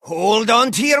Hold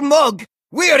on to your mug.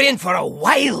 We're in for a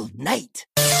wild night.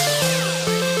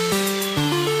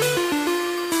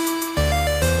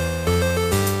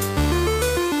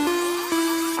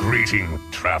 Greeting,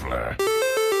 traveler.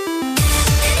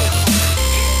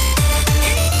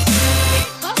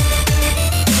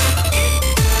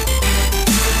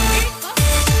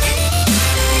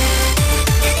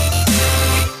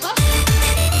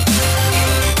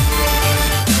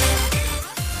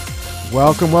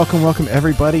 Welcome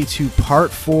everybody to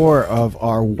part 4 of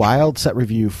our wild set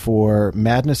review for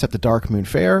Madness at the Dark Moon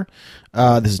Fair.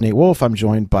 This is Nate Wolf. I'm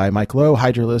joined by Mike Lowe,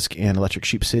 Hydralisk, and Electric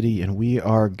Sheep City, and we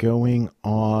are going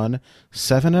on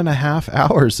 7.5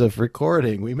 hours of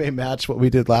recording. We may match what we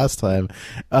did last time.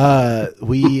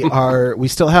 We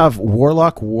still have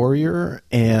Warlock Warrior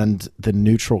and the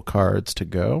neutral cards to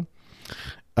go.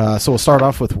 So we'll start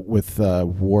off with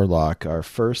Warlock. Our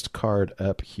first card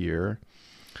up here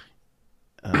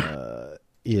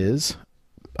is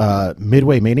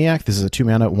Midway Maniac. This is a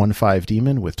 2-mana 1/5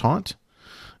 demon with taunt.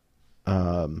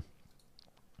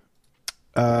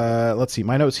 Let's see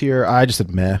my notes here. I just said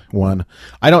meh 1.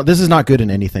 This is not good in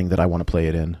anything that I want to play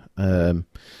it in.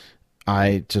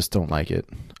 I just don't like it.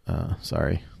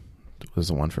 Sorry. It was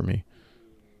a 1 for me.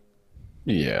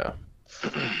 Yeah,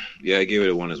 I gave it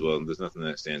a 1 as well. There's nothing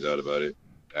that stands out about it.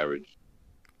 Average.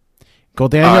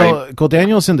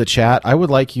 Goldaniel's in the chat. I would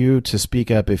like you to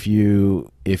speak up if you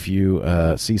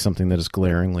see something that is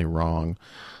glaringly wrong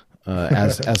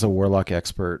as a Warlock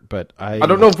expert. But I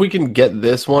don't know if we can get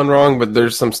this one wrong, but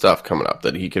there's some stuff coming up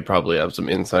that he could probably have some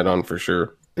insight on for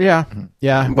sure. Yeah.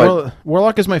 But well,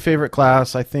 Warlock is my favorite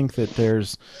class. I think that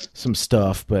there's some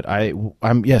stuff, but I'm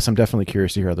definitely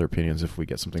curious to hear other opinions if we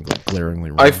get something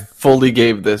glaringly wrong. I fully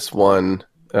gave this one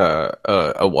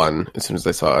a 1 as soon as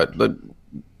I saw it.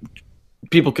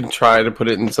 People can try to put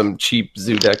it in some cheap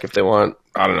zoo deck if they want.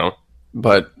 I don't know,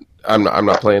 but I'm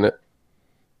not playing it.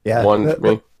 Yeah, 1 for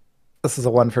me. This is a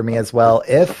 1 for me as well.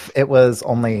 If it was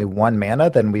only 1 mana,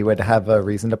 then we would have a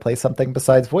reason to play something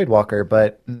besides Voidwalker,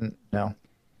 but no.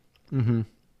 Mm-hmm.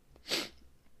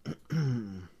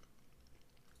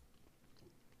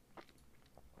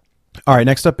 All right,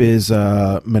 next up is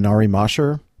Minari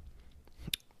Mashur.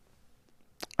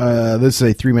 This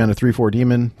is a 3-mana 3/4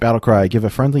 demon. Battlecry. Give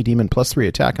a friendly demon +3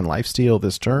 attack and lifesteal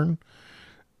this turn.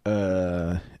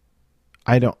 I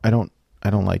don't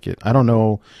like it. I don't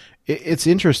know. It's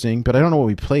interesting, but I don't know what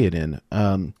we play it in.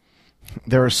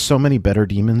 There are so many better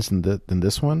demons than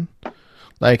this one.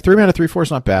 Like 3-mana 3/4 is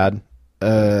not bad.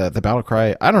 The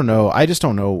Battlecry. I don't know. I just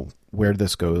don't know where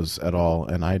this goes at all,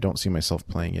 and I don't see myself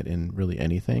playing it in really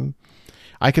anything.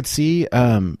 I could see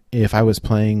if I was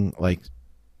playing like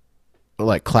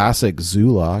classic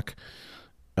Zoolock,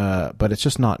 but it's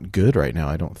just not good right now,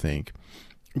 I don't think.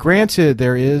 Granted,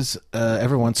 there is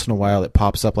every once in a while it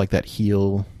pops up like that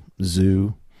heal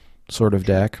zoo sort of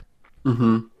deck.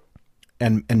 Mm-hmm.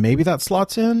 And maybe that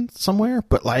slots in somewhere,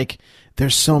 but like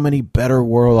there's so many better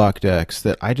Warlock decks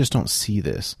that I just don't see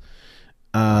this.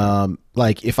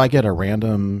 Like if I get a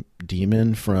random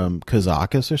demon from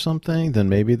Kazakus or something, then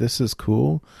maybe this is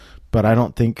cool, but I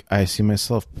don't think I see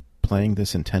myself playing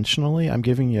this intentionally. I'm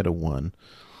giving it a 1.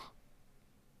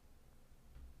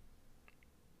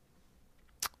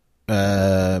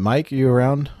 Mike, you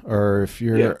around? Or if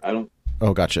you're... Yeah, I don't...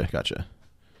 Oh, gotcha.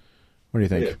 What do you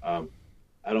think? Yeah,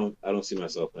 I don't see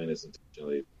myself playing this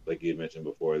intentionally. Like you mentioned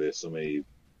before, there's so many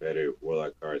better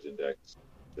Warlock cards in decks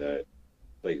that,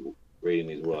 like, rating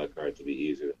these Warlock cards would be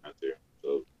easier to hunter.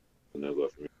 So, no go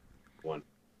for me. 1.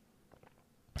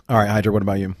 All right, Hydra, what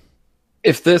about you?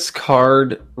 If this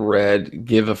card read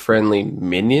give a friendly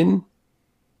minion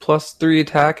 +3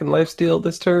 attack and lifesteal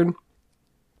this turn,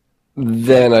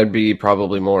 then I'd be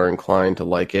probably more inclined to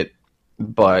like it.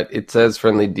 But it says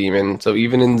friendly demon, so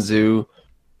even in zoo,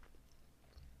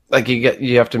 like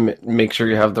you have to make sure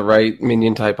you have the right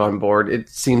minion type on board. It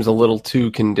seems a little too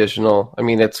conditional. I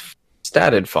mean, it's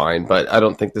statted fine, but I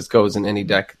don't think this goes in any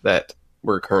deck that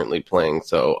we're currently playing.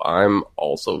 So I'm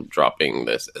also dropping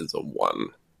this as a 1.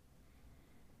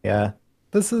 Yeah,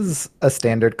 this is a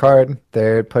standard card.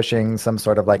 They're pushing some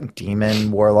sort of like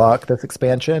demon Warlock this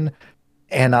expansion,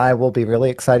 and I will be really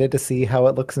excited to see how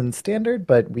it looks in standard,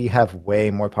 but we have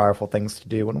way more powerful things to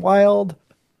do in wild.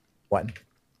 1.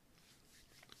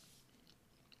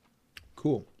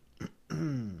 Cool.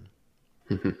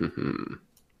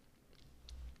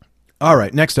 All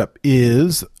right, next up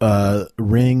is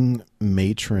Ring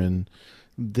Matron.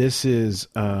 This is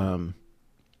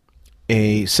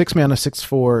a 6-mana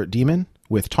 6/4 demon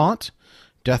with taunt.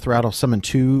 Death Rattle, summon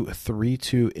 2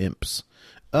 3/2 imps.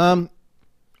 I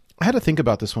had to think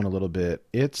about this one a little bit.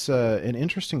 It's an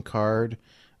interesting card.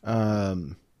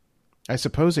 I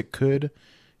suppose it could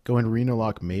go in Reno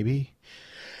Lock, maybe.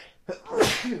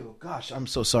 Phew, gosh, I'm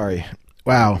so sorry.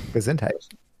 Wow, Gesundheit.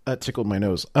 that tickled my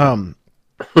nose.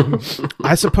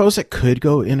 I suppose it could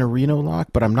go in a Reno Lock,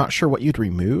 but I'm not sure what you'd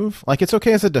remove. Like, it's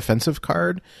okay as a defensive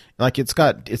card. Like, it's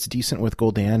decent with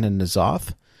Gul'dan and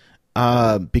N'Zoth,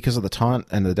 because of the taunt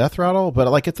and the death rattle.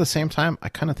 But like at the same time, I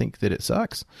kind of think that it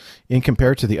sucks in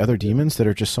compared to the other demons that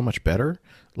are just so much better.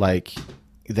 Like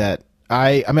that,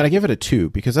 I mean, I give it a 2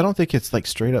 because I don't think it's like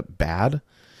straight up bad,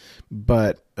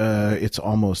 but it's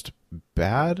almost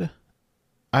bad.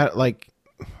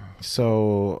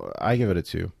 So I give it a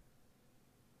 2.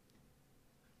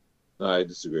 No, I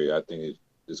disagree. I think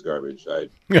it's garbage. I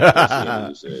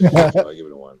don't see any use in it, so I give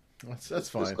it a 1. That's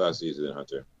fine. This class is easier than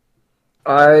Hunter.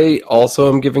 I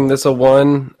also am giving this a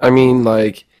 1. I mean,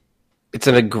 like, it's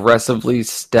an aggressively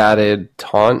statted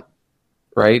taunt,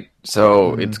 right?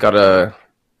 So it's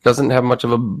doesn't have much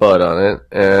of a bud on it,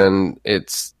 and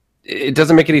it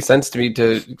doesn't make any sense to me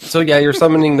to. So yeah, you're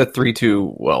summoning the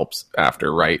 3/2 whelps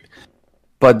after, right?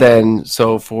 But then,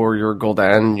 so for your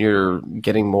Gul'dan, you're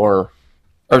getting more.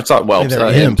 Or it's not whelps.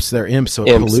 They're imps. They're imps. So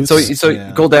it imps. pollutes. So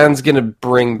Gul'dan's gonna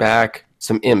bring back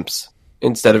some imps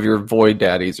instead of your void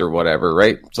daddies or whatever,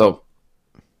 right? So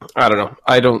I don't know.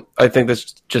 I think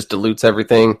this just dilutes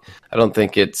everything. I don't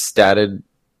think it's statted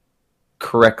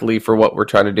correctly for what we're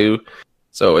trying to do.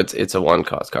 So it's a 1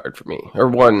 cost card for me, or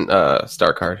 1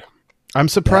 star card. I'm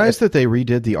surprised that they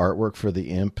redid the artwork for the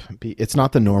imp. It's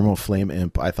not the normal flame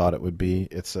imp I thought it would be.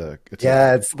 It's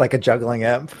like a juggling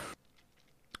imp.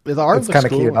 The art It's looks kinda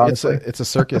cool. cute, honestly. It's a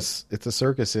circus. It's a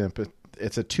circus imp.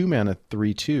 It's a 2-mana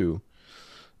 3/2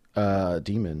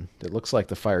 demon that looks like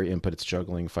the fire imp, but it's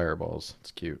juggling fireballs. It's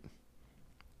cute.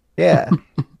 Yeah.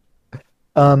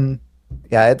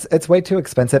 Yeah, it's way too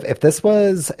expensive. If this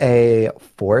was a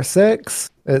 4/6,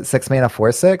 6-mana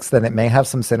 4/6, then it may have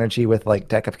some synergy with like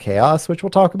Deck of Chaos, which we'll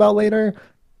talk about later.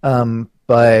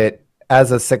 But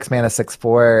as a 6-mana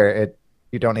 6/4,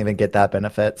 you don't even get that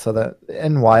benefit. So that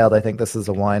in Wild, I think this is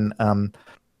a 1.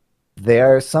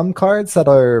 There are some cards that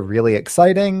are really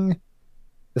exciting.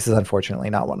 This is unfortunately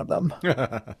not one of them.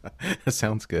 That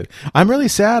sounds good. I'm really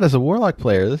sad as a Warlock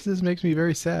player. This makes me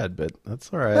very sad, but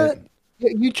that's all right.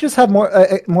 You just have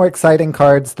more exciting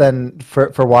cards than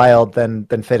for Wild than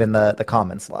fit in the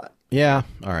common slot. Yeah.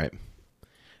 All right.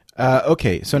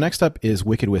 Okay. So next up is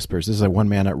Wicked Whispers. This is a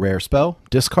 1-mana rare spell.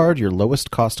 Discard your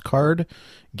lowest cost card.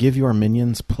 Give your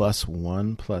minions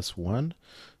 +1/+1.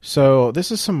 So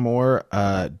this is some more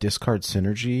discard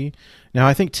synergy. Now,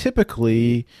 I think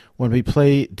typically when we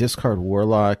play discard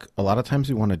Warlock, a lot of times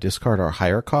we want to discard our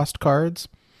higher cost cards.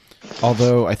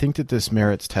 Although I think that this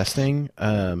merits testing.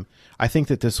 I think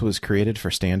that this was created for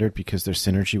Standard because there's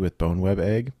synergy with Boneweb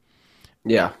Egg.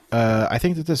 Yeah. I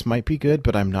think that this might be good,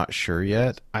 but I'm not sure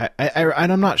yet.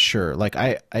 I'm not sure. Like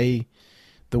the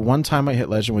one time I hit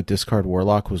Legend with discard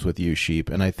Warlock was with you, Sheep,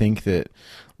 and I think that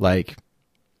like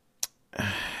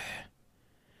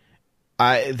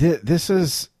I'm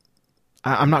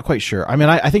not quite sure. I mean,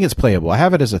 I think it's playable. I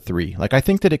have it as a 3. Like I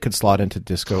think that it could slot into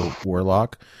Disco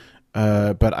Warlock,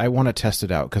 but I want to test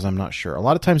it out because I'm not sure. A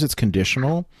lot of times it's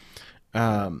conditional.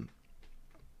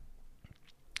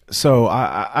 So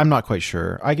I'm not quite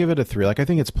sure. I give it a 3. Like I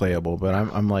think it's playable, but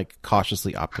I'm like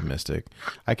cautiously optimistic.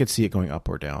 I could see it going up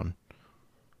or down.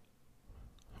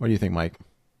 What do you think, Mike?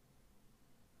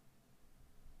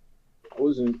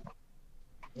 I'm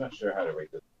not sure how to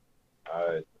rate this.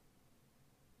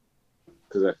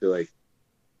 Because I feel like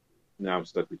now I'm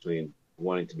stuck between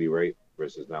wanting to be right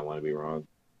versus not wanting to be wrong.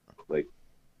 Like,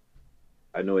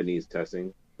 I know it needs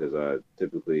testing because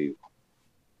typically,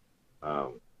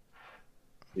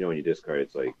 when you discard,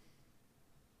 it's like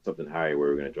something high where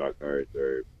we're going to draw cards,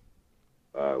 or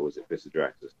was it Fist of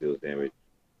Draxus deals damage?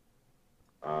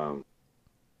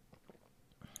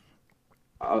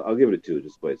 I'll give it a 2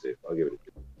 just to play it safe. I'll give it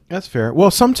a 2. That's fair. Well,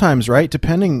 sometimes, right?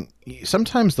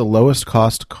 Sometimes the lowest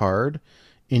cost card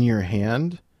in your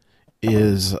hand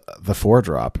is the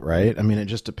 4-drop, right? I mean, it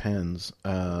just depends.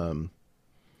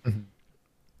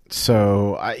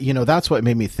 So that's what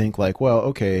made me think like, well,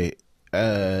 okay,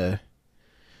 I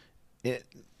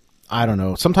don't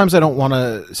know. Sometimes I don't want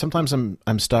to. Sometimes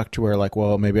I'm stuck to where like,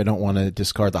 well, maybe I don't want to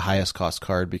discard the highest cost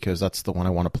card because that's the one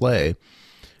I want to play.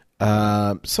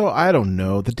 So I don't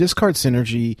know. The discard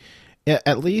synergy,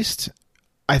 at least,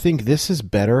 I think this is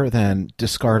better than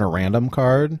discard a random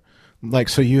card. Like,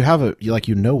 so you have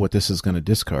what this is going to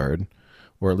discard,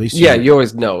 or at least you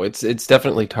always know it's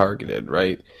definitely targeted,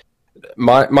 right?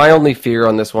 My only fear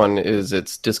on this one is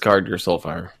it's discard your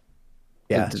Soulfire.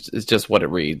 Yeah, it's just what it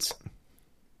reads,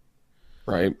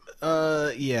 right?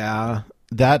 Yeah.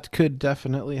 That could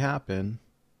definitely happen.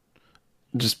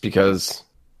 Just because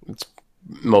it's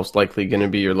most likely going to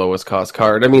be your lowest cost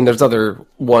card. I mean, there's other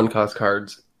 1 cost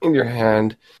cards in your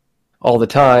hand all the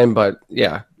time, but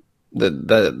yeah,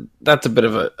 that's a bit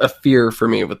of a fear for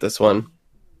me with this one.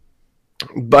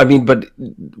 But I mean, but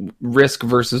risk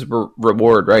versus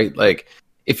reward, right? Like,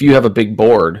 if you have a big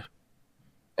board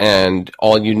and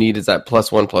all you need is that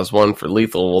 +1/+1 for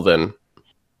lethal, well then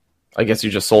I guess you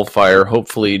just Soulfire.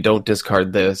 Hopefully don't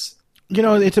discard this. You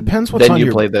know, it depends what's then on you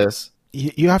your... play this.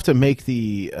 You have to make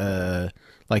the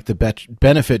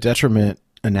benefit detriment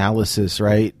analysis,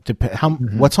 right?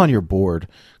 What's on your board?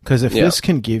 Because if this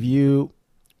can give you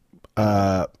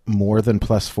more than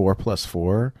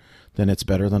 +4/+4, then it's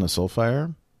better than a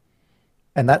Soulfire.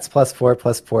 And that's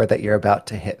 +4/+4 that you're about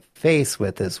to hit face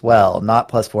with as well, not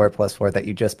 +4/+4 that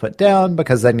you just put down,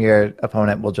 because then your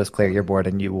opponent will just clear your board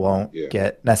and you won't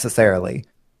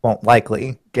won't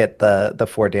likely get the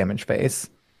 4 damage face.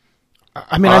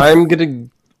 I mean, I'm gonna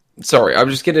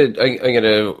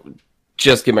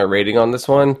just get my rating on this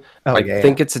one. I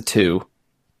think it's a 2.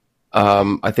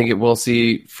 I think it will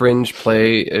see fringe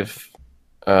play if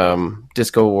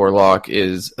Disco Warlock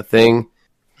is a thing.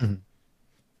 Mm-hmm.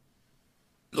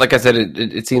 Like I said,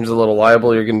 it seems a little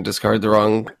liable. You're going to discard the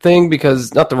wrong thing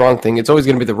because not the wrong thing. It's always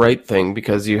going to be the right thing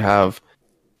because you have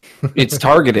it's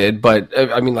targeted. But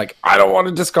I mean, like, I don't want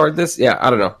to discard this. Yeah, I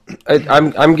don't know.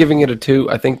 I'm giving it a 2.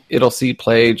 I think it'll see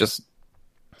play, just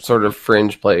sort of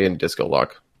fringe play in Disco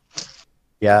Lock.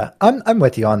 Yeah, I'm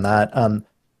with you on that.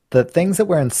 The things that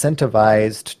we're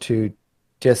incentivized to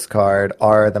discard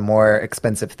are the more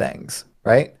expensive things,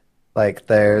 right? Like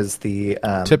there's the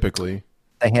typically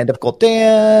the Hand of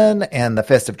Gul'dan and the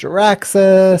Fist of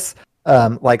Jaraxxus.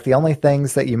 Like the only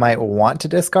things that you might want to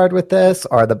discard with this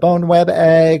are the Bone Web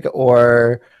Egg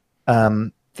or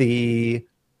the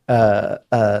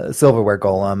Silverware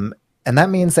Golem, and that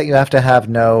means that you have to have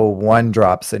no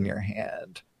 1-drops in your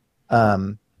hand,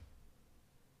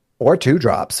 or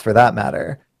 2-drops for that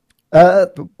matter.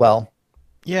 Well,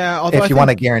 yeah. If you want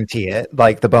to guarantee it,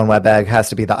 like the Bone Web Egg has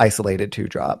to be the isolated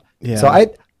 2-drop. Yeah. So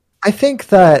I think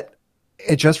that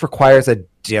it just requires a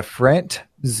different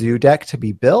zoo deck to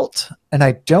be built, and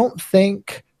I don't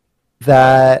think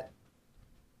that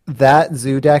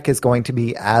zoo deck is going to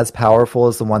be as powerful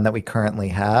as the one that we currently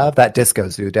have. That Disco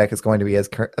zoo deck is going to be as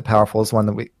powerful as one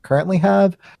that we currently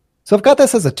have. So I've got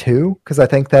this as a 2 because I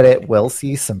think that it will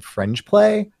see some fringe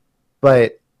play,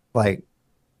 but like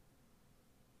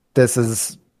this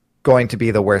is going to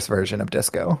be the worst version of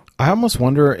Disco. I almost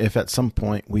wonder if at some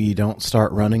point we don't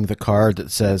start running the card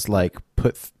that says like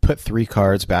put 3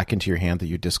 cards back into your hand that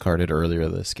you discarded earlier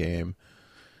this game.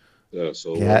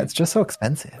 It's just so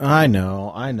expensive. I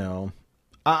know.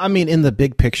 I mean, in the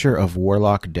big picture of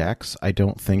Warlock decks, I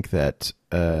don't think that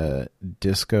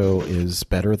Disco is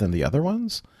better than the other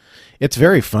ones. It's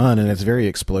very fun and it's very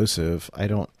explosive.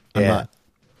 I'm not.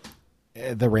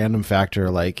 The random factor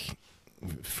like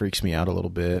freaks me out a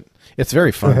little bit. It's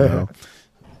very fun though.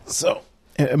 So,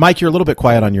 Mike, you're a little bit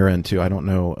quiet on your end too. I don't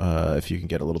know if you can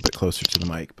get a little bit closer to the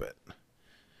mic, but.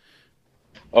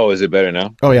 Oh, is it better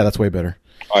now? Oh yeah, that's way better.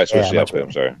 Oh, I switched it up.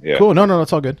 I'm sorry. Yeah. Cool. No,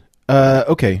 it's all good.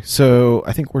 Okay, so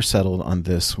I think we're settled on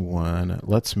this one.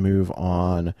 Let's move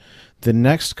on. The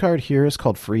next card here is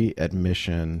called Free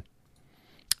Admission.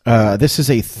 This is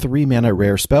a 3-mana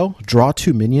rare spell. Draw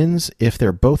 2 minions. If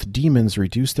they're both demons,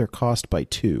 reduce their cost by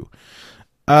 2.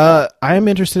 I am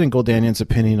interested in Gul'dan's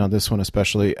opinion on this one,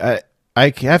 especially.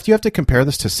 You have to compare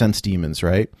this to Sense Demons,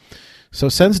 right? So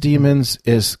Sense Demons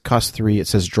is cost 3. It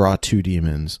says draw 2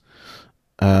 demons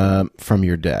from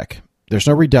your deck. There's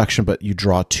no reduction, but you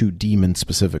draw 2 demons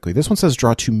specifically. This one says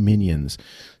draw 2 minions.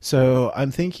 So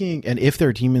I'm thinking, and if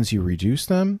they're demons, you reduce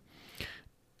them.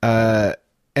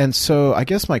 And so I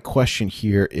guess my question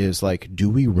here is, like, do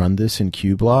we run this in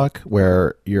Q Block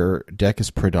where your deck is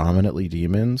predominantly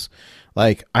demons?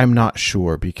 Like, I'm not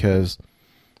sure because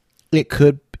it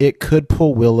could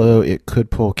pull Willow, it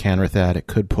could pull Canrathat, it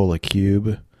could pull a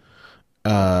cube,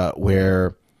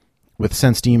 where with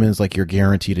Sense Demons, like, you're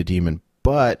guaranteed a demon.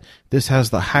 But this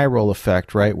has the high roll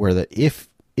effect, right? Where that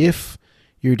if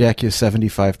your deck is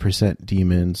 75%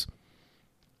 demons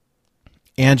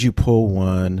and you pull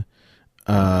one,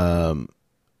 and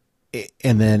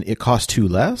then it costs 2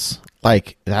 less,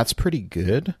 like, that's pretty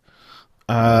good.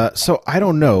 So I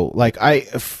don't know. Like,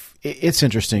 it's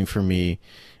interesting for me.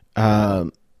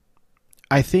 I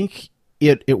think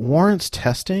it warrants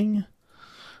testing.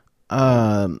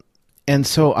 And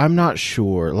so I'm not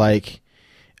sure. Like,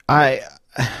 I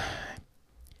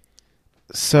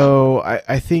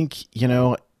think, you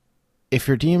know, if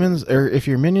your demons or if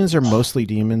your minions are mostly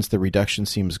demons, the reduction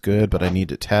seems good, but I need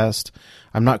to test.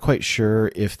 I'm not quite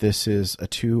sure if this is a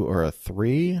 2 or a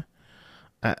 3.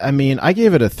 I mean, I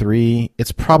gave it a 3.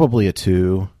 It's probably a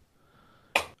 2.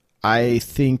 I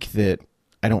think that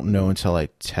I don't know until I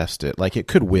test it. Like, it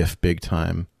could whiff big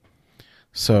time.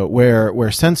 So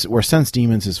where sense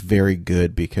demons is very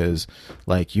good because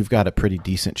like you've got a pretty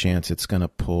decent chance it's gonna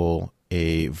pull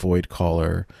a void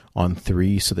caller on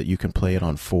 3 so that you can play it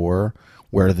on 4.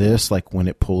 Where this, like when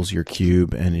it pulls your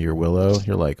cube and your willow,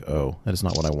 you're like, oh, that is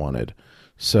not what I wanted.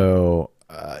 So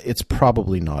it's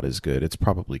probably not as good. It's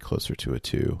probably closer to a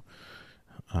 2.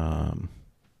 But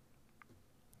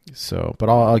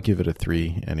I'll give it a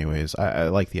 3 anyways. I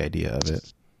like the idea of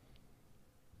it.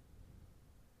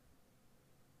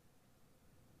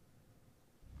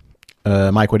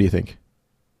 Mike, what do you think?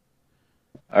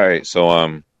 All right, so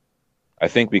I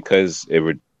think because it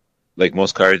would, like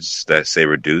most cards that say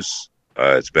reduce,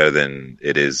 it's better than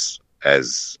it is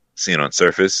as seen on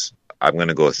surface. I'm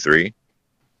gonna go with 3.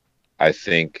 I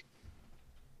think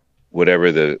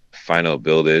whatever the final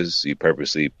build is, you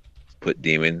purposely put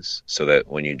demons so that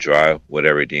when you draw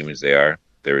whatever demons they are,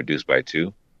 they're reduced by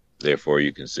 2. Therefore,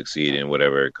 you can succeed in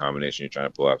whatever combination you're trying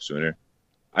to pull off sooner.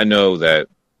 I know that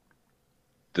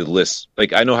the list,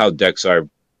 like I know how decks are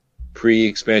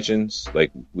pre-expansions.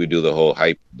 Like we do the whole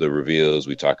hype, the reveals,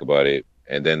 we talk about it,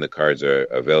 and then the cards are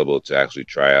available to actually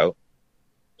try out.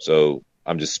 So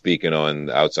I'm just speaking on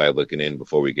the outside looking in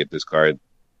before we get this card.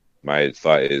 My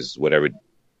thought is whatever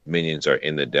minions are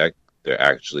in the deck, they're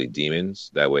actually demons.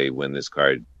 That way, when this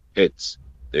card hits,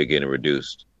 they're getting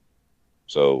reduced.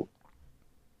 So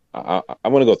I'm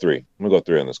going to go 3. I'm going to go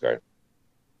 3 on this card.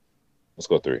 Let's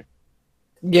go 3.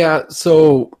 Yeah,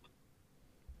 so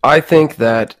I think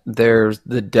that there's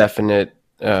the definite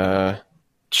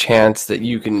chance that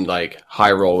you can like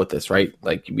high roll with this, right?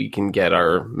 Like we can get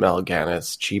our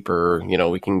Mal'Ganis cheaper, you know,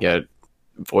 we can get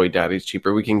Void Daddies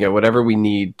cheaper, we can get whatever we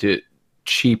need to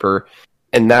cheaper.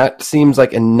 And that seems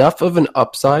like enough of an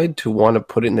upside to want to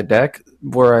put it in the deck.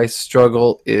 Where I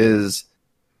struggle is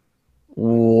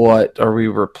what are we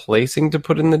replacing to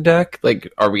put in the deck?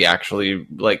 Like, are we actually,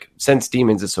 like, Sense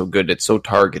Demons is so good, it's so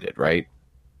targeted, right?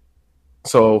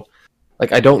 So,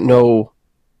 like, I don't know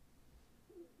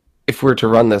if we're to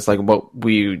run this, like, what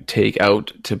we take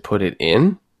out to put it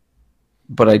in.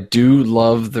 But I do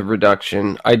love the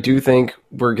reduction. I do think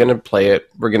we're going to play it.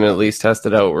 We're going to at least test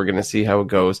it out. We're going to see how it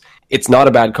goes. It's not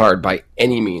a bad card by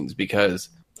any means because,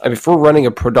 I mean, if we're running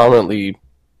a predominantly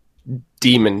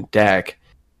demon deck,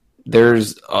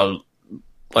 there's a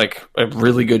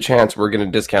really good chance we're going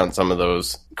to discount some of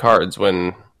those cards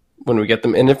when we get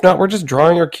them. And if not, we're just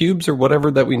drawing our cubes or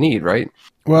whatever that we need, right?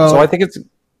 Well, so I think it's...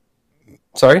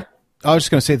 Sorry? I was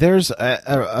just going to say, there's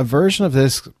a version of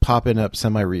this popping up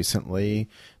semi-recently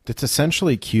that's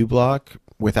essentially cube lock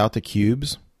without the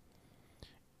cubes.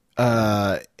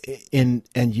 And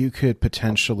you could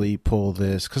potentially pull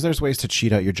this, because there's ways to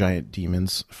cheat out your giant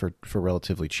demons for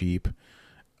relatively cheap.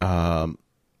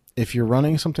 If you're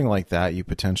running something like that, you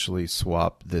potentially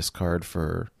swap this card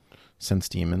for Sense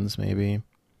Demons, maybe.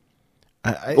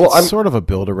 It's sort of a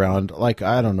build around. Like,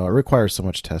 I don't know. It requires so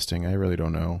much testing. I really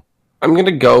don't know. I'm going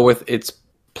to go with it's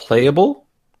playable,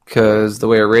 because the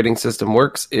way our rating system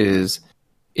works is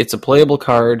it's a playable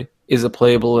card. Is it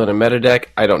playable in a meta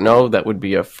deck? I don't know. That would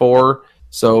be a 4.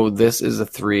 So this is a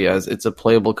 3, as it's a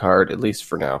playable card, at least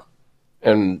for now.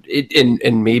 And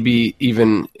maybe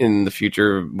even in the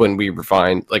future when we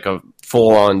refine like a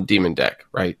full-on demon deck,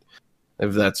 right?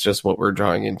 If that's just what we're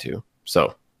drawing into.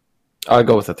 So I'll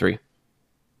go with a 3.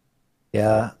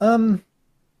 Yeah.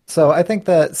 So I think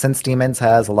that Sense Demons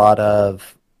has a lot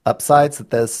of upsides that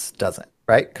this doesn't,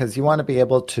 right? Because you want to be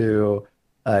able to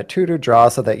tutor draw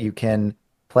so that you can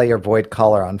play your Void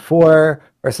Caller on 4,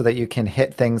 or so that you can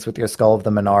hit things with your Skull of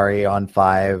the Minari on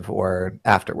 5 or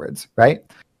afterwards, right?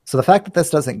 So the fact that this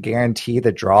doesn't guarantee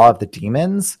the draw of the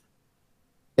demons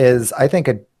is, I think,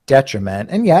 a detriment.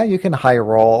 And yeah, you can high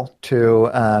roll to,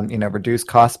 reduce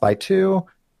cost by 2.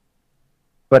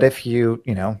 But if you,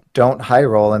 don't high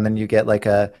roll and then you get like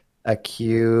a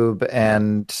cube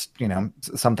and,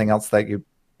 something else that you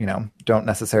don't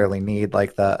necessarily need,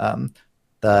 like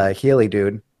the Healy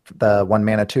dude, the 1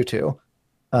 mana 2/2.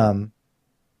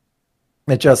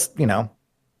 It just,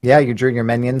 yeah, you drew your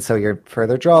minions, so your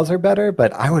further draws are better,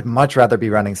 but I would much rather be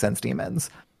running Sense Demons.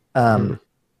 And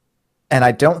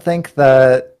I don't think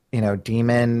the,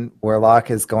 Demon Warlock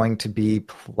is going to be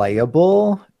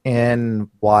playable in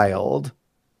Wild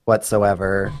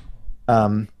whatsoever.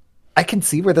 I can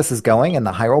see where this is going, and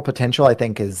the high roll potential, I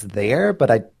think, is there, but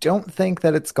I don't think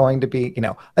that it's going to be,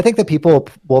 I think that people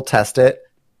will test it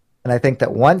And I think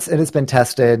that once it has been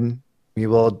tested, we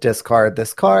will discard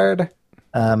this card.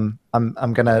 I'm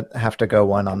gonna have to go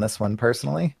 1 on this one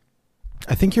personally.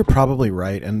 I think you're probably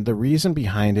right, and the reason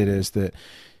behind it is that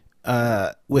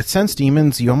with Sense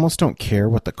Demons, you almost don't care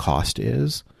what the cost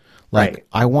is. Like, Right.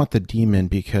 I want the demon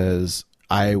because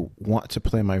I want to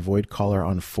play my Void Caller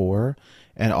on 4,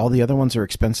 and all the other ones are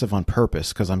expensive on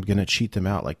purpose because I'm going to cheat them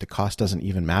out. Like, the cost doesn't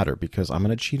even matter because I'm going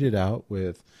to cheat it out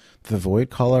with the Void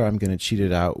Caller. I'm going to cheat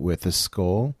it out with the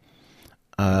Skull,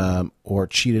 or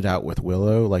cheat it out with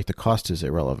Willow. Like, the cost is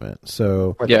irrelevant.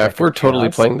 So, Or the Yeah, if we're Deck of totally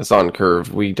Chaos. playing this on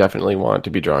curve, we definitely want to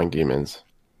be drawing demons.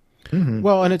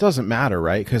 well, and it doesn't matter,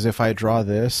 right? Because if I draw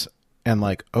this and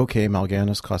like, okay,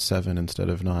 Mal'Ganis costs 7 instead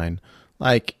of 9,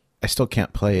 like, I still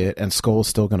can't play it, and Skull's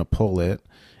still going to pull it,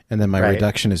 and then my Right.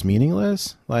 reduction is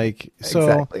meaningless. Like, so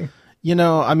Exactly. you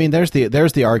know, I mean, there's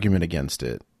the argument against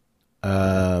it.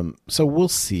 So we'll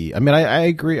see. I mean, I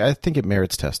agree. I think it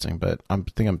merits testing, but I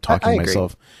think I'm talking I agree.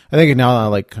 myself. I think now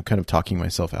I'm like kind of talking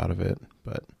myself out of it.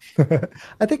 But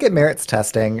I think it merits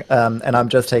testing, and I'm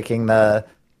just taking the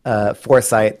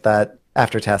foresight that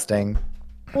after testing,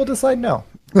 we'll decide no.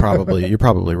 probably you're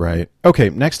probably right. Okay,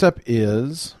 next up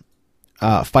is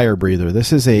Fire Breather.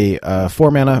 This is a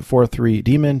 4-mana 4/3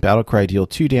 demon. Battlecry, deal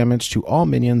 2 damage to all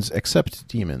minions except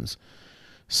demons.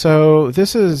 So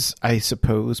this is, I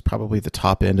suppose, probably the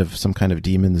top end of some kind of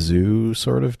Demon Zoo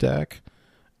sort of deck,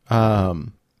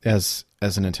 as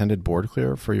an intended board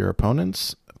clear for your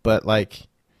opponents. But like,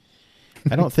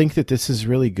 I don't think that this is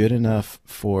really good enough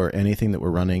for anything that we're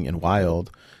running in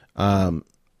Wild.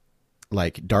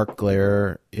 Like, Dark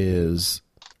Glare is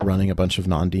running a bunch of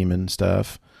non-demon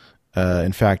stuff.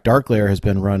 In fact, Dark Glare has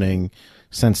been running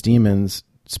Sense Demons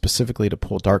specifically to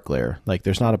pull Dark Glare. Like,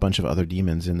 there's not a bunch of other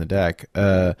demons in the deck.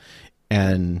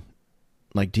 And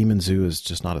like, Demon Zoo is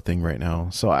just not a thing right now.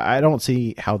 So I don't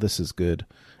see how this is good.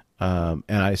 And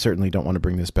I certainly don't want to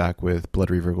bring this back with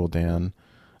Blood Reaver Gul'dan.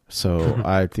 So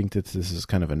I think that this is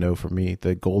kind of a no for me.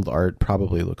 The gold art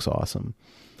probably looks awesome,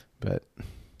 but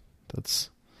that's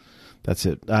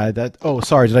it.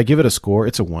 Sorry, did I give it a score?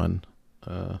 It's a 1.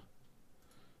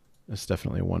 It's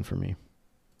definitely a 1 for me.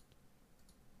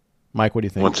 Mike, what do you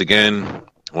think? Once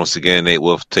again, Nate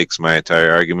Wolf takes my entire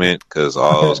argument because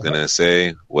all I was gonna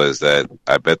say was that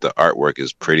I bet the artwork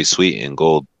is pretty sweet in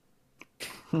gold.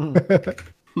 Yeah,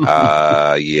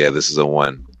 this is a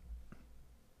 1.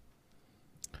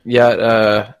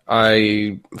 Yeah,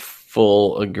 I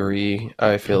full agree.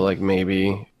 I feel like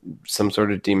maybe some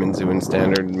sort of Demon Zoo in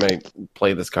Standard might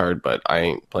play this card, but I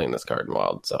ain't playing this card in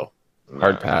Wild, so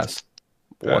hard pass.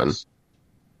 1. Pass.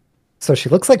 So she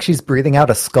looks like she's breathing out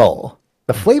a skull.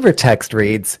 The flavor text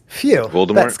reads, "Phew,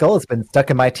 Voldemort? that skull has been stuck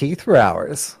in my teeth for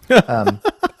hours." Damn,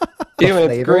 it's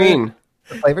flavor- green.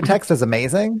 The flavor text is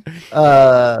amazing. This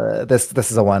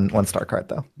is a 1-star card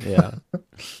though. Yeah,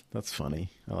 that's funny.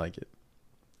 I like it.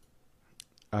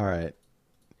 All right.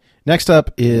 Next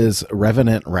up is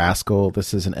Revenant Rascal.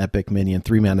 This is an epic minion,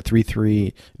 3-mana 3/3.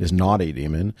 It is not a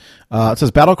demon. It says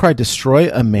Battlecry,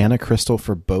 destroy a mana crystal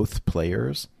for both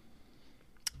players.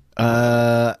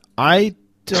 I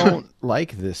don't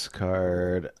like this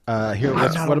card. Here,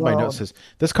 what not are my alone. notes? Says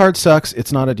this card sucks.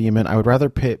 It's not a demon. I would rather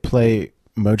play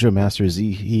Mojo Master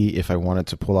Zihi if I wanted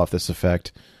to pull off this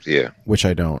effect, Yeah. which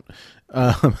I don't.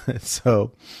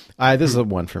 So, this is a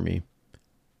 1 for me.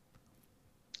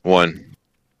 1.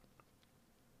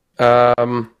 I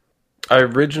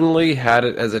originally had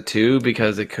it as a 2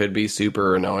 because it could be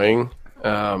super annoying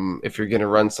if you're going to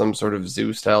run some sort of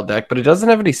zoo style deck, but it doesn't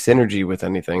have any synergy with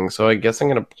anything, so I guess I'm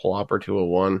going to plop her to a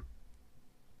 1.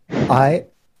 I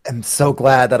am so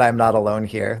glad that I'm not alone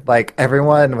here. Like,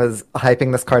 everyone was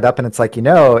hyping this card up, and it's like,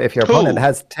 if your opponent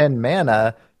has 10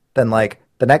 mana, then like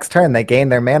the next turn they gain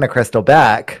their mana crystal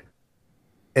back.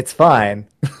 It's fine.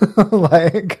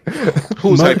 Like,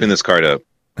 Who's hyping this card up?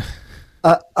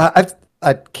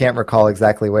 I can't recall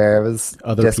exactly where it was.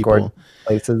 Other Discord people.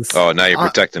 places. Oh, now you're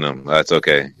protecting them. That's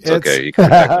okay. It's It's- okay. You can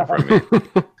protect them from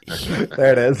me.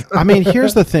 There it is. I mean,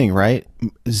 here's the thing, right?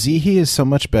 Zihi is so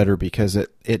much better because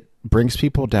it brings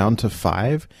people down to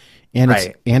 5, and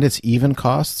Right. it's even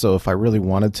cost. So if I really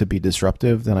wanted to be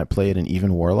disruptive, then I play it in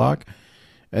even Warlock.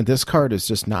 And this card is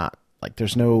just not like,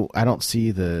 I don't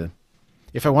see the.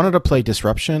 If I wanted to play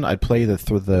disruption, I'd play the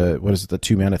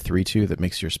 2-mana 3/2 that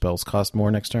makes your spells cost more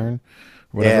next turn,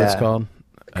 whatever it's Yeah. called.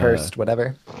 Cursed,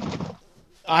 whatever.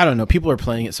 I don't know. People are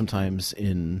playing it sometimes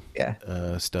in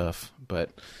Yeah. stuff, but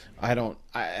it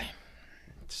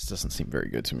just doesn't seem very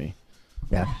good to me.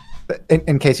 Yeah. But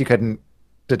in case you couldn't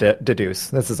deduce,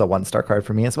 this is a 1-star card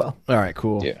for me as well. All right,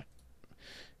 cool. Yeah.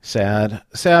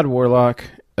 Sad Warlock.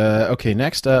 Okay,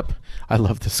 next up, I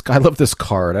love this. I love this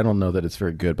card. I don't know that it's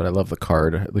very good, but I love the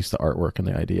card, at least the artwork and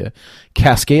the idea.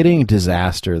 Cascading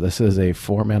Disaster. This is a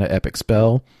 4-mana epic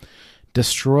spell.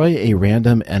 Destroy a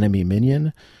random enemy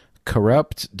minion.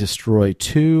 Corrupt, destroy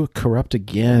 2. Corrupt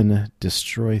again,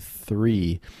 destroy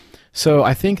 3. So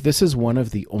I think this is one of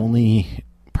the only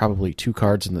probably 2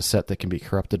 cards in the set that can be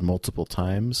corrupted multiple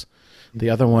times. The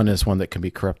other one is one that can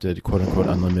be corrupted, quote unquote,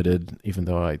 unlimited, even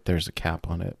though there's a cap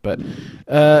on it. But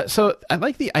so I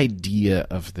like the idea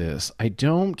of this. I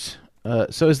don't.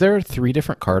 So is there 3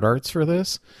 different card arts for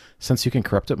this? Since you can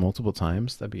corrupt it multiple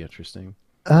times, that'd be interesting.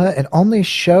 It only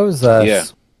shows us Yeah,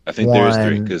 I think there is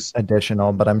 3 because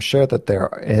additional, but I'm sure that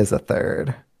there is a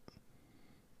third.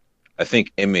 I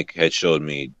think Emic had showed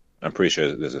me. I'm pretty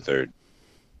sure there's a 3rd.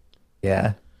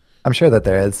 Yeah, I'm sure that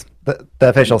there is. The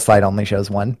official site only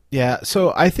shows 1. Yeah,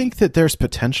 so I think that there's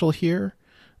potential here.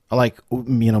 Like,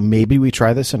 maybe we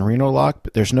try this in Reno Lock,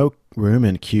 but there's no room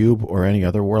in Cube or any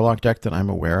other Warlock deck that I'm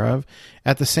aware of.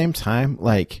 At the same time,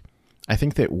 like, I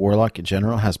think that Warlock in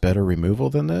general has better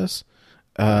removal than this.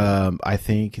 I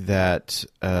think that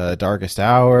Darkest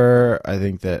Hour,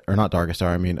 or not Darkest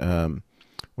Hour, I mean,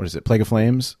 what is it, Plague of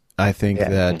Flames? I think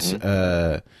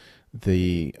that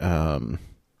the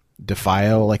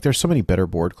Defile, like, there's so many better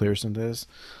board clears than this.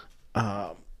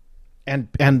 And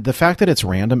the fact that it's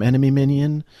random enemy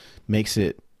minion makes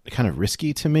it kind of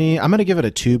risky to me. I'm going to give it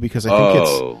a 2 because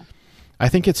I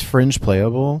think it's fringe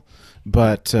playable,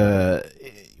 but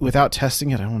without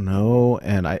testing it, I don't know.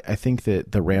 And I think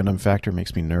that the random factor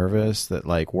makes me nervous that,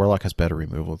 like, Warlock has better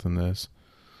removal than this.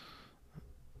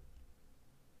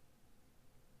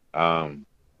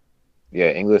 Yeah,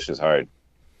 English is hard,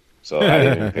 so I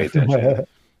didn't even pay attention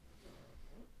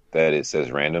that it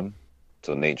says random.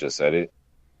 So Nate just said it.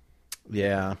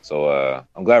 Yeah. So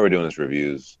I'm glad we're doing this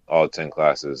reviews, all 10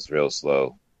 classes, real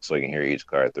slow, so we can hear each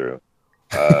card through.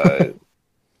 I'm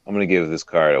gonna give this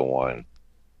card a 1.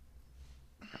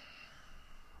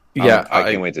 Yeah, I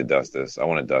can't wait to dust this. I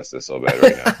want to dust this so bad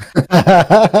right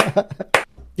now.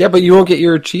 Yeah, but you won't get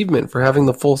your achievement for having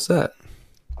the full set.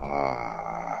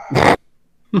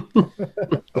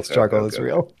 The struggle is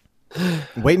real.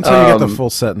 Wait until you get the full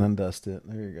set and then dust it.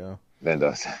 There you go. Then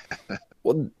dust.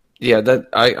 Well, yeah, that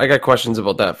I got questions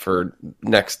about that for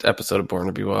next episode of Born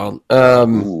to Be Wild.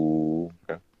 Ooh,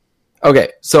 okay.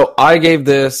 Okay, so I gave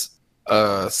this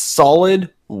a solid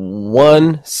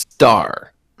 1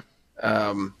 star.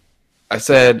 I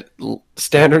said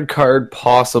standard card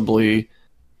possibly.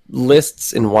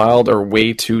 Lists in Wild are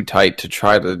way too tight to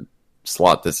try to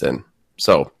slot this in.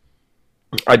 So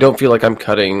I don't feel like I'm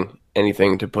cutting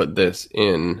anything to put this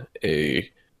in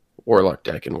a Warlock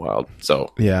deck in Wild.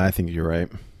 So Yeah, I think you're right.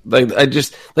 like I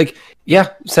just like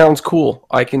sounds cool.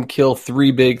 I can kill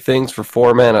 3 big things for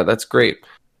 4 mana. That's great.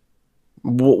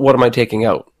 What am I taking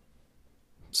out?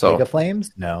 So Plague of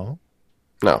Flames? No.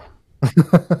 no,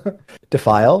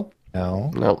 Defile? No.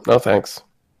 no, thanks.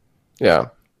 Yeah,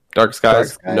 Dark Skies? Dark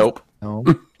Skies? Nope. No.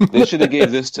 They should have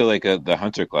gave this to like the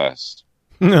Hunter class.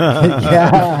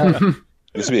 Yeah.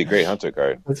 This would be a great Hunter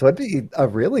card. This would be a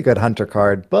really good Hunter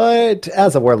card, but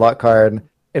as a Warlock card,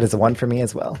 it is a 1 for me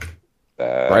as well.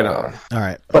 Right on. All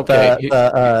right. But Okay.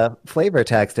 the flavor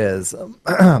text is,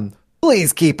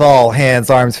 please keep all hands,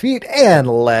 arms, feet, and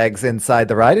legs inside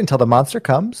the ride until the monster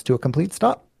comes to a complete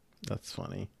stop. That's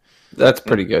funny. That's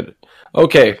pretty good.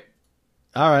 Okay,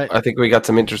 All right. I think we got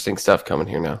some interesting stuff coming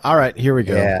here now. All right, here we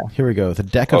go. Yeah. Here we go. The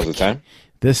deck Oh, of is it time?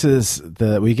 This is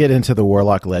we get into the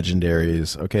Warlock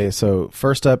legendaries. Okay, so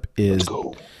first up is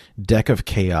Go. Deck of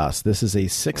Chaos. This is a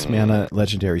 6-mana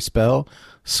legendary spell.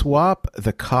 Swap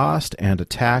the cost and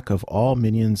attack of all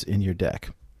minions in your deck.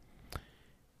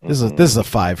 This is a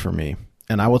 5 for me,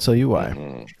 and I will tell you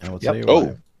why. I will tell you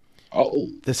why. Oh.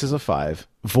 This is a 5.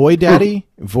 Void Daddy,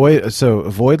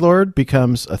 Void Lord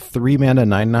becomes a 3-mana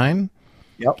 9/9.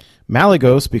 Yep.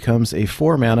 Malygos becomes a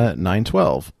 4-mana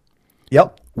 9/12.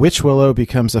 Yep. Witch Willow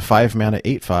becomes a 5-mana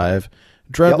 8/5.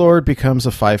 Dreadlord becomes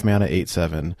a 5-mana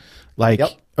 8/7. Like,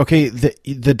 Yep. okay,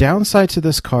 the downside to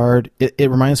this card, it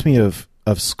reminds me of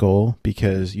Skull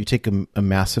because you take a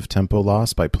massive tempo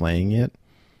loss by playing it.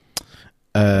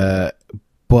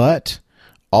 But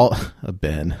all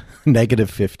Ben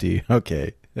 -50.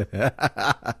 Okay.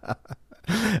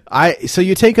 So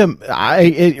you take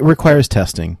it requires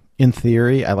testing. In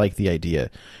theory, I like the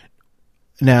idea.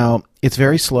 Now, it's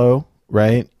very slow,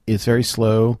 right? It's very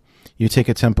slow. You take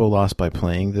a tempo loss by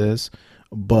playing this,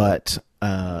 but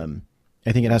I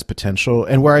think it has potential.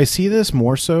 And where I see this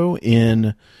more so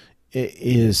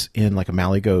is in like a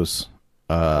Malygos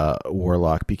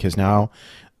Warlock, because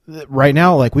right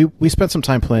now, like we spent some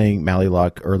time playing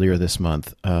Malygos earlier this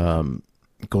month.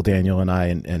 Daniel and I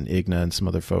and Igna and some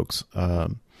other folks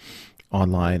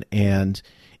online, and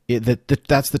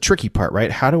that's the tricky part,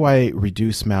 right? How do I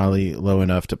reduce Mali low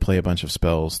enough to play a bunch of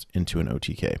spells into an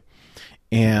OTK?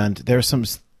 And there's some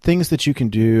things that you can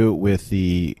do with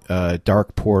the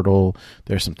Dark Portal.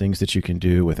 There's some things that you can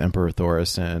do with Emperor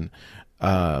Thaurissan.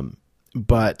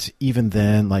 But even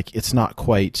then, like, it's not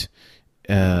quite.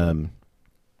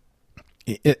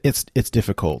 It's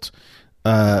difficult.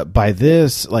 By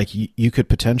this, like, you could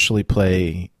potentially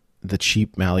play the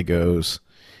cheap Malygos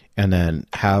and then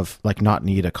have, like, not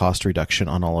need a cost reduction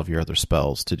on all of your other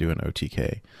spells to do an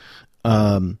OTK.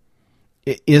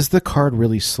 Is the card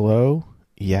really slow?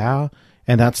 Yeah.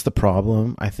 And that's the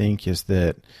problem, I think, is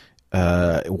that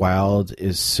Wild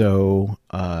is so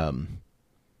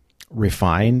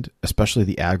refined, especially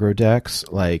the aggro decks,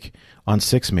 like on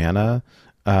 6 mana,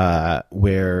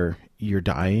 where you're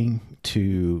dying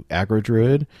to aggro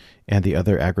druid and the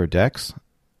other aggro decks.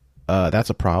 That's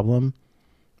a problem.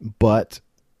 But,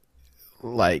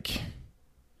 like,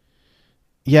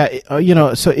 yeah,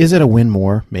 so is it a win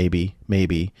more? Maybe.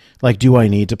 Like, do I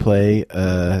need to play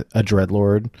a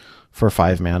Dreadlord for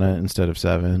 5 mana instead of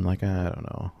 7? Like, I don't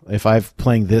know. If I'm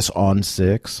playing this on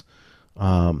 6,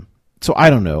 so I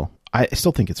don't know. I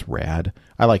still think it's rad.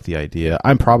 I like the idea.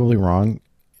 I'm probably wrong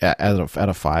at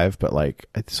a 5, but, like,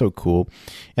 it's so cool.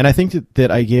 And I think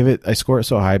that I score it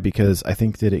so high because I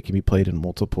think that it can be played in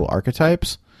multiple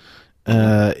archetypes.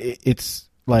 It's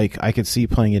like, I could see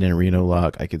playing it in Reno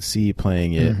Lock. I could see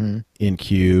playing it in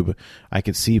Cube. I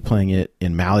could see playing it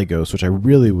in Malygos, which I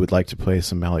really would like to play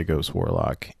some Malygos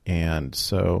Warlock. And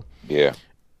so, yeah,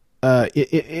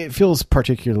 it feels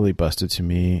particularly busted to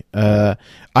me. I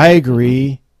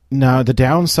agree. Now, the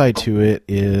downside to it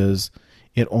is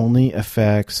it only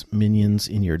affects minions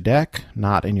in your deck,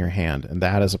 not in your hand, and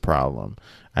that is a problem.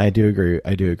 I do agree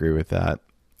with that.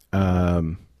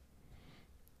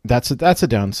 That's a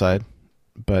downside.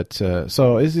 But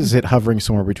so is it hovering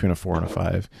somewhere between a 4 and a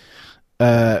 5?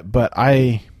 But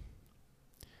I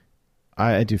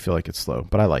do feel like it's slow,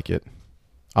 but I like it.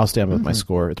 I'll stand with my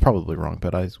score. It's probably wrong,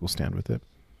 but I will stand with it.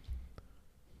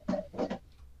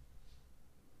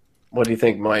 What do you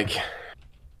think, Mike?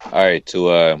 All right,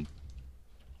 to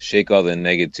shake all the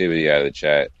negativity out of the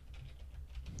chat.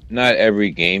 Not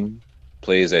every game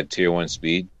plays at tier 1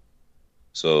 speed,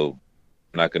 so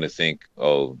I'm not going to think,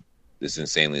 oh, this is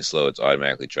insanely slow, it's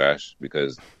automatically trash,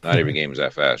 because not every game is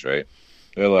that fast, right?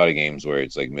 There are a lot of games where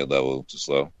it's like mid-level to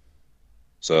slow.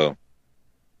 So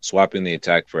swapping the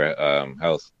attack for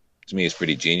health, to me, is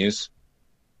pretty genius.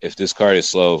 If this card is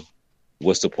slow,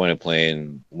 what's the point of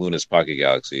playing Luna's Pocket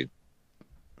Galaxy?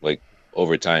 Like,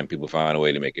 over time, people found a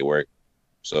way to make it work.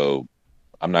 So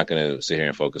I'm not going to sit here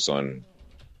and focus on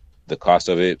the cost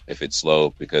of it if it's slow,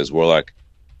 because Warlock,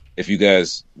 if you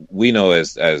guys, we know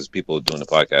as people doing the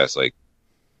podcast, like,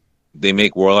 they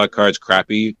make Warlock cards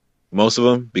crappy, most of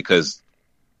them, because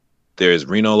there's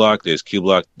Reno Lock, there's Cube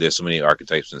Lock, there's so many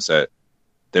archetypes in the set.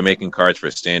 They're making cards for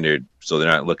standard, so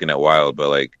they're not looking at Wild, but,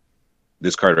 like,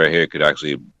 this card right here could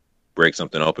actually break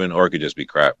something open, or it could just be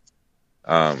crap.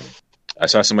 I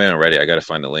saw somebody on Reddit, I gotta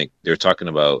find the link. They were talking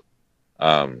about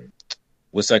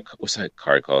what's that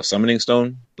card called? Summoning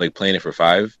Stone? Like, playing it for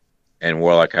 5, and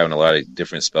Warlock having a lot of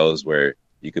different spells where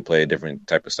you could play a different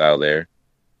type of style there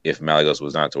if Malygos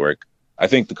was not to work. I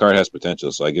think the card has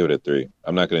potential, so I give it a 3.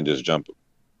 I'm not going to just jump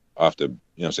off the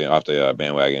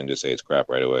bandwagon and just say it's crap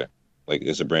right away. Like,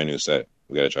 it's a brand new set.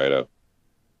 We got to try it out.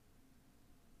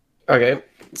 Okay,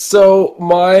 so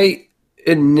my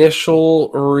initial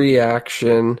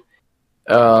reaction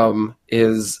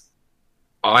is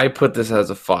I put this as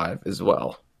a 5 as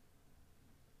well.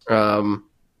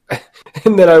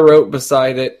 And then I wrote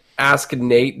beside it, ask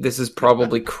Nate, this is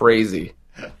probably crazy.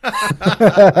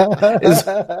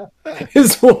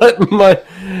 is what my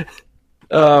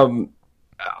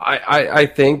I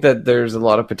think that there's a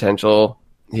lot of potential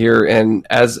here, and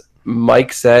as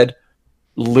Mike said,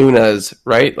 Luna's,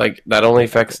 right? Like, that only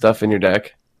affects stuff in your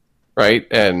deck, right?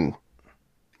 And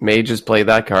mages play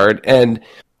that card, and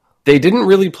they didn't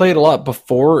really play it a lot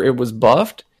before it was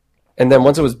buffed, and then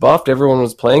once it was buffed, everyone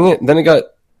was playing it, and then it got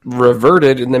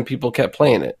reverted, and then people kept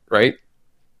playing it, right?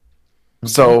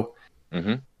 So,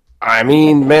 I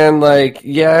mean, man, like,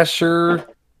 yeah, sure,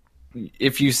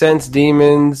 if you sense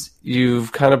demons,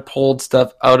 you've kind of pulled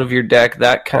stuff out of your deck,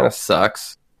 that kind of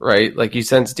sucks, right? Like, you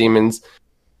sense demons,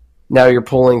 now you're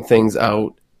pulling things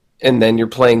out, and then you're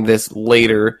playing this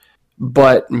later,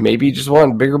 but maybe you just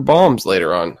want bigger bombs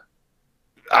later on.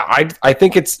 I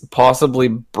think it's possibly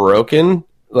broken.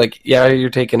 Like, yeah, you're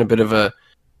taking a bit of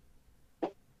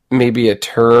maybe a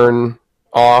turn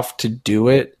off to do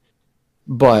it,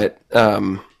 But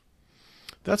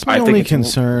That's my I think only it's-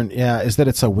 concern. Yeah, is that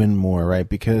it's a win more, right?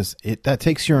 Because that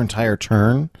takes your entire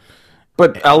turn.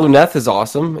 but Aluneth is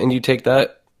awesome, and you take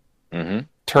that Hmm.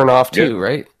 turn off too,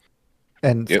 right?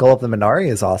 And Yep. Skull of the Minari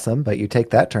is awesome, but you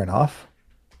take that turn off.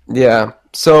 Yeah.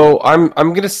 So I'm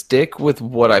gonna stick with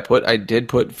what I put. I did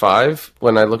put 5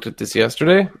 when I looked at this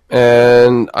yesterday,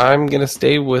 and I'm gonna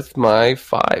stay with my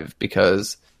 5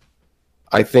 because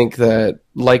I think that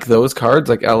like those cards,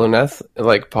 like Aluneth,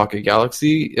 like Pocket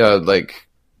Galaxy, like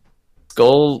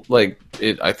Skull, I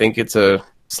think it's a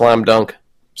slam dunk.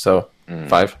 So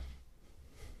 5.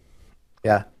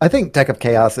 Yeah, I think Deck of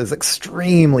Chaos is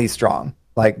extremely strong.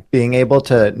 Like being able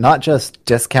to not just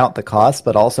discount the cost,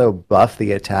 but also buff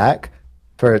the attack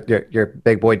for your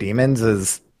big boy demons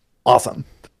is awesome.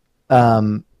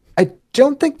 I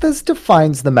don't think this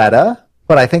defines the meta,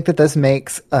 but I think that this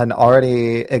makes an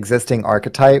already existing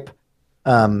archetype,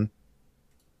 if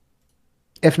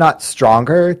not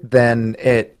stronger, then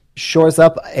it shores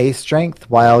up a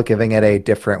strength while giving it a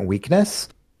different weakness.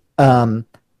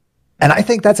 And I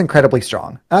think that's incredibly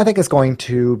strong. I think it's going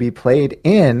to be played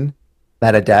in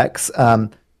meta decks.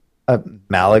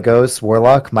 Malagos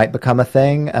Warlock might become a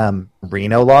thing.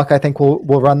 Reno Lock, I think,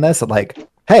 will run this. Like,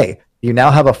 hey, you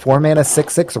now have a 4-mana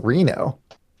 6/6 Reno.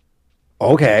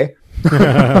 Okay.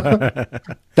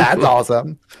 That's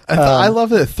awesome. I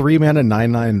love it. 3 mana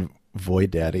 9/9 Void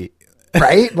Daddy.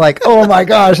 Right? Like, oh my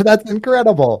gosh, that's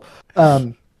incredible.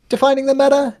 Defining the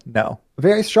meta? No.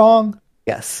 Very strong?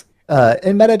 Yes.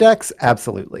 In meta decks?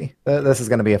 Absolutely. This is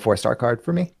going to be a 4-star card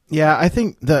for me. Yeah, I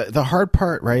think the hard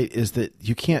part, right, is that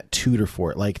you can't tutor for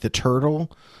it. Like the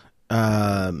turtle,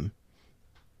 Turtle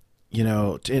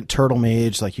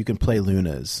Mage, like you can play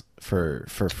Lunas for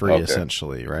free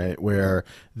essentially, right? Where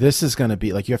this is going to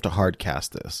be like you have to hard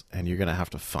cast this and you're going to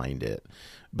have to find it.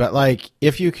 But like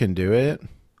if you can do it,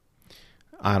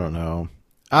 I don't know.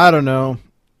 I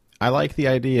like the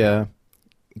idea.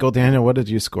 Go Daniel, what did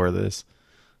you score this?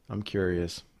 I'm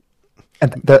curious.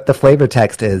 And the flavor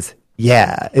text is,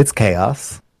 yeah, it's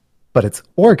chaos, but it's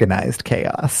organized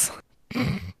chaos.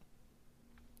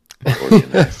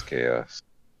 Organized chaos.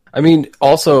 I mean,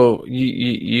 also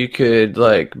you could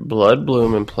like Blood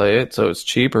Bloom and play it, so it's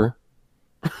cheaper.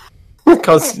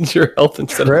 Costs your health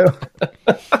instead of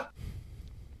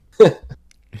True.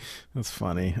 That's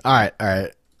funny. All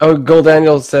right. Oh, Gold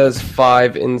Daniel says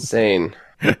 5 insane.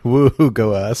 Woo,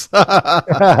 go us. Love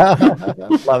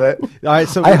it. All right,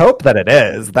 so I hope that it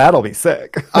is. That'll be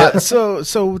sick. so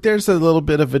there's a little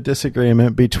bit of a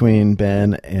disagreement between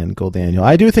Ben and Gold Daniel.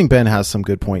 I do think Ben has some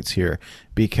good points here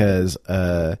because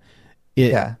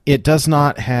it does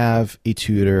not have a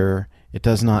tutor. It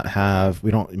does not have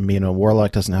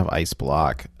Warlock doesn't have ice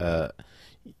block. But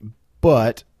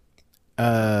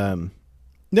no,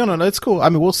 it's cool. I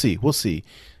mean, we'll see.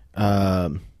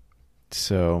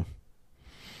 So.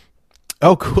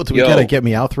 Oh, cool. Do we got a Get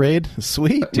Me Out raid?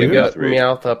 Sweet, We dude. got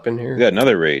Meowth up in here. We got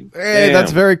another raid. Hey, Damn.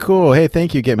 that's very cool. Hey,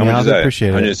 thank you, Get Me How much Out. is that? I appreciate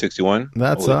it. 161?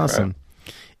 That's Holy awesome.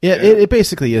 crap. Yeah, it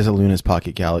basically is a Luna's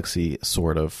Pocket Galaxy,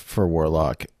 sort of, for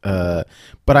Warlock. But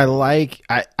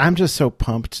I'm just so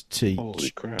pumped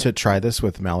Holy crap. to try this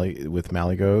with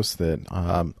Malagos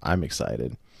that I'm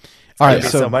excited. All It'll right, be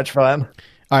so much fun.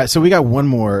 all right, so we got one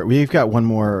more. We've got one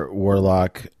more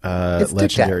Warlock It's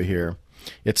legendary here.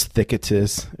 It's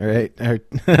Thicketus, right?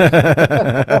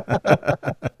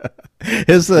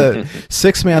 It's a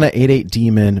 6 mana 8/8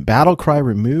 demon. Battle cry,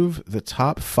 remove the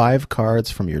top 5 cards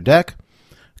from your deck.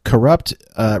 Corrupt,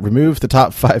 remove the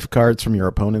top 5 cards from your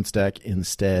opponent's deck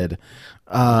instead.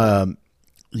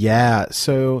 Yeah,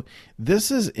 so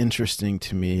this is interesting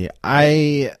to me.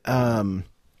 I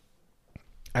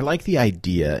like the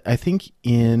idea. I think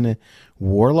in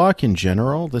Warlock in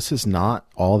general, this is not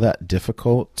all that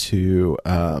difficult to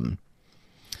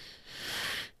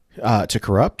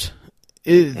corrupt.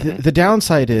 The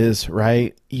downside is,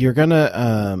 right, you're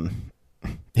gonna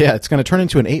it's gonna turn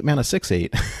into an 8 mana 6/8.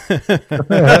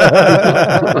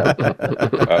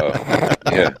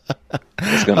 Yeah.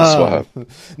 It's going to swap.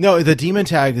 No, the demon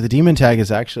tag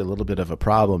is actually a little bit of a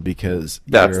problem because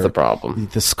That's the problem.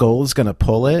 The skull is going to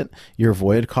pull it. Your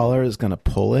void caller is going to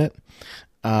pull it.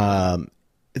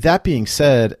 That being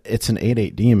said, it's an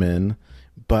 8/8 demon,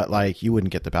 but like you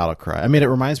wouldn't get the battle cry. I mean, it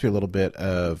reminds me a little bit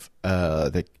of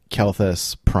the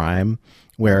Kel'Thas Prime,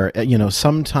 where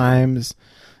sometimes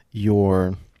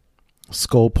your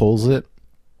skull pulls it,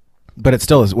 but it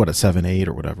still is a 7/8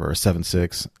 or whatever, or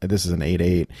 7/6. This is an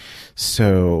 8/8.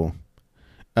 So,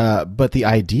 but the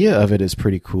idea of it is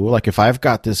pretty cool. Like if I've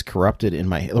got this corrupted in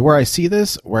my, where I see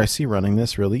running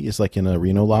this really is like in a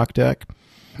Reno Lock deck,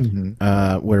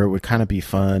 where it would kind of be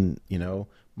fun,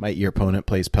 your opponent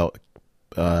plays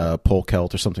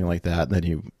Polkelt or something like that, and then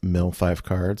you mill 5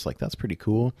 cards. Like, that's pretty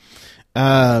cool.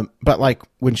 But like,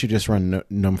 wouldn't you just run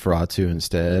Numferatu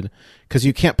instead? Because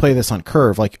you can't play this on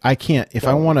curve. Like, I can't, if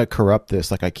I want to corrupt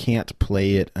this, like, I can't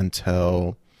play it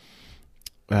until,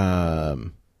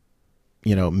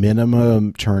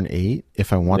 minimum turn 8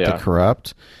 if I want to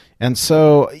corrupt. And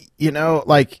so,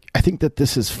 like, I think that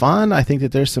this is fun. I think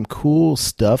that there's some cool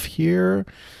stuff here.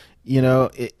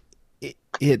 I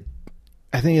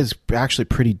think it's actually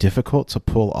pretty difficult to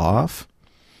pull off.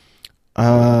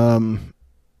 I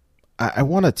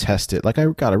want to test it. Like, I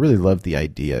really love the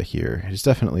idea here. It's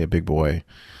definitely a big boy.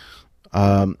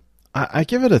 I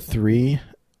give it a 3.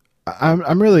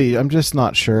 I'm just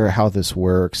not sure how this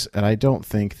works, and I don't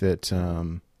think that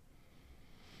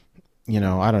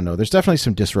I don't know. There's definitely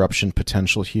some disruption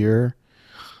potential here.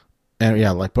 And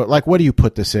yeah, but what do you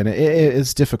put this in?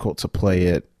 It's difficult to play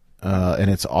it, and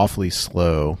it's awfully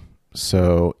slow.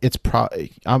 So it's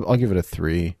I'll give it a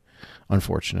 3,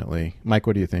 unfortunately. Mike,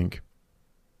 what do you think?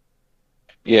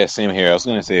 Yeah, same here. I was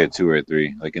going to say a 2 or a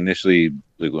 3. Like, initially,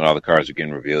 like, when all the cards are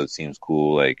getting revealed, it seems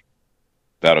cool. Like,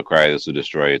 Battlecry, this will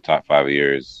destroy top 5 of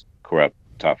yours, corrupt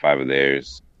top 5 of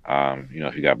theirs.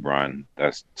 If you got Braun,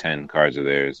 that's 10 cards of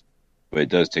theirs. But it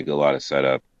does take a lot of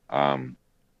setup. I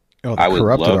would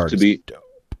love to be... Dope.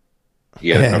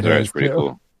 Yeah, the corrupted art is pretty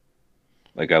cool.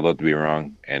 Like, I'd love to be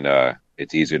wrong. And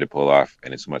it's easier to pull off,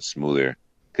 and it's much smoother.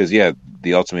 Because,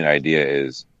 the ultimate idea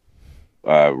is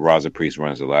Raza Priest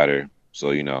runs the ladder.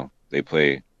 So, they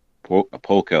play a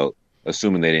Polkelt,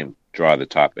 assuming they didn't draw the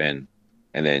top end,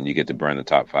 and then you get to burn the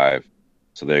top 5.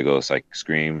 So there goes, like,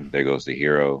 Scream, there goes the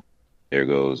hero, there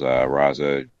goes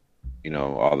Raza,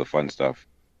 all the fun stuff.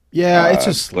 Yeah, it's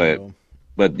just slow.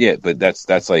 But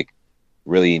that's like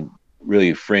really,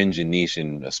 really fringe and niche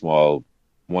in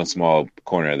one small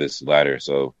corner of this ladder.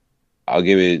 So I'll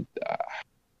give it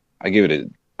a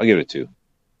 2.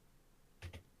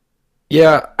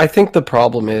 Yeah, I think the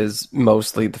problem is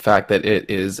mostly the fact that it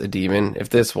is a demon. If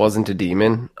this wasn't a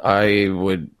demon, I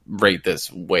would rate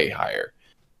this way higher.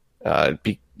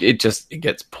 It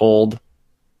gets pulled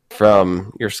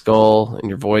from your skull and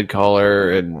your void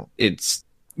collar, and it's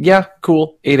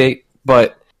cool, 8/8.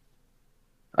 But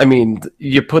I mean,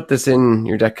 you put this in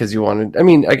your deck because you wanted. I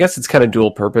mean, I guess it's kind of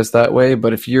dual purpose that way.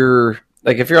 But if you're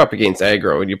up against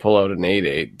aggro and you pull out an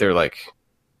 8/8, they're like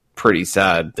pretty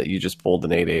sad that you just pulled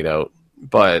an 8/8 out.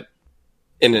 But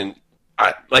I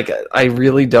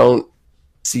really don't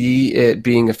see it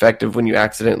being effective when you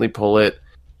accidentally pull it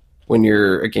when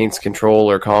you're against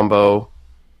control or combo.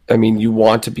 I mean, you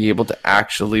want to be able to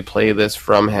actually play this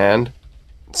from hand.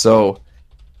 So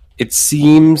it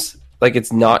seems like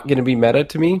it's not going to be meta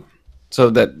to me.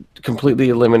 So that completely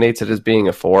eliminates it as being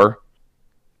a 4.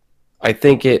 I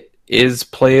think it is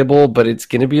playable, but it's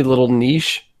going to be a little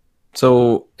niche.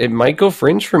 So it might go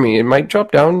fringe for me. It might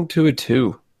drop down to a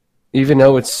 2, even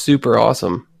though it's super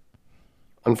awesome,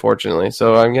 unfortunately.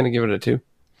 So I'm going to give it a 2.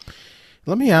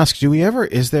 Let me ask,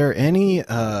 is there any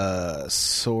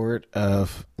sort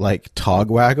of like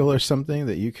Togwaggle or something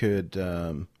that you could,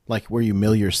 like where you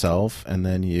mill yourself and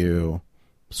then you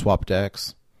swap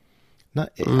decks? I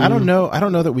don't know. I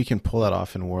don't know that we can pull that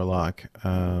off in Warlock.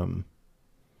 I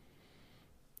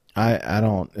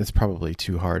don't, it's probably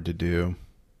too hard to do.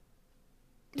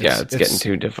 It's getting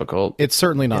too difficult. It's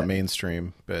certainly not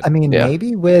mainstream, but I mean,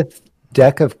 maybe with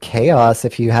Deck of Chaos,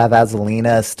 if you have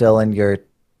Azalina still in your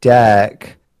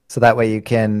deck, so that way you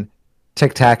can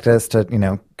tick Tactus to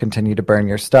continue to burn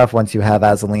your stuff once you have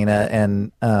Azalina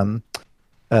and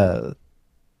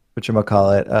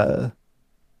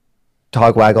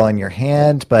Togwaggle in your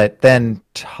hand. But then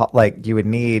you would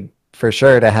need for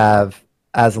sure to have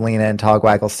Azalina and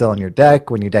Togwaggle still in your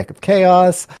deck when you Deck of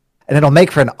Chaos. And it'll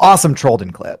make for an awesome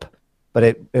Trollden clip, but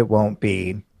it won't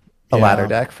be a ladder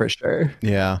deck for sure.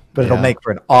 Yeah. But it'll make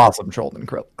for an awesome Trollden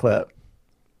clip.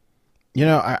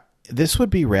 This would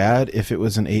be rad if it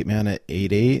was an 8-mana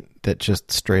 8/8 that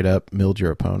just straight up milled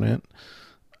your opponent.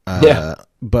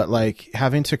 But like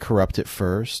having to corrupt it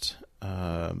first,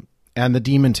 and the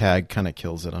demon tag kind of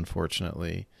kills it,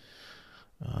 unfortunately.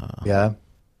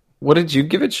 What did you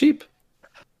give it, Sheep?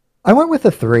 I went with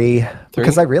a 3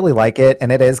 because I really like it,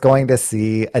 and it is going to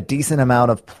see a decent amount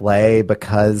of play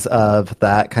because of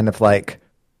that kind of like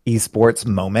esports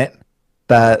moment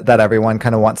that everyone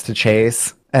kind of wants to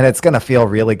chase, and it's going to feel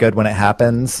really good when it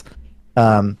happens.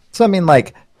 So I mean,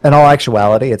 like in all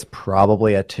actuality, it's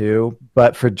probably a 2,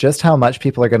 but for just how much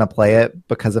people are going to play it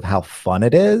because of how fun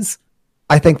it is,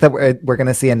 I think that we're going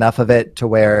to see enough of it to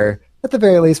where, at the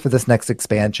very least, for this next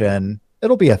expansion,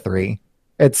 it'll be a 3.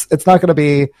 It's not going to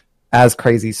be as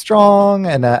crazy strong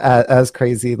and as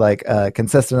crazy like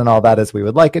consistent and all that as we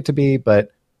would like it to be,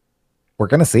 but we're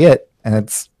going to see it, and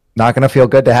it's not going to feel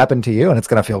good to happen to you, and it's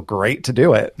going to feel great to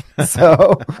do it.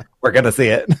 So we're going to see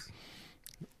it.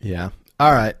 Yeah.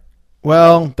 All right.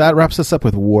 Well, that wraps us up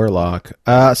with Warlock.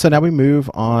 So now we move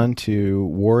on to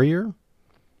Warrior.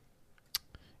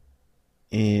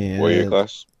 And Warrior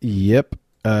class. Yep.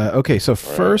 Okay, so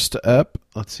first up,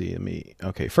 let's see.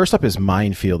 First up is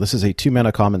Minefield. This is a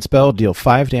 2-mana common spell. Deal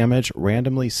 5 damage,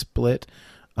 randomly split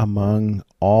among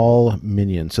all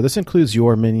minions. So this includes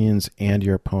your minions and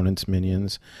your opponent's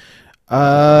minions.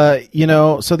 So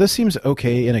this seems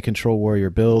okay in a Control Warrior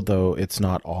build, though it's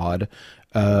not odd.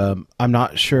 I'm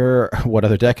not sure what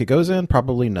other deck it goes in.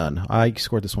 Probably none. I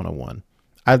scored this one a 1.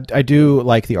 I do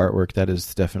like the artwork. That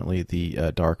is definitely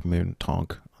the Dark Moon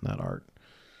Tonk on that art.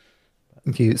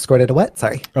 You scored it a what?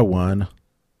 Sorry. A 1.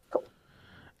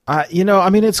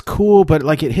 It's cool, but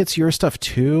like it hits your stuff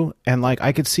too, and like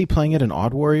I could see playing it in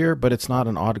Odd Warrior, but it's not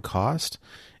an odd cost.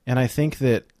 And I think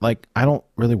that like I don't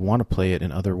really want to play it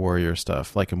in other warrior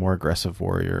stuff, like a more aggressive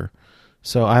warrior.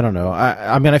 So I don't know.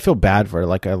 I feel bad for it.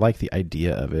 Like I like the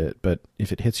idea of it, but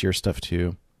if it hits your stuff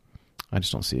too, I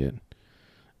just don't see it.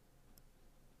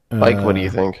 Mike, what do you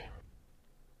think?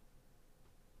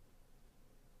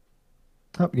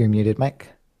 Oh, you're muted, Mike.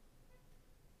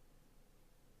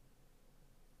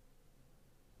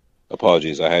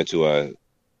 Apologies, I had to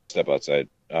step outside.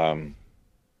 All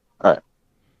right.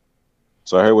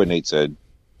 So I heard what Nate said,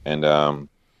 and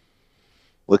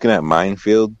looking at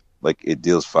Minefield, like it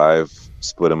deals 5,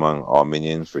 split among all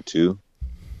minions for 2.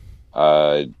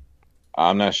 I'm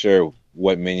not sure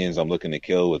what minions I'm looking to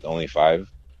kill with only 5,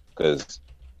 because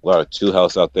a lot of 2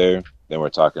 healths out there. Then we're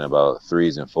talking about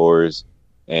 3s and 4s,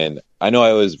 and I know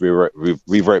I always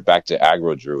revert back to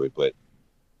Aggro Druid, but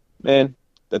man,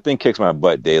 that thing kicks my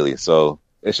butt daily. So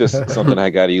it's just something I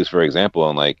got to use for example.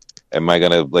 And like, am I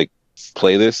gonna like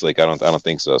play this? Like, I don't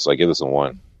think so. So I give this a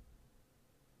 1.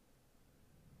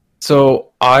 So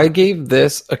I gave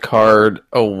this a card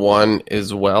a 1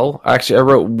 as well. Actually, I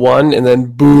wrote 1 and then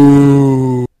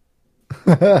boo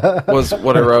was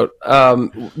what I wrote.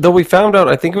 Though we found out,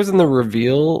 I think it was in the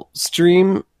reveal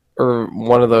stream or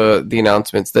one of the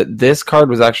announcements, that this card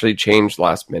was actually changed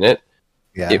last minute.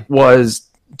 Yeah. It was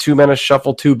 2 mana,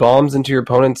 shuffle 2 bombs into your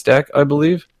opponent's deck, I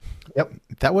believe. Yep.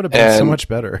 That would have been so much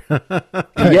better. Yeah.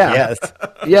 Yes.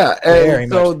 Yeah, Very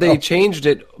and so much they so. changed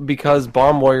it because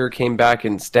Bomb Warrior came back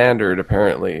in Standard,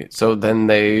 apparently. So then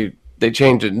they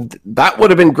changed it. That would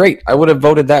have been great. I would have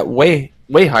voted that way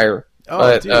higher. Oh,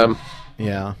 but dude.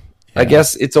 Yeah. I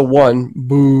guess it's a 1.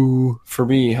 Boo for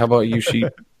me. How about you, Sheep?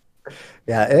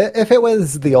 Yeah, if it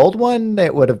was the old one,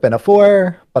 it would have been a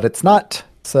 4, but it's not.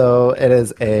 So it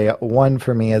is a 1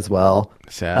 for me as well.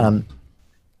 Sad.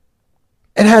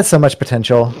 It has so much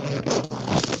potential.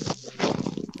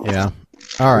 Yeah.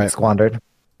 All right. Squandered.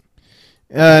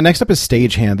 Next up is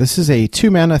Stagehand. This is a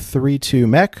 2-mana 3/2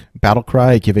 mech.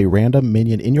 Battlecry. Give a random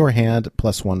minion in your hand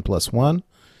 +1/+1.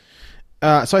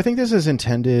 So I think this is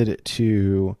intended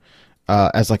to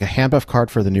as like a hand buff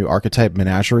card for the new archetype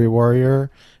Menagerie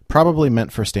Warrior. Probably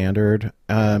meant for Standard.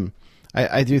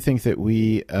 I do think that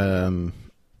we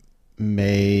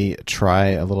may try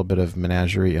a little bit of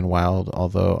Menagerie in Wild,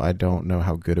 although I don't know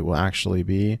how good it will actually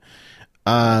be.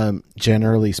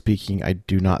 Generally speaking, I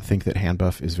do not think that hand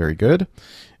buff is very good.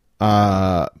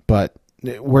 But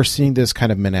we're seeing this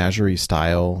kind of Menagerie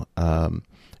style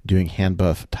doing hand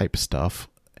buff type stuff.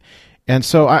 And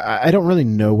so I don't really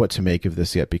know what to make of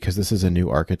this yet, because this is a new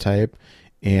archetype.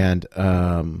 And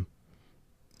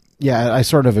yeah, I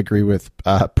sort of agree with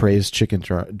Praise Chicken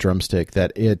Drumstick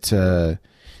that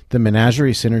the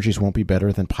Menagerie synergies won't be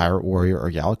better than Pirate Warrior or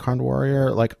Galakrond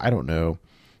Warrior. Like, I don't know.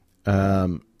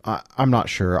 I'm not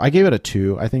sure. I gave it a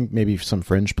 2. I think maybe some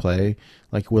fringe play.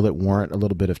 Like, will it warrant a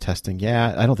little bit of testing?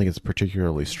 Yeah, I don't think it's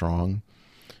particularly strong.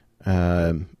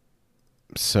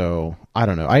 So, I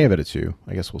don't know. I gave it a 2.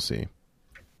 I guess we'll see.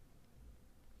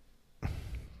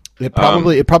 It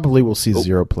probably will see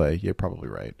 0 play. You're probably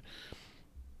right.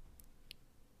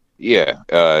 Yeah.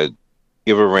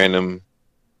 Give a random,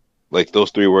 like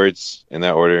those 3 words in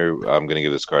that order. I'm going to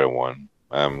give this card a 1.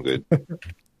 I'm good.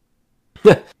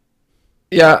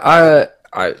 Yeah,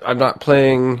 I'm not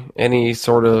playing any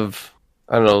sort of,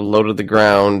 I don't know, low to the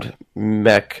ground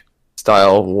mech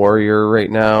style warrior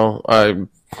right now.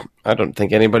 I don't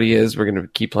think anybody is. We're going to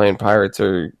keep playing Pirates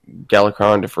or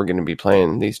Galakrond if we're going to be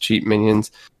playing these cheap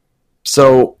minions.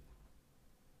 So,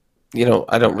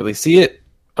 I don't really see it.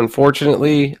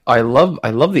 Unfortunately, I love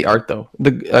the art though.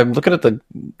 I'm looking at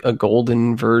a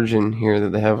golden version here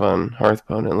that they have on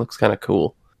Hearthstone. It looks kind of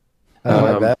cool.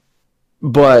 I bet.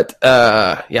 But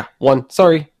yeah, 1.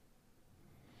 Sorry.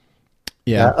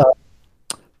 Yeah.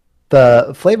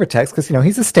 The flavor text, because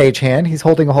he's a stagehand, he's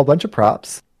holding a whole bunch of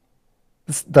props.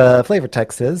 The flavor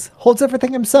text is holds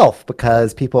everything himself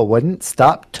because people wouldn't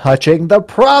stop touching the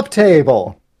prop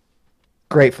table.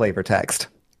 Great flavor text,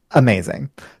 amazing.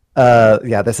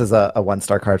 Yeah, this is a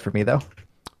 1-star card for me though.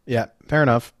 Yeah, fair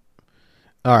enough.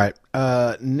 All right.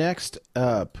 Next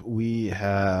up, we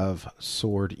have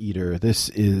Sword Eater. This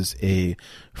is a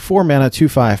 4-mana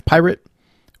 2/5 pirate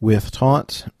with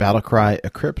taunt, battlecry,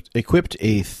 equipped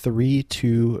a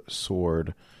 3/2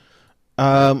 sword.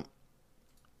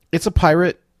 It's a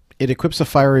pirate. It equips a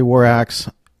fiery war axe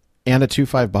and a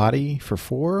 2/5 body for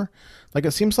 4. Like,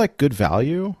 it seems like good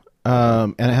value.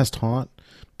 And it has taunt,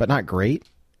 but not great.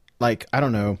 Like, I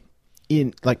don't know.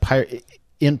 In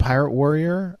Pirate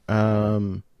Warrior, I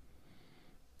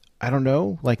don't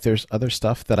know. Like, there's other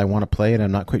stuff that I want to play, and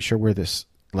I'm not quite sure where this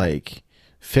like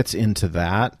fits into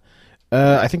that.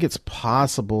 I think it's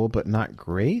possible, but not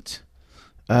great.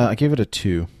 I gave it a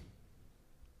 2.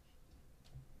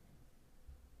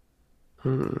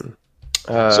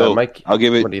 So Mike, I'll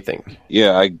give it. what do you think?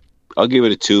 Yeah, I'll give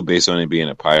it a 2 based on it being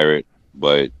a pirate,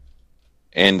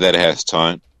 and that it has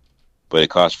taunt, but it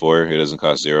costs 4. It doesn't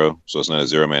cost 0, so it's not a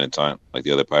 0-mana taunt like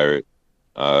the other pirate.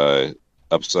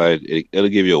 Upside, it'll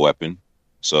give you a weapon.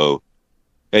 So,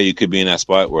 hey, you could be in that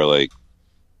spot where, like,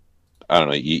 I don't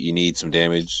know, you need some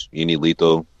damage, you need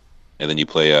lethal, and then you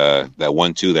play that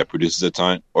 1/2 that produces a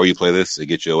taunt, or you play this, it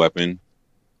gets you a weapon.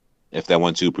 If that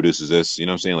 1/2 produces this, you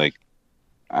know what I'm saying? Like,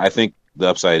 I think the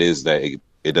upside is that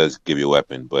it does give you a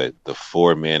weapon, but the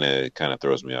 4 mana kind of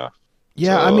throws me off.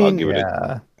 Yeah, So I mean, I'll give it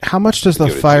how much does the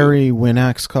give it a 2. fiery wind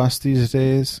axe cost these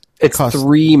days? It's costs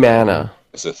 3 mana.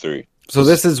 It's a 3. So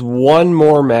this is 1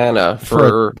 more mana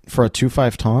for a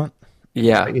 2/5 taunt.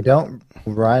 yeah. But you don't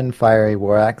run Fiery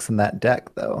War Axe in that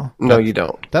deck, though. No, you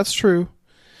don't. That's true.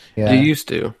 Yeah. You used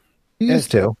to. You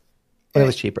used to. But it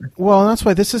was cheaper. Well, and that's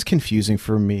why this is confusing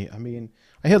for me. I mean,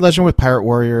 I hit Legend with Pirate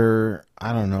Warrior,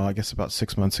 I don't know, I guess about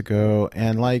 6 months ago,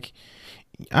 and like,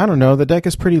 I don't know, the deck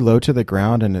is pretty low to the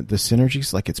ground, and the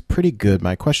synergies, like, it's pretty good.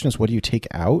 My question is, what do you take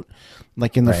out?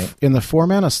 Like, in the 4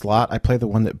 mana slot, I play the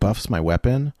one that buffs my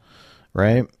weapon,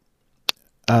 right?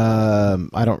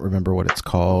 I don't remember what it's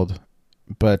called,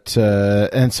 but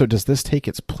and so does this take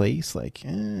its place? Like,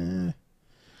 No.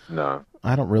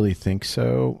 I don't really think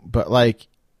so, but like,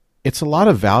 it's a lot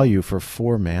of value for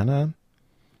 4 mana.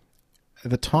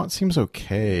 The taunt seems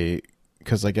okay,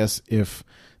 because I guess if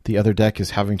the other deck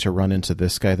is having to run into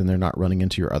this guy, then they're not running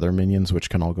into your other minions, which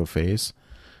can all go face.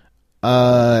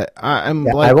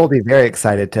 I will be very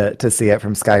excited to see it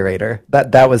from Sky Raider.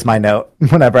 That was my note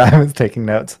whenever I was taking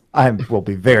notes. I will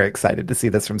be very excited to see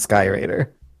this from Sky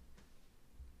Raider.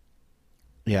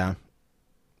 Yeah.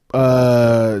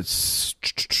 Hydra,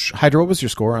 what was your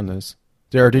score on this?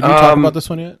 Did you talk about this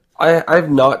one yet? I've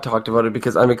not talked about it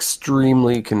because I'm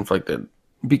extremely conflicted.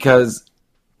 Because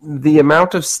the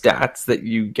amount of stats that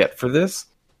you get for this,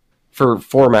 for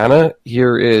 4 mana,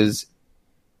 here is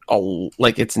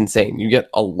it's insane. You get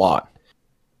a lot.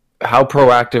 How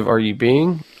proactive are you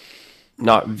being?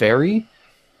 Not very,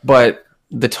 but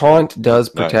the taunt does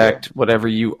protect whatever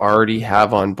you already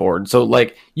have on board. So,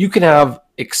 like, you can have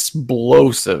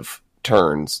explosive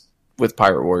turns with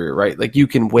Pirate Warrior, right? Like, you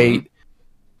can wait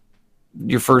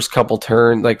your first couple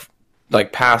turns,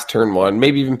 like past turn 1,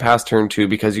 maybe even past turn 2,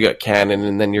 because you got cannon,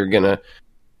 and then you're gonna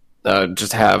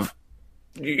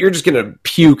you're just gonna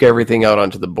puke everything out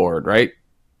onto the board, right?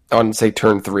 On, say,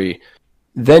 turn 3.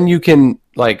 Then you can,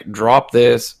 like, drop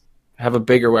this, have a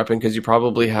bigger weapon, because you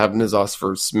probably have Nizos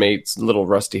for Smate's little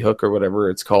rusty hook or whatever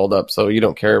it's called up, so you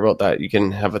don't care about that. You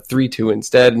can have a 3/2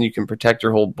 instead, and you can protect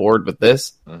your whole board with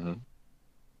this. Mm-hmm.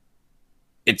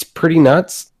 It's pretty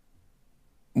nuts.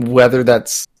 Whether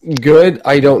that's good,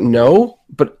 I don't know,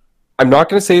 but I'm not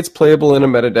going to say it's playable in a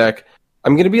meta deck.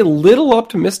 I'm going to be a little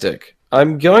optimistic.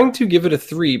 I'm going to give it a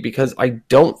 3 because I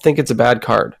don't think it's a bad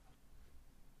card.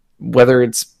 Whether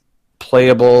it's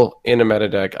playable in a meta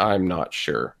deck, I'm not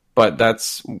sure. But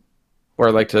that's where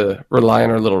I like to rely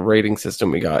on our little rating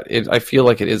system we got. I feel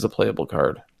like it is a playable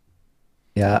card.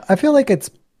 Yeah, I feel like it's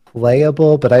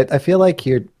playable, but I feel like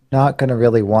you're not going to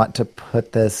really want to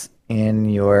put this in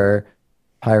your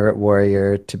Pirate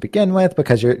Warrior to begin with,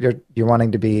 because you're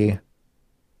wanting to be,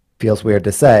 feels weird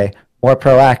to say, more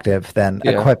proactive than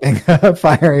equipping a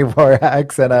Fiery War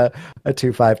Axe and a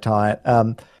 2/5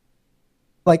 taunt.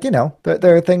 Like,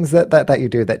 there are things that you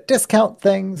do that discount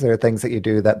things. There are things that you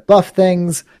do that buff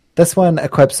things. This one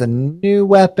equips a new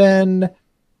weapon.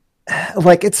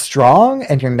 Like, it's strong,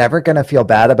 and you're never going to feel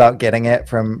bad about getting it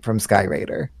from Sky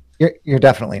Raider. You're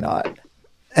definitely not.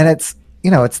 And it's,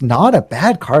 it's not a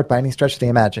bad card by any stretch of the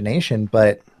imagination,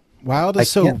 but Wild I is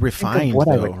so can't think of refined, what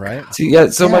I though, would- right? See, yeah.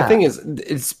 So my Yeah. thing is,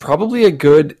 it's probably a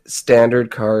good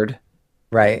standard card,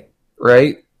 right.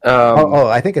 right?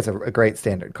 I think it's a great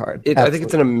standard card. I think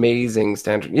it's an amazing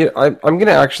standard. Yeah, I'm going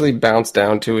to actually bounce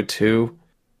down to a 2.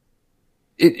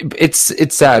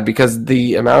 It's sad because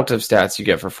the amount of stats you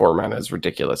get for 4 mana is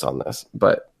ridiculous on this,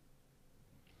 but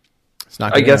It's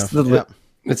not. I Good guess enough.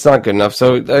 it's not good enough.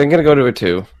 So I'm going to go to a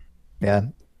 2. Yeah.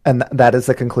 And that is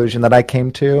the conclusion that I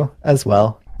came to as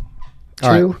well.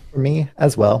 All 2 for me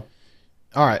as well.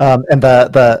 All right, And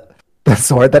the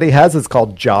sword that he has is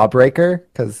called Jawbreaker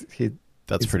because he's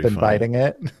pretty been funny. biting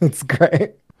it. It's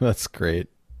great. That's great.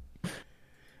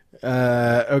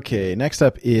 Okay, next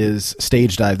up is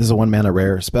Stage Dive. This is a 1 mana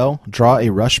rare spell. Draw a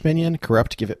rush minion,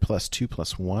 corrupt, give it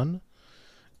 +2/+1.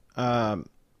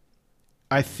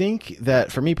 I think that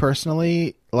for me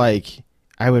personally, like,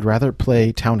 I would rather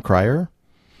play Town Crier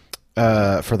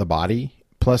for the body,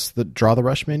 plus draw the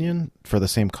rush minion for the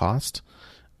same cost.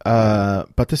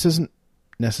 But this isn't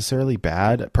necessarily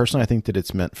bad. Personally, I think that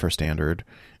it's meant for standard.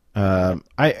 I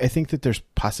think that there's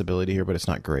possibility here, but it's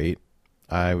not great.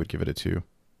 I would give it a 2.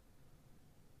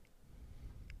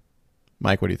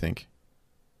 Mike, what do you think?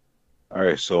 All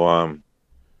right, so I've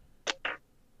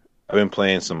been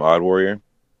playing some Odd Warrior.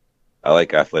 I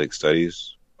like Athletic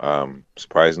Studies.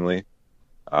 Surprisingly,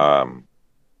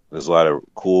 there's a lot of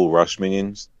cool rush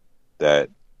minions that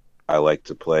I like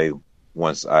to play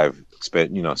once I've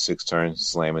spent 6 turns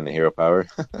slamming the hero power.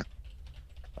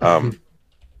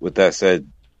 With that said,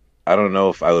 I don't know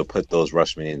if I would put those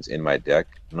rush minions in my deck,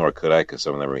 nor could I, because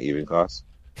some of them are even cost.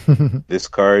 This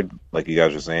card, like you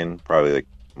guys were saying, probably like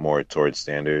more towards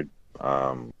standard.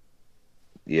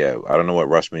 Yeah, I don't know what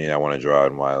rush minion I want to draw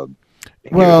in Wild.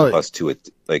 Well, +2,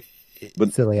 but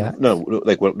Ziliax. no,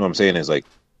 like what I'm saying is like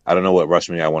I don't know what rush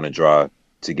minion I want to draw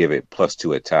to give it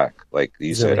 +2 attack. Like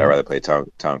you said, I'd rather play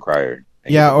Town Crier.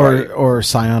 Yeah, or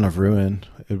Scion of Ruin.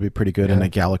 It would be pretty good in a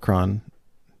Galakron.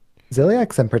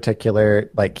 Ziliax in particular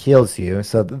like heals you,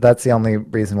 so that's the only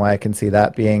reason why I can see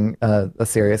that being a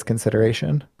serious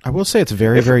consideration. I will say it's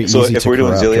very easy So if to we're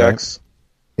doing corrupt, Ziliax,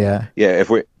 Yeah. yeah, if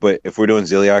we're doing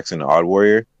Ziliax and Odd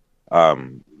Warrior,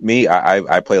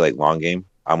 I play like long game.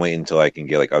 I'm waiting until I can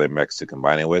get like other mechs to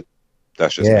combine it with.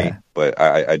 That's just me, but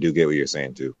I do get what you're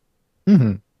saying too.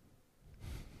 Mm-hmm.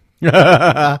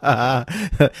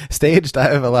 Stage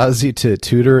Dive allows you to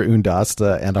tutor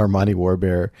Undasta and Armani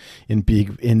Warbear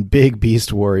in big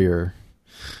Beast Warrior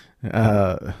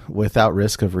without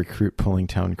risk of recruit pulling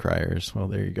Town Criers. Well,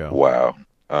 there you go. Wow.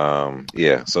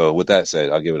 Yeah. So with that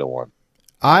said, I'll give it a 1.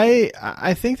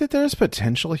 I think that there's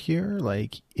potential here.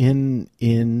 Like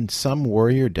in some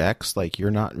warrior decks, like you're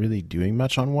not really doing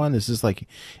much on 1. This is like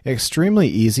extremely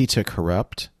easy to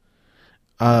corrupt.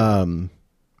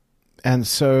 And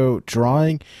so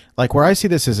drawing, like where I see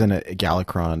this is in a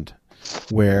Galakron,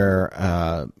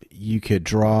 where you could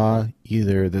draw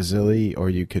either the Zilly or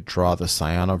you could draw the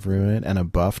Scion of Ruin, and a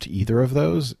buff to either of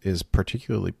those is pretty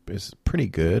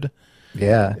good.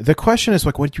 Yeah. The question is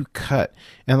like, what do you cut?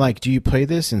 And like, do you play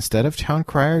this instead of Town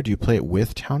Crier? Do you play it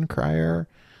with Town Crier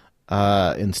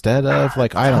instead of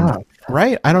like, I don't know,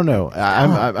 right? I don't know.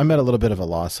 I'm at a little bit of a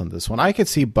loss on this one. I could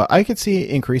see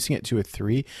increasing it to a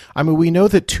 3. I mean, we know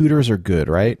that tutors are good,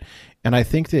 right? And I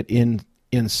think that in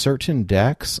certain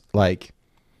decks, like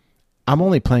I'm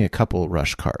only playing a couple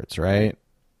rush cards, right?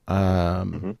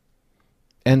 And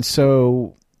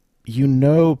so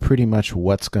pretty much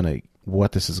what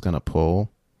this is gonna pull.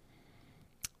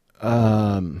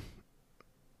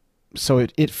 So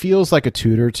it feels like a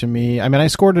tutor to me. I mean, I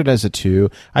scored it as a 2.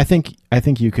 I think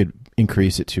you could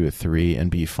increase it to a 3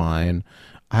 and be fine.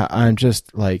 I'm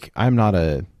just like I'm not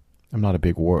a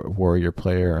big warrior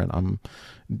player, and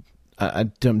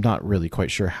I'm not really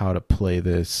quite sure how to play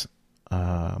this.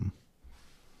 Somewhere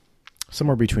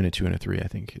between a 2 and a 3, I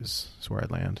think is where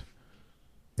I'd land.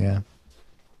 Yeah.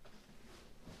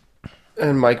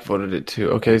 And Mike voted it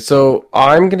too. Okay, so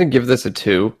I'm going to give this a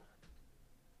 2.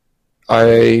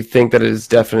 I think that it is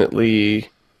definitely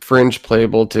fringe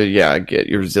playable to, get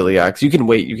your Ziliax. You can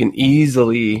wait. You can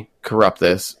easily corrupt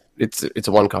this. It's a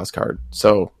 1-cost card.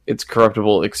 So it's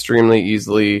corruptible extremely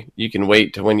easily. You can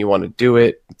wait to when you want to do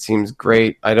it. It seems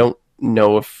great. I don't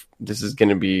know if this is going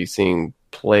to be seeing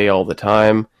play all the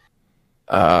time.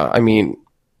 I mean,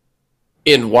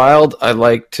 in Wild, I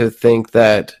like to think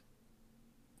that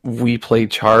we play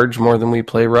charge more than we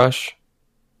play rush.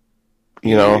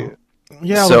 You know?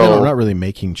 Yeah, so, we're not really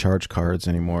making charge cards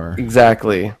anymore.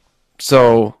 Exactly.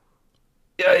 So,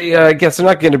 yeah, I guess they're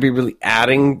not going to be really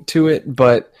adding to it,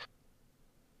 but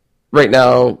right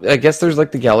now, I guess there's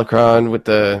like the Galakron with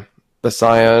the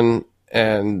Scion,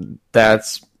 and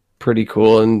that's pretty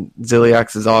cool. And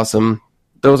Ziliax is awesome.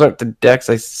 Those aren't the decks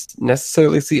I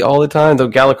necessarily see all the time, though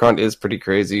Galakron is pretty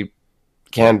crazy.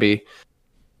 Can be.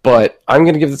 But I'm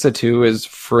going to give this a 2 as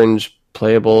fringe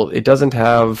playable. It doesn't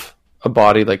have a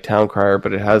body like Towncrier,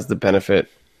 but it has the benefit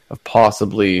of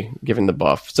possibly giving the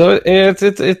buff. So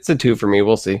it's a 2 for me.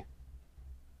 We'll see.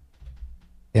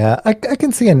 Yeah, I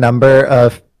can see a number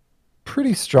of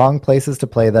pretty strong places to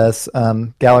play this.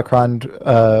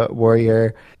 Galakron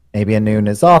warrior, maybe a new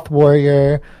N'Zoth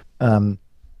warrior,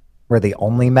 where the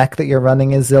only mech that you're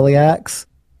running is Ziliax,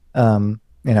 and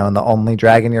the only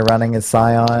dragon you're running is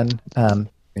Scion.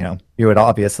 You would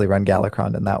obviously run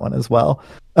Galakron in that one as well,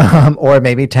 or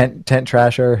maybe Tent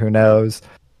Trasher. Who knows?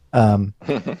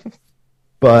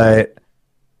 But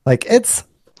like it's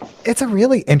a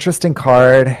really interesting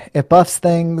card. It buffs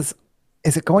things.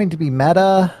 Is it going to be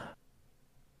meta?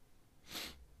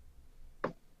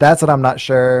 That's what I'm not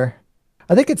sure.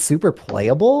 I think it's super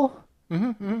playable.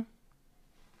 Because,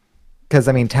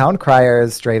 I mean, Towncrier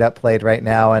is straight up played right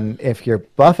now, and if you're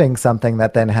buffing something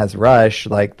that then has Rush,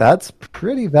 like, that's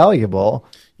pretty valuable.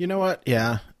 You know what?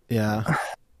 Yeah.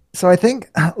 So I think,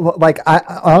 like,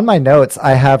 on my notes,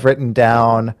 I have written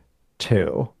down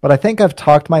 2, but I think I've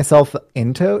talked myself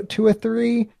into a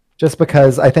 3, just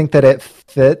because I think that it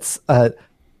fits a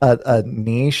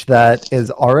niche that is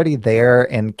already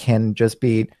there and can just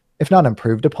be, if not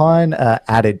improved upon,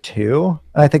 added to.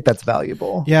 And I think that's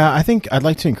valuable. Yeah, I think I'd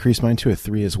like to increase mine to a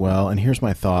 3 as well. And here's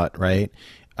my thought, right?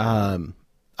 I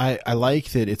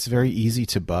like that it's very easy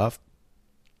to buff.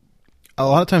 A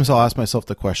lot of times I'll ask myself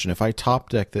the question, if I top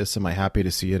deck this, am I happy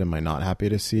to see it? Am I not happy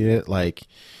to see it? Like,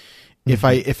 if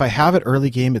I have it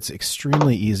early game, it's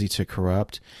extremely easy to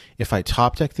corrupt. If I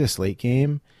top deck this late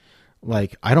game,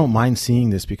 like, I don't mind seeing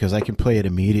this because I can play it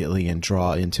immediately and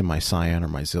draw into my Scion or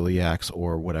my Ziliax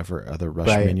or whatever other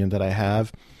Rush minion that I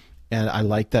have. And I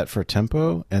like that for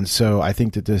tempo. And so I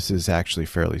think that this is actually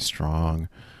fairly strong.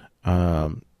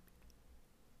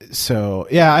 So,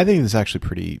 yeah, I think it's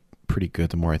actually pretty good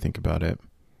the more I think about it.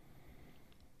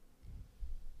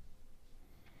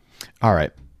 All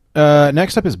right.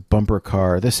 Next up is Bumper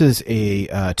Car. This is a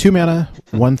 2-mana,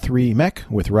 1/3 mech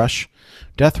with Rush.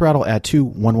 Death Rattle, add 2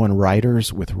 1/1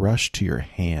 riders with Rush to your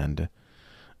hand.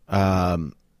 I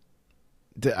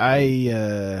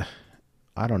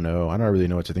don't know. I don't really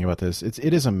know what to think about this.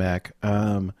 It is a mech.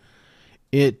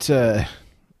 It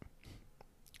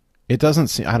doesn't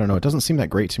seem, I don't know. It doesn't seem that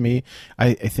great to me.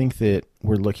 I think that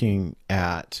we're looking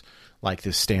at like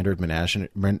this standard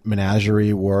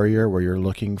menagerie warrior where you're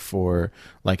looking for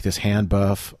like this hand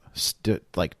buff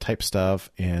like type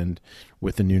stuff, and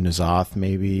with the new N'Zoth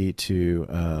maybe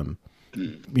to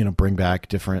bring back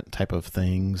different type of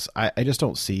things. I just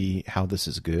don't see how this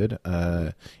is good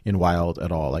in Wild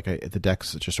at all. Like the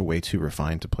deck's just way too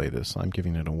refined to play this. So I'm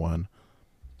giving it a 1.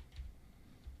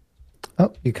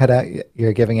 Oh, you cut out.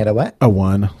 You're giving it a what? A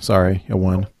 1. Sorry, a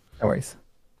 1. No worries.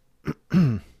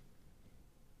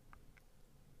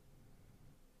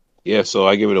 Yeah, so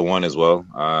I give it a 1 as well.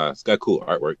 It's got cool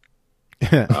artwork.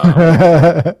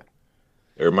 It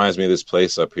reminds me of this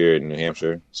place up here in New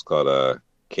Hampshire. It's called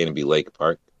Canopy Lake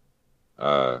Park.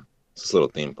 It's this little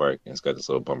theme park, and it's got this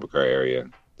little bumper car area.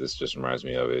 This just reminds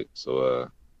me of it. So,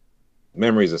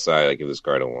 memories aside, I give this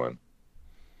card a 1.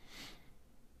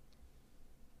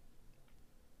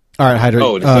 All right, Hydra.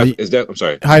 Oh, I'm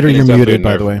sorry. Hydra, you're muted,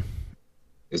 by the way.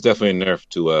 It's definitely a nerf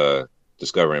to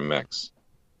discovering mechs.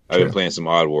 I've been playing some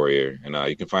Odd Warrior, and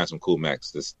you can find some cool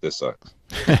mechs. This sucks.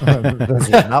 This is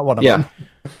not one of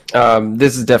them.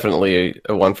 This is definitely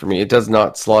a 1 for me. It does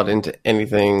not slot into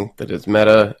anything that is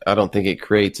meta. I don't think it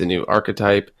creates a new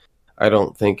archetype. I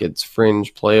don't think it's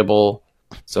fringe playable.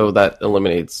 So that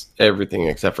eliminates everything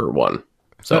except for 1.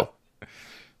 So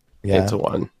Yeah. it's a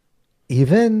 1.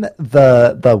 Even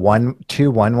the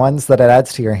 2 1/1s that it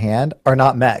adds to your hand are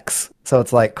not mechs. So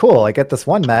it's like, cool, I get this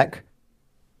 1 mech,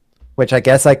 which I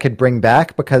guess I could bring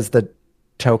back because the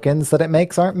tokens that it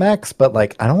makes aren't mechs, but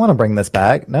like, I don't want to bring this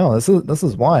back. No, this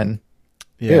is 1.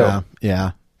 Yeah, Ew.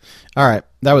 yeah. All right,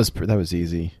 that was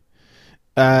easy.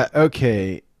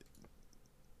 Okay.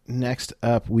 Next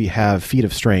up, we have Feat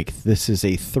of Strength. This is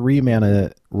a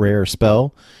 3-mana rare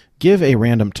spell. Give a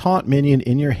random taunt minion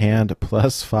in your hand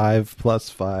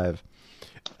 +5/+5.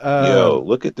 Yo,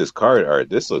 look at this card art.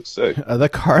 This looks sick. The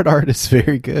card art is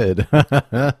very good.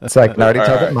 So I can already tell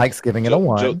that Alright. Mike's giving it a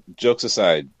 1. Jokes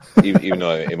aside, even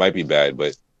though it might be bad,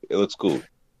 but it looks cool.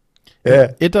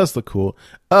 Yeah. It does look cool.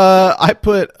 I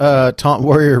put Taunt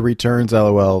Warrior Returns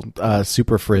LOL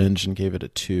super fringe and gave it a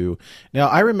 2. Now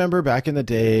I remember back in the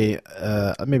day,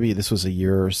 maybe this was a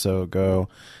year or so ago,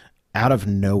 out of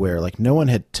nowhere, like no one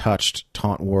had touched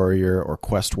Taunt Warrior or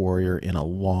Quest Warrior in a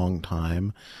long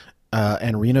time,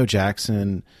 and Reno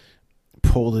Jackson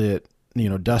pulled it,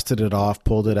 dusted it off,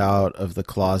 pulled it out of the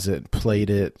closet, played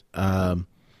it,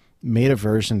 made a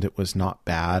version that was not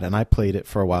bad, and I played it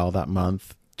for a while that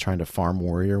month, trying to farm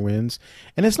warrior wins,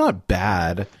 and it's not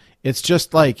bad. It's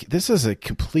just like this is a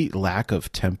complete lack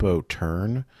of tempo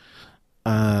turn.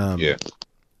 Yeah.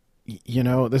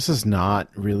 This is not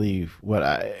really what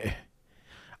I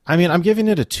mean, I'm giving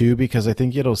it a 2 because I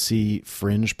think it'll see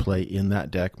fringe play in that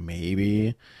deck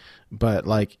maybe, but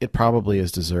like it probably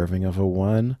is deserving of a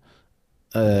 1.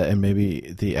 And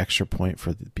maybe the extra point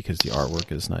because the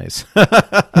artwork is nice. There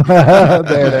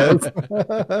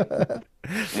it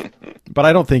is. But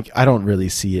I don't really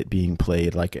see it being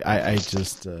played. Like I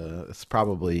just it's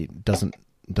probably doesn't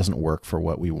work for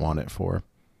what we want it for.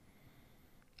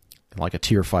 Like a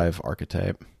tier 5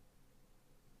 archetype.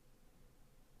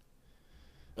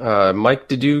 Mike,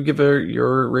 did you give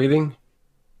your rating?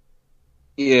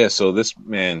 Yeah, so this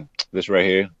right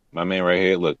here, my man right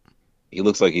here, look, he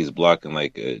looks like he's blocking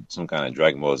like some kind of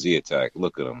Dragon Ball Z attack.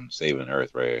 Look at him saving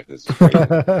Earth right here. This is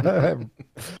crazy.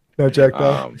 No joke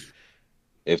though.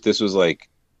 If this was like,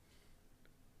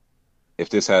 if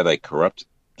this had like corrupt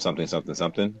something,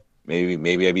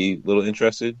 maybe I'd be a little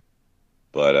interested.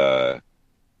 But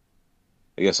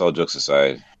I guess all jokes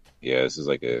aside, yeah, this is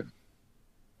a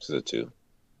 2.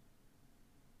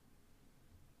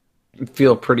 I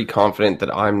feel pretty confident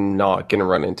that I'm not going to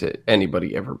run into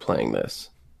anybody ever playing this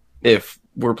if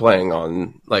we're playing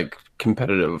on like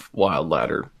competitive wild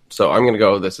ladder. So I'm going to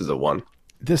go. This is a 1.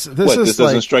 This doesn't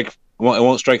like... strike. It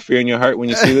won't strike fear in your heart when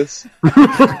you see this.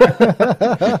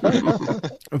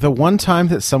 The one time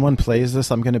that someone plays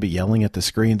this, I'm going to be yelling at the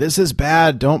screen, "This is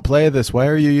bad! Don't play this! Why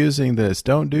are you using this?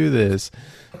 Don't do this!"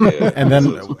 Yeah, and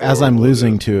then as I'm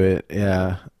losing to it,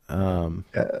 yeah.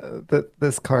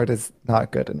 This card is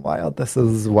not good in Wild. This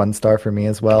is 1 star for me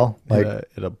as well. Like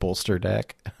in a bolster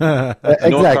deck.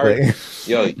 Exactly.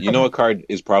 You know what card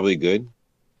is probably good?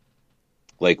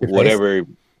 Like whatever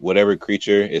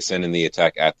creature is sending the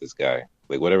attack at this guy.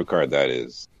 Like whatever card that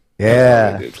is.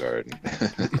 Yeah. That's probably a good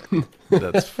card.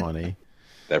 That's funny.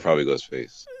 That probably goes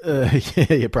face.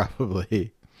 Yeah,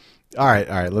 probably. All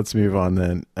right. Let's move on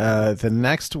then. The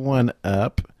next one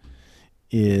up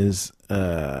is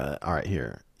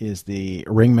here is the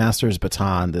Ringmaster's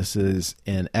Baton. This is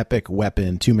an epic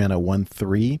weapon, 2 mana,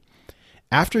 1/3.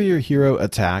 After your hero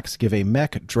attacks, give a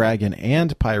mech, dragon,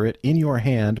 and pirate in your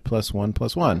hand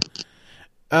 +1/+1.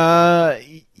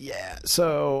 Yeah.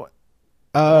 So,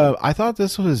 I thought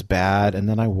this was bad, and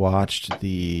then I watched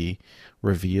the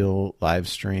reveal live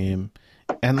stream,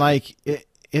 and like it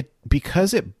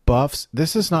because it buffs.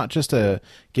 This is not just a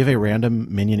give a random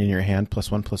minion in your hand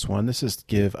 +1/+1. This is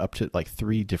give up to like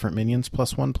 3 different minions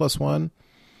 +1/+1.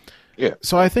 Yeah.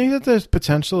 So I think that the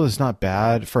potential is not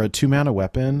bad for a 2 mana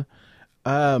weapon.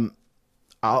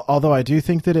 Although I do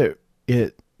think that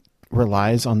it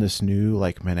relies on this new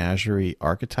like menagerie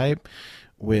archetype,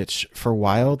 which for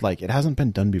Wild, like it hasn't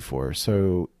been done before.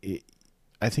 So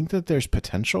I think that there's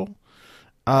potential.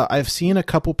 I've seen a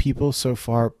couple people so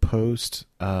far post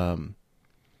some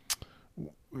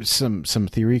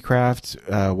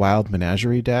Theorycraft Wild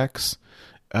Menagerie decks.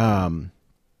 I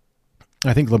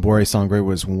think Labore Sangre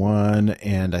was one,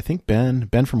 and I think Ben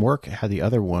from work had the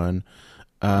other one.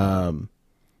 But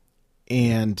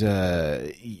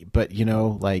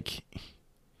like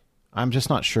I'm just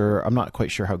not sure. I'm not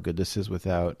quite sure how good this is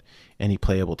without any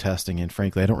playable testing. And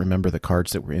frankly, I don't remember the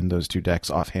cards that were in those 2 decks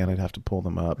offhand. I'd have to pull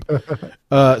them up.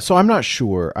 So I'm not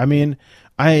sure. I mean,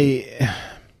 I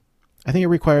think it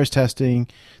requires testing.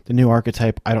 The new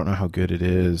archetype, I don't know how good it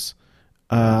is.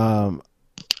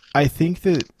 I think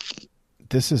that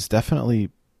this is definitely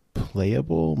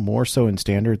playable, more so in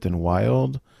Standard than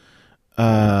Wild.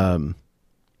 I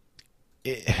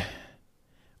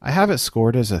have it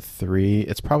scored as a 3.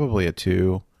 It's probably a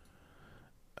 2.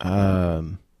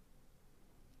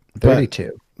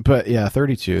 32. But yeah,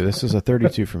 32. This is a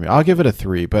 32 for me. I'll give it a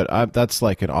 3, but that's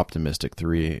like an optimistic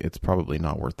 3. It's probably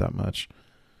not worth that much.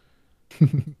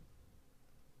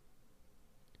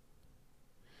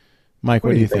 Mike,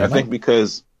 what do you think? I think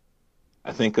because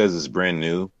it's brand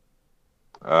new.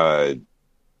 And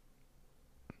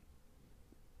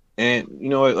you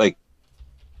know what, like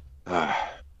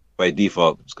by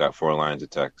default, it's got 4 lines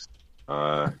of text.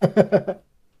 I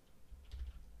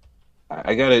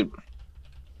got a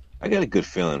good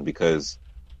feeling because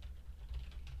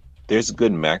there's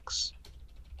good mechs,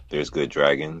 there's good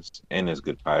dragons, and there's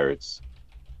good pirates.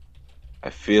 I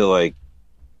feel like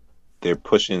they're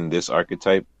pushing this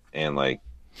archetype, and like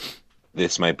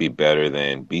this might be better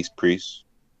than Beast Priest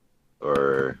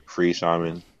or Free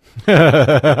Shaman.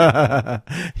 Yeah,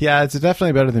 it's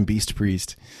definitely better than Beast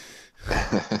Priest.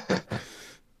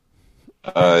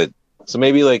 So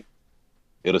maybe like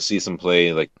it'll see some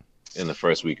play like in the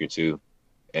first week or two,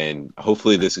 and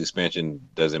hopefully this expansion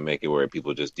doesn't make it where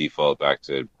people just default back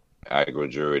to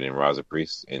Aggro Druid and Raza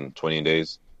Priest in 20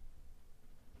 days.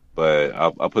 But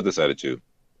I'll put this at a 2.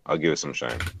 I'll give it some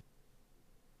shine.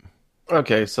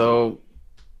 Okay, so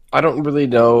I don't really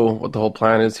know what the whole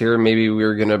plan is here. Maybe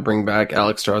we're going to bring back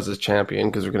Alex Strauss as champion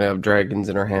because we're going to have dragons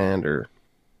in our hand or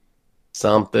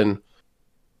something.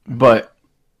 But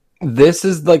this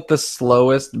is like the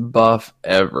slowest buff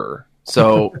ever.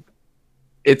 So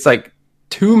it's like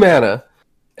 2 mana,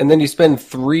 and then you spend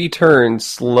 3 turns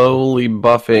slowly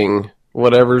buffing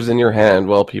whatever's in your hand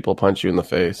while people punch you in the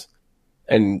face.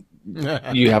 And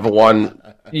you have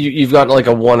you've got like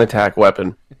a 1 attack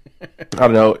weapon. I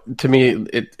don't know. To me,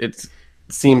 it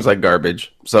seems like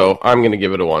garbage. So I'm going to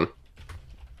give it a 1.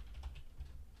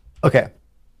 Okay.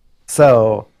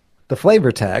 So the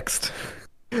flavor text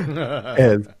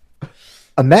is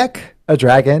a mech, a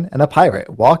dragon, and a pirate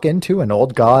walk into an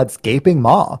old god's gaping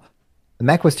maw. The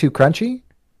mech was too crunchy,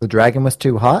 the dragon was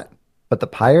too hot, but the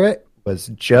pirate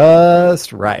was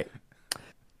just right.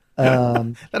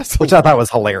 Which I thought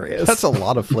was hilarious. That's a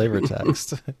lot of flavor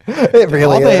text. It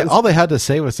really is. All they had to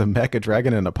say was a mech, a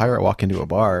dragon, and a pirate walk into a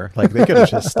bar. Like, they could have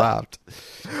just stopped.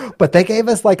 But they gave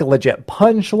us like a legit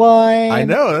punchline. I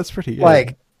know, that's pretty good.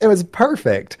 Like, it was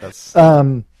perfect. That's...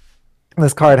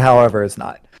 This card, however, is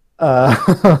not.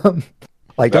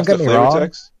 Like, don't get me wrong.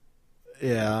 Text?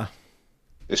 Yeah.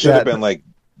 It should have been like,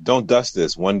 don't dust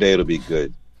this. One day it'll be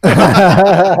good.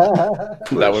 That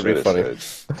would be funny.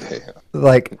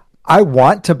 Like, I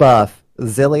want to buff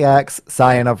Ziliax,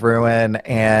 Scion of Ruin,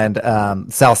 and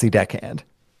Salcy Deckhand.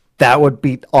 That would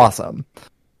be awesome.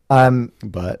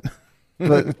 But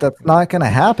that's not going to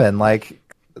happen. Like,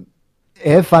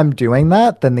 if I'm doing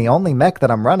that, then the only mech that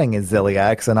I'm running is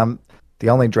Ziliax, and the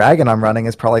only dragon I'm running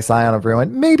is probably Scion of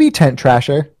Ruin. Maybe Tent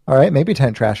Trasher. All right, maybe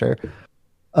Tent Trasher.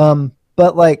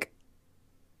 But like,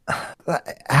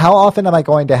 how often am I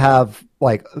going to have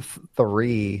like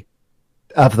 3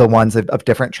 of the ones of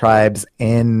different tribes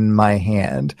in my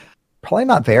hand? Probably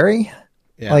not very.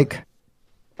 yeah. Like,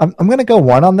 I'm going to go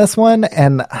 1 on this one,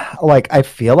 and like, I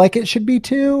feel like it should be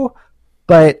 2,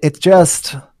 but it's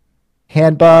just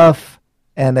hand buff,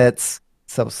 and it's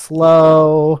so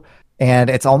slow,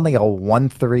 and it's only a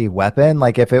 1/3 weapon.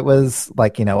 Like, if it was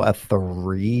like, a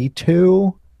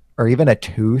 3/2 or even a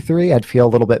 2/3, I'd feel a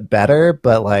little bit better.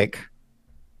 But like,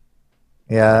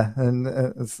 yeah, and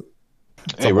it's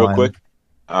Hey, real 1. quick.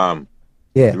 Yeah.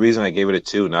 The reason I gave it a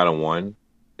 2, not a 1,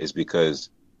 is because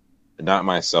not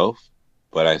myself,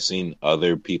 but I've seen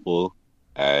other people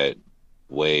at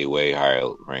way, way higher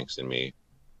ranks than me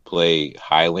play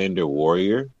Highlander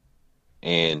Warrior,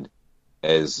 and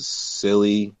as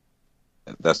silly,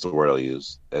 that's the word I'll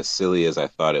use, as silly as I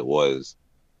thought it was,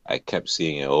 I kept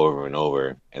seeing it over and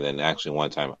over, and then actually one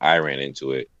time I ran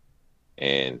into it,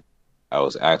 and I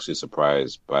was actually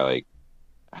surprised by like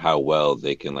how well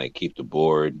they can like keep the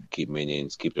board, keep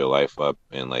minions, keep their life up,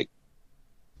 and like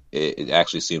it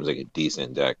actually seems like a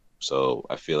decent deck. So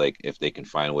I feel like if they can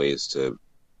find ways to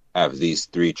have these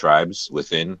 3 tribes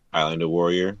within Highlander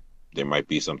Warrior, there might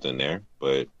be something there.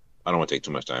 But I don't want to take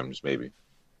too much time, just maybe.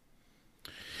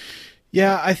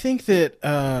 Yeah, I think that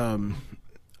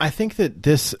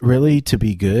this really, to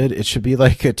be good, it should be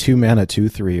like a 2 mana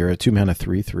 2/3 or a 2 mana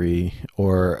 3/3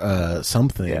 or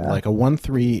something. Yeah. Like a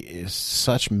 1/3 is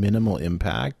such minimal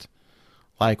impact.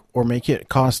 Like, or make it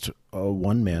cost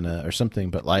 1 mana or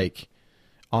something. But like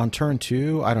on turn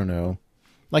 2, I don't know.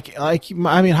 Like I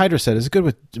mean, Hydra said it's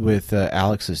good with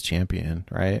Alex's champion,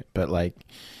 right? But like,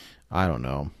 I don't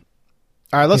know.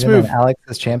 All right, let's move.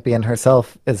 Alex's champion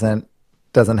herself doesn't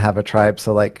have a tribe,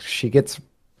 so like, she gets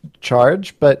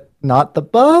charge, but not the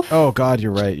buff. Oh God,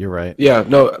 you're right. Yeah,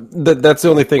 no, that's the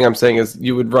only thing I'm saying is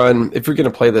you would run, if you're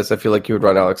going to play this, I feel like you would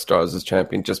run Alex Strauss as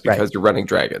champion just because you're running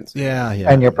dragons. Yeah.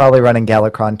 And you're probably running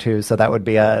Galakron too, so that would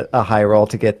be a high roll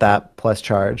to get that plus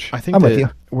charge. I think I'm with you.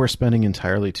 we're spending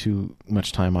entirely too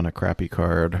much time on a crappy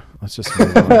card. Let's just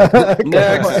move on.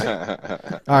 Next.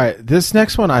 All right, this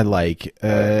next one I like.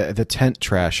 The Tent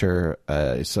Trasher.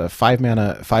 It's a 5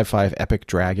 mana 5/5 epic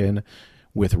dragon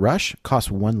with rush. Costs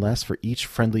 1 less for each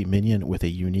friendly minion with a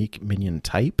unique minion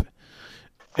type.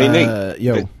 Hey Nate,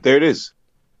 yo, there it is.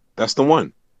 That's the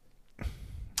one.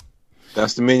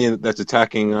 That's the minion that's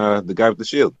attacking the guy with the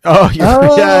shield. Oh,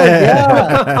 Oh,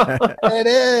 yeah. It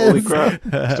is. Holy crap!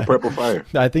 It's the purple fire.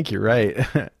 I think you're right.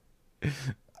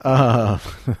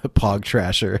 Pog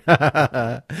Trasher.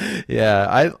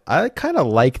 Yeah, I kind of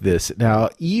like this. Now,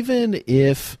 even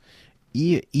if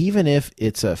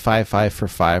it's a 5/5 for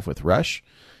 5 with rush,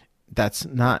 that's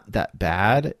not that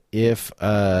bad. If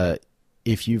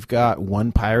you've got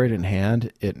one pirate in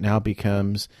hand, it now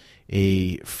becomes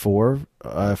a 4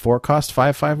 cost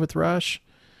 5/5 with rush.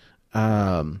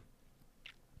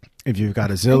 If you've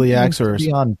got a Ziliax or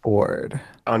Be on board.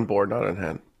 On board, not in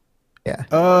hand. Yeah.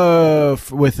 on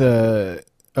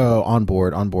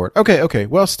board. Okay.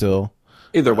 Well, still,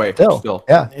 Either way, Still.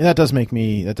 Yeah. that does make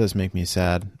me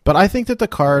sad. But I think that the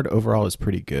card overall is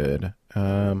pretty good.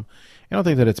 I don't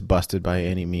think that it's busted by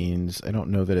any means. I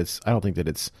don't think that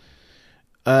it's.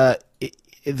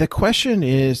 The question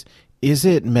is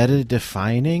it meta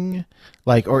defining,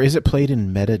 or is it played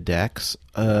in meta decks?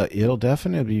 It'll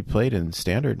definitely be played in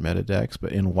standard meta decks,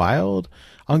 but in wild,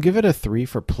 I'll give it a 3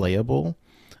 for playable,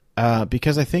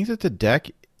 because I think that the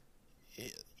deck,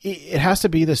 it has to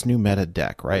be this new meta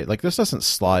deck, right? Like, this doesn't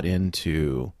slot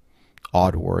into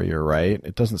Odd Warrior, right?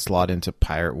 It doesn't slot into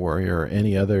Pirate Warrior or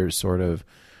any other sort of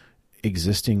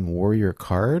existing warrior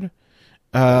card.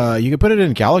 You could put it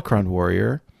in Galakron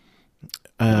Warrior.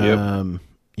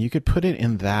 You could put it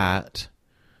in that.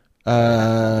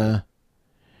 I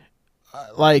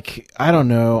don't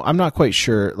know. I'm not quite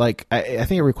sure. I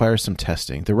think it requires some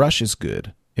testing. The rush is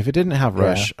good. If it didn't have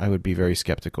rush, I would be very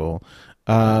skeptical.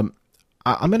 I'm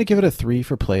going to give it a 3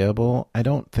 for playable. I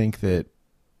don't think that.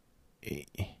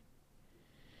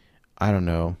 I don't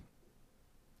know.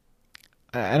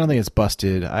 I don't think it's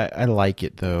busted. I like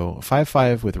it though.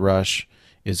 5/5 with rush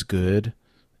is good.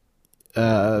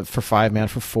 For 5 mana,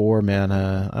 for 4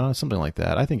 mana, I don't know, something like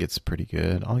that. I think it's pretty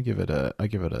good. I'll give it a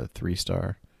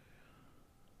 3-star.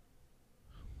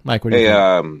 Mike, what do you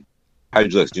think?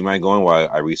 Hydrolix, do you mind going while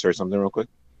I research something real quick?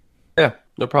 Yeah,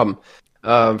 no problem.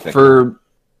 For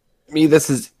me, this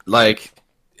is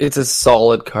it's a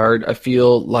solid card. I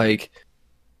feel like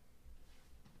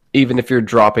even if you're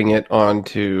dropping it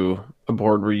onto a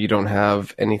board where you don't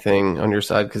have anything on your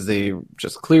side because they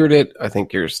just cleared it, I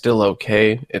think you're still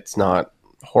okay. It's not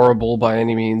horrible by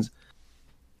any means.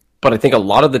 But I think a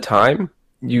lot of the time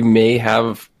you may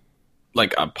have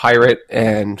a pirate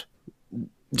and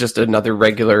just another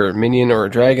regular minion or a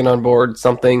dragon on board,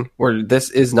 something where this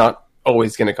is not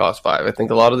always going to cost 5. I think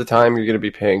a lot of the time you're going to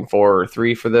be paying 4 or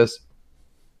 3 for this.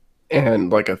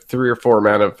 And a 3 or 4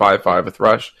 mana 5/5 with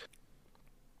rush.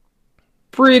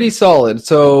 Pretty solid.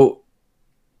 So,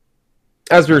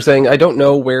 as we were saying, I don't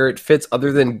know where it fits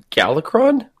other than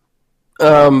Galakron.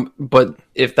 But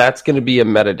if that's going to be a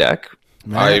meta deck,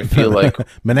 I feel like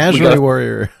Menagerie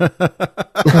Warrior.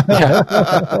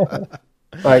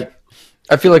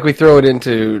 I feel like we throw it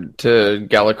into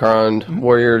Galakron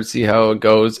Warrior to see how it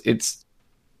goes. It's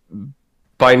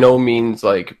by no means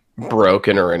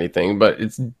broken or anything, but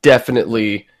it's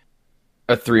definitely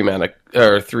a 3 mana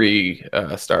or 3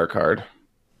 star card.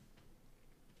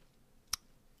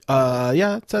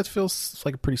 That feels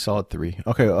like a pretty solid 3.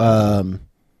 Okay,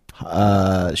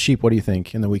 Sheep, what do you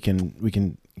think? And then we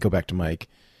can go back to Mike.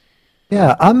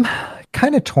 Yeah, I'm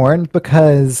kind of torn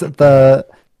because the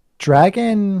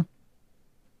dragon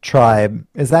tribe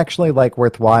is actually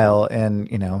worthwhile in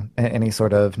any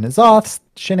sort of N'Zoth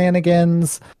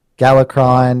shenanigans.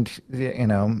 Galakron,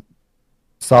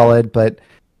 solid, but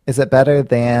is it better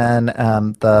than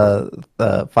the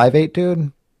 5/8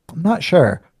 dude? I'm not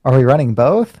sure. Are we running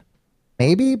both?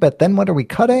 Maybe, but then what are we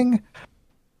cutting?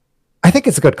 I think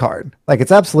it's a good card.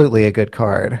 It's absolutely a good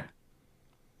card.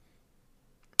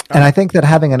 And I think that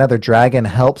having another dragon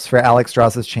helps for Alex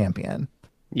Strauss's champion.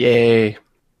 Yay.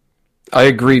 I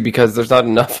agree, because there's not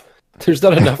enough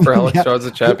for Alex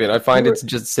Strauss's champion. I find it's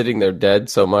just sitting there dead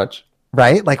so much.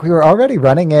 Right? We were already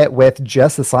running it with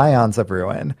just the Scions of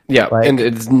Ruin. Yeah,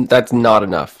 and that's not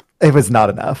enough. It was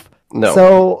not enough. No.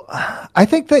 So I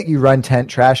think that you run Tent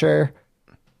Trasher,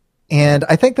 and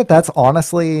I think that that's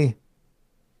honestly...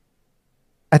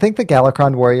 I think the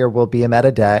Galakron Warrior will be a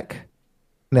meta deck,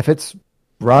 and if it's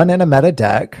run in a meta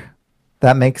deck,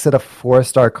 that makes it a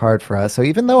 4-star card for us. So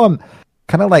even though I'm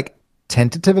kind of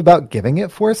tentative about giving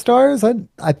it 4 stars, I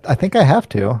think I have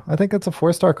to. I think it's a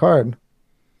 4-star card.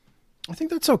 I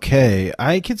think that's okay.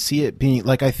 I could see it being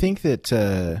I think that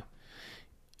the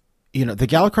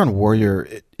Galakron Warrior,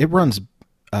 it runs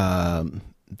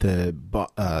the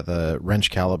wrench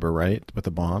caliber, right, with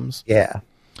the bombs. Yeah.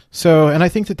 So, and I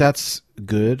think that that's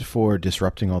good for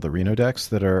disrupting all the Reno decks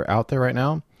that are out there right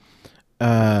now.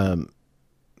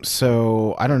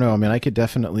 So I don't know. I mean, I could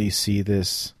definitely see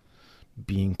this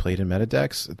being played in meta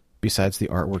decks. Besides, the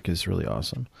artwork is really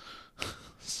awesome.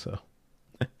 So,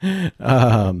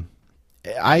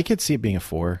 I could see it being a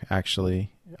 4.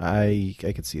 Actually, I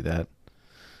could see that.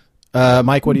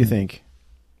 Mike, what do you think?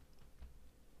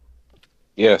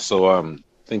 Yeah, so I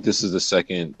think this is the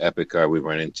second epic card we've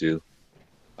run into.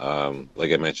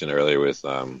 Like I mentioned earlier with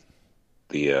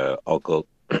the occult,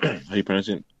 how do you pronounce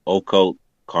it? Occult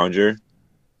Conjure.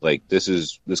 Like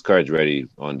this card's ready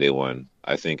on day one.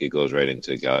 I think it goes right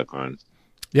into Galakrond.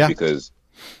 Yeah, because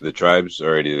the tribe's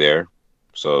already there,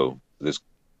 so this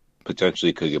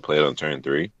potentially could get played on turn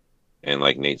 3. And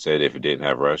like Nate said, if it didn't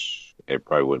have rush, it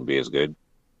probably wouldn't be as good.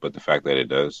 But the fact that it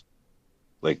does,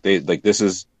 this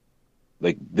is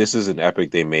an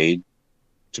epic they made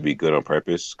to be good on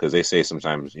purpose. Because they say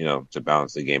sometimes, to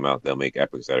balance the game out, they'll make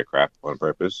epics that are crap on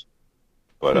purpose.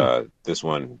 But this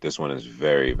one is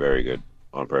very, very good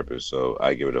on purpose. So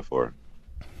I give it a 4.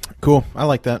 cool. I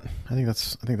like that. I think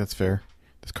that's fair.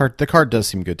 The card does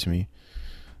seem good to me.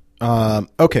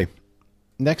 Okay.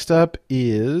 Next up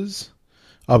is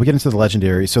we get into the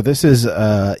legendary. So this is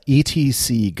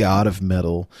ETC God of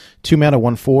Metal. 2 mana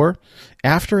 1/4.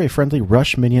 After a friendly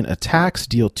rush minion attacks,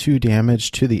 deal 2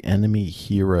 damage to the enemy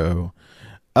hero.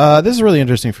 This is really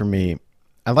interesting for me.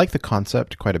 I like the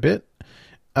concept quite a bit.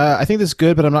 I think this is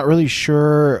good, but I'm not really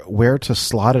sure where to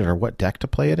slot it or what deck to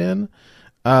play it in.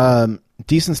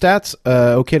 Decent stats.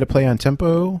 Okay to play on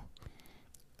tempo.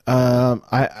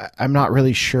 I'm not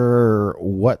really sure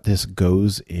what this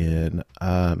goes in.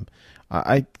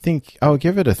 I think I'll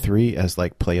give it a 3 as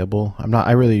like playable.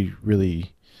 I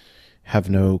really have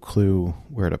no clue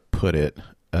where to put it.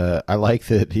 I like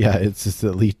that. Yeah, it's this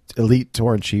elite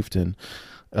Tauren chieftain,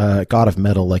 God of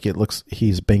Metal. Like it looks,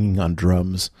 he's banging on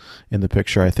drums in the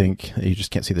picture. I think you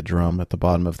just can't see the drum at the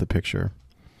bottom of the picture.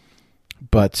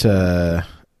 But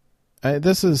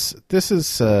this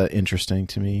is interesting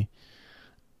to me.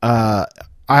 I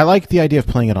like the idea of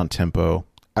playing it on tempo.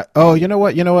 You know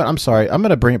what? I'm sorry. I'm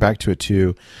going to bring it back to a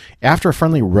 2. After a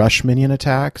friendly rush minion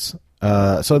attacks.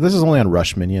 So this is only on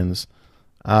rush minions.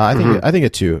 I think a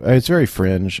 2. It's very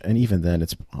fringe, and even then,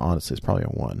 it's probably a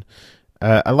 1.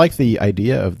 I like the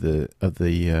idea of the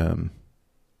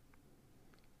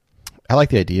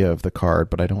card,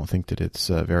 but I don't think that it's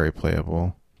very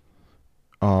playable.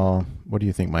 What do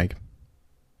you think, Mike?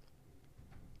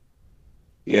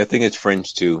 Yeah, I think it's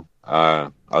fringe too.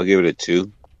 I'll give it a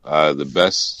 2. The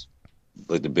best,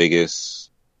 like the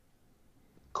biggest,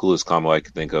 coolest combo I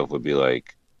could think of would be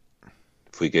like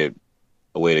if we get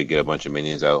a way to get a bunch of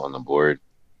minions out on the board,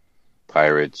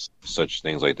 pirates, such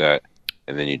things like that,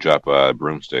 and then you drop a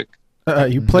broomstick.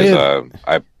 You play it.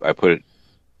 I put it.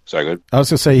 Sorry, good. I was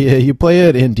gonna say you play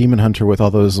it in Demon Hunter with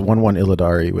all those 1/1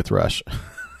 Illidari with Rush.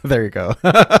 There you go.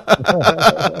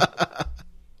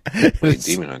 Wait,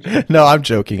 Demon Hunter. No, I'm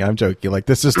joking. Like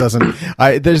this just doesn't.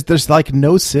 There's like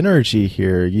no synergy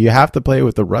here. You have to play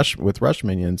with rush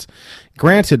minions.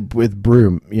 Granted, with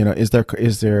Broom, is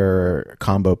there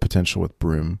combo potential with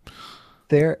Broom?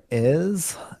 There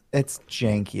is. It's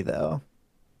janky though.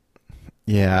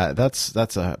 Yeah,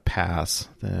 that's a pass.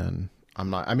 Then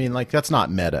I'm not. I mean, like that's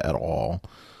not meta at all.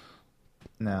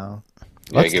 No.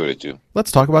 Yeah, I give it a 2.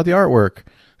 Let's talk about the artwork.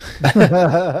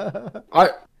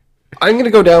 I'm going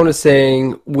to go down to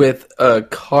saying with a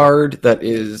card that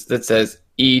says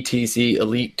ETC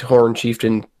Elite Tauren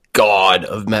Chieftain God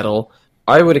of Metal,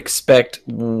 I would expect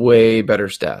way better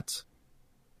stats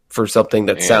for something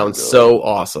that sounds so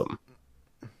awesome.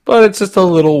 But it's just a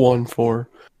little 1/4.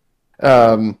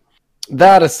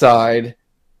 That aside,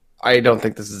 I don't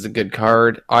think this is a good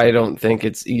card. I don't think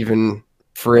it's even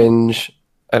fringe.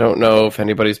 I don't know if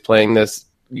anybody's playing this.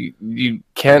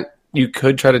 You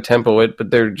could try to tempo it,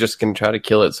 but they're just going to try to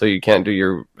kill it, so you can't do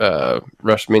your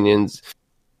rush minions.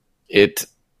 I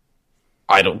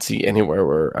don't see anywhere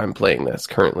where I'm playing this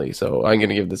currently, so I'm going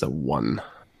to give this a 1.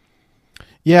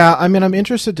 Yeah, I mean, I'm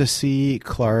interested to see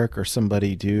Clark or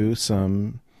somebody do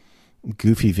some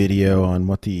goofy video on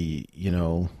what the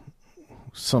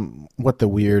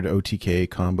weird OTK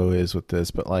combo is with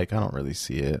this, but like I don't really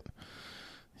see it.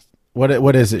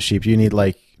 What is it, Sheep? You need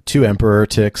like 2 Emperor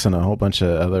ticks and a whole bunch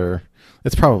of other.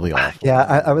 It's probably awful.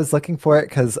 Yeah, I was looking for it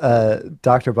because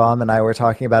Dr. Baum and I were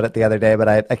talking about it the other day, but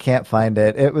I can't find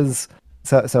it. It was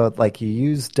so like you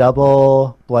use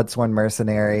double Bloodsworn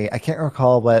Mercenary. I can't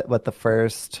recall what the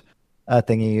first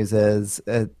thing you use is.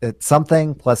 It's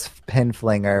something plus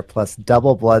Pinflinger plus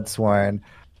double Bloodsworn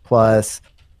plus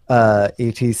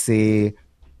ETC.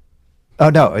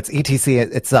 Oh no, it's ETC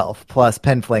itself plus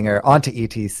Pinflinger onto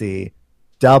ETC,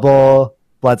 double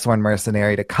Bloodsworn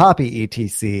Mercenary to copy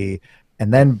ETC,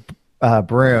 and then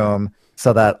Broom,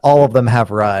 so that all of them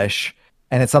have rush.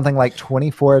 And it's something like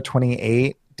 24,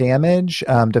 28 damage,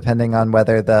 depending on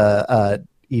whether the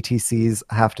ETCs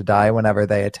have to die whenever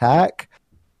they attack.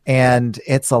 And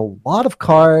it's a lot of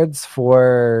cards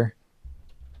for,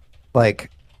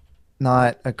 like,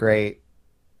 not a great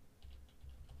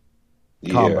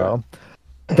combo.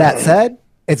 That said,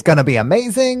 it's going to be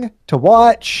amazing to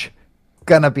watch.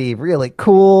 Going to be really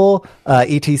cool.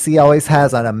 ETC always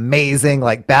has an amazing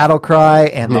like battle cry,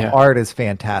 and the art is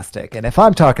fantastic. And if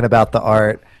I'm talking about the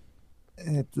art,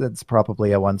 it's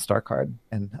probably a 1-star card.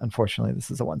 And unfortunately, this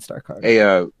is a 1-star card. Hey,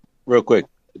 real quick,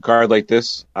 a card like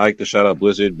this, I like to shout out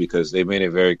Blizzard because they made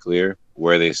it very clear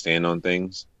where they stand on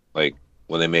things. Like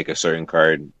when they make a certain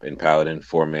card in Paladin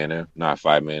 4 mana, not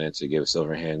 5 mana, to give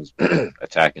Silver Hands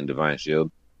attack and Divine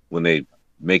Shield. When they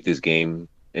make this game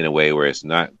in a way where it's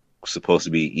not supposed to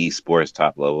be esports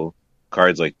top level,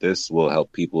 cards like this will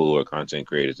help people who are content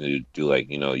creators to do like,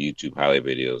 YouTube highlight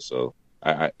videos. So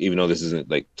I even though this isn't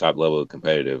like top level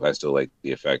competitive, I still like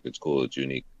the effect. It's cool. It's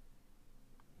unique.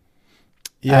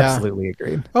 Yeah. Absolutely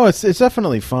agreed. Oh, it's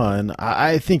definitely fun.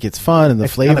 I think it's fun, and the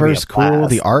flavor's cool.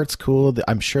 The art's cool.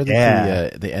 I'm sure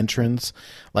that the entrance,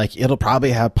 like, it'll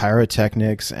probably have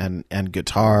pyrotechnics and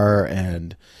guitar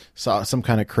and some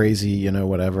kind of crazy,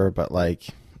 whatever. But like,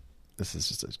 this is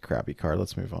just a crappy card.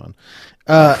 Let's move on.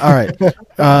 All right,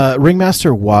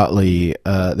 Ringmaster Watley.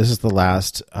 This is the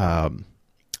last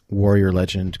Warrior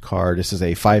Legend card. This is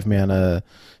a 5 mana.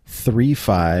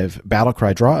 3/5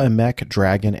 Battlecry. Draw a mech,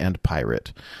 dragon, and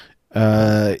pirate.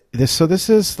 This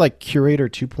is like Curator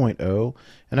 2.0,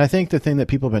 and I think the thing that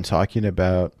people have been talking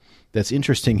about that's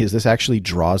interesting is this actually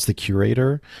draws the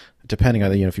Curator, depending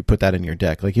on if you put that in your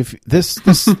deck. Like if this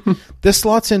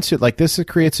slots into, like, this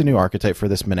creates a new archetype for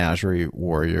this Menagerie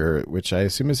Warrior, which I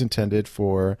assume is intended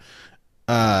for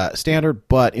standard,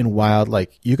 but in wild,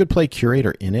 like, you could play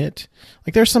Curator in it.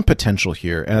 Like, there's some potential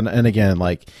here, and again,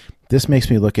 like, this makes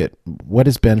me look at what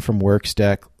does Ben from Work's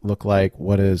deck look like?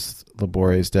 What does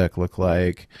Labore's deck look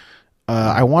like?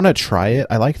 I want to try it.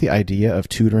 I like the idea of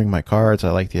tutoring my cards.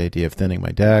 I like the idea of thinning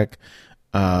my deck.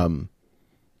 But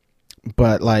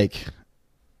like,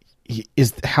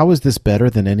 how is this better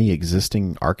than any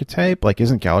existing archetype? Like,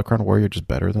 isn't Galakrond Warrior just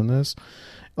better than this?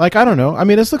 Like, I don't know. I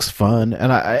mean, this looks fun,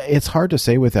 and it's hard to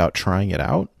say without trying it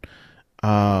out.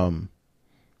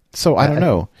 So I don't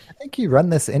know. I think you run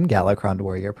this in Galakrond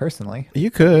Warrior personally.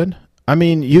 You could. I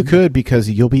mean, you could, because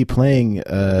you'll be playing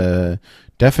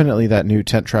definitely that new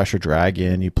Tent Trasher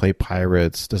Dragon. You play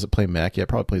Pirates. Does it play mech? Yeah, it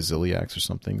probably plays Ziliax or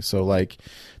something. So like,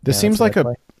 this seems like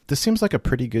a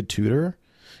pretty good tutor.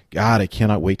 God, I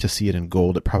cannot wait to see it in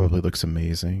gold. It probably looks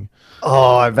amazing.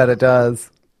 Oh, I bet it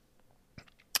does.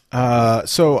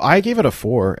 So I gave it a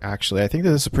 4. Actually, I think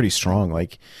that this is pretty strong.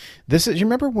 Like, this is. You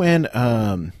remember when?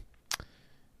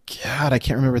 God, I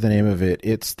can't remember the name of it.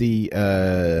 It's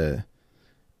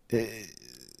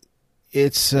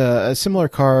it's a similar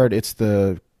card. It's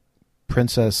the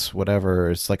Princess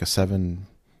whatever. It's like a 7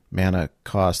 mana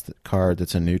cost card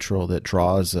that's a neutral that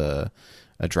draws a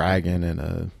dragon and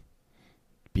a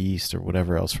beast or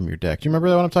whatever else from your deck. Do you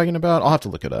remember what I'm talking about? I'll have to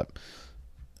look it up.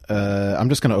 I'm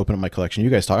just going to open up my collection. You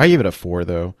guys talk. I gave it a 4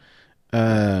 though.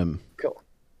 Cool.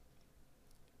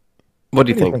 What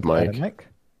do you think, Mike?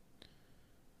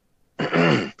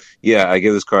 Yeah, I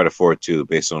give this card a 4 too,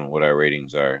 based on what our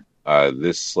ratings are.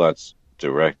 This slots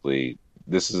directly.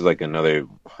 This is like another,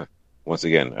 once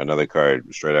again, another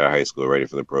card straight out of high school, ready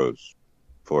for the pros.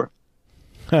 4.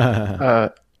 I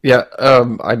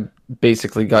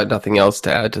basically got nothing else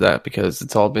to add to that because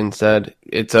it's all been said.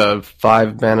 It's a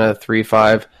 5 mana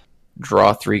 3/5.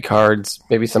 Draw 3 cards.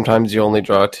 Maybe sometimes you only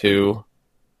draw 2.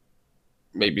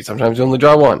 Maybe sometimes you only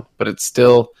draw 1, but it's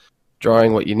still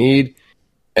drawing what you need.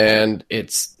 And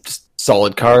it's just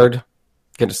solid card.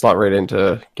 Can just slot right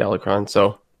into Galakrond,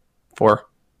 so 4.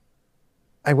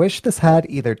 I wish this had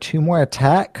either 2 more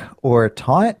attack or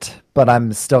taunt, but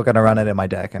I'm still going to run it in my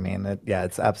deck. I mean,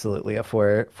 it's absolutely a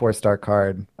 4-star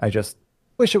card. I just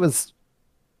wish it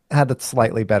had a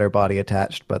slightly better body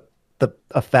attached, but the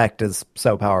effect is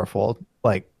so powerful,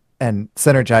 like, and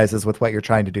synergizes with what you're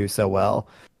trying to do so well.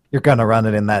 You're going to run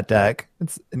it in that deck.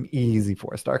 It's an easy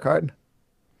 4-star card.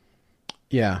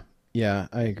 Yeah,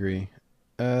 I agree.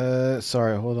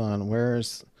 Sorry, hold on.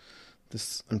 Where's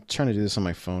this? I'm trying to do this on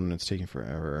my phone and it's taking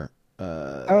forever.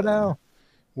 Oh no.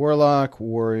 Warlock,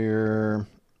 Warrior.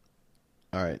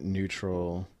 All right,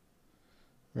 neutral.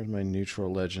 Where's my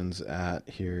neutral legends at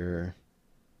here?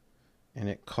 And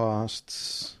it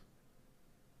costs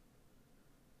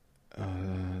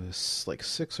like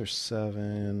 6 or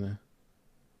 7.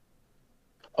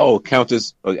 Oh,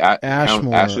 Countess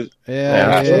Ashmore. Ashes.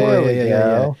 Yeah. There we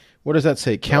go. What does that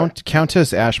say?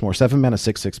 Countess Ashmore, 7 mana,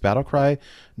 6/6 Battlecry.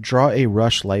 Draw a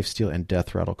Rush, Lifesteal, and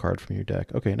Death Rattle card from your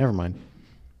deck. Okay, never mind.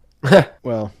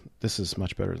 Well, this is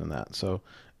much better than that. So,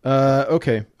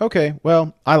 okay.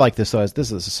 Well, I like this.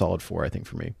 This is a solid 4, I think,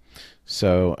 for me.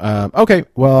 So, okay.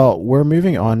 Well, we're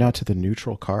moving on now to the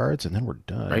neutral cards, and then we're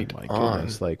done. Right My on.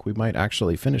 goodness, like we might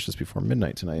actually finish this before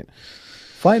midnight tonight.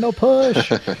 Final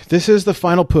push. This is the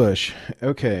final push.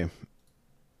 Okay.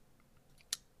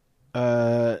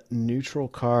 Neutral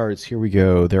cards. Here we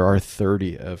go. There are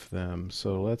 30 of them.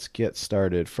 So let's get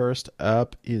started. First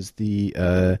up is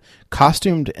the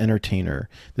Costumed Entertainer.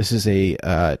 This is a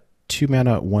 2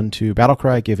 mana 1/2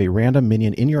 Battlecry. Give a random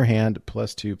minion in your hand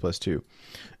 +2/+2.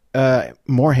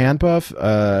 More hand buff.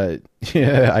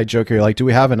 Yeah, I joke here. Like, do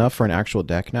we have enough for an actual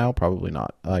deck now? Probably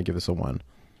not. I give this a 1.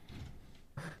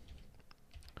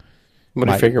 What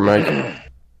do you figure, Mike?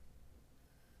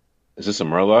 Is this a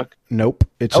Murloc? Nope.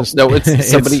 It's just No, it's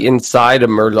somebody inside a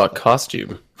Murloc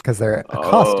costume. Because they're a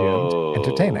costumed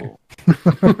entertainer.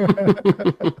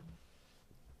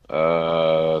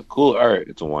 Cool. All right,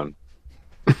 it's a 1.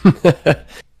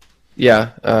 Yeah,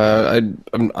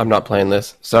 I'm not playing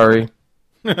this. Sorry.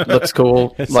 Looks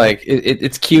cool. Like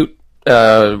it's cute.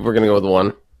 We're gonna go with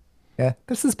 1. Yeah,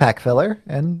 this is pack filler,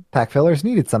 and pack filler is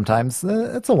needed sometimes.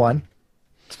 It's a 1.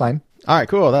 It's fine. All right,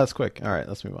 cool. That's quick. All right,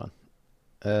 let's move on.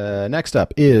 Next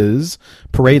up is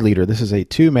Parade Leader. This is a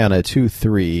 2 mana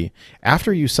 2/3.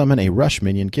 After you summon a rush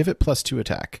minion, give it +2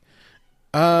 attack.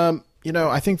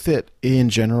 I think that in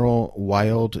general,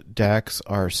 wild decks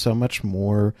are so much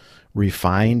more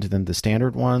refined than the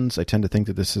standard ones. I tend to think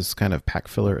that this is kind of pack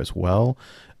filler as well.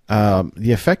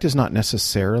 The effect is not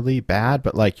necessarily bad,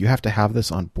 but like you have to have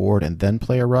this on board and then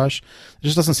play a rush. It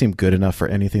just doesn't seem good enough for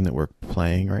anything that we're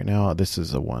playing right now. This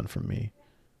is a 1 from me.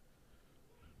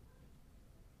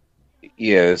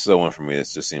 Yeah, this is a 1 for me.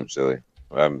 This just seems silly.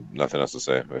 I have nothing else to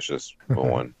say. It's just a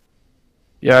 1.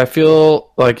 Yeah, I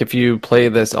feel like if you play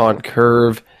this on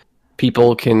curve,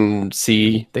 people can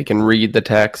see, they can read the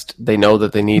text, they know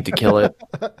that they need to kill it,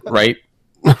 right?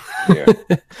 Yeah.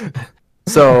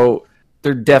 So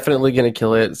they're definitely going to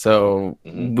kill it. So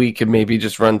we could maybe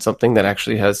just run something that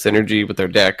actually has synergy with their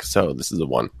deck. So this is a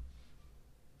 1.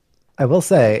 I will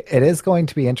say it is going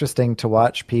to be interesting to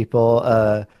watch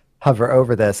people hover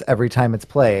over this every time it's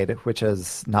played, which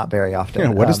is not very often. Yeah,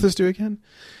 what does this do again?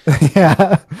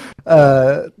 Yeah.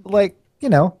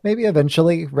 Maybe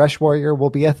eventually Rush Warrior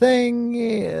will be a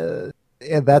thing.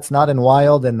 That's not in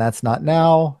Wild, and that's not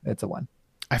now. It's a 1.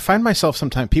 I find myself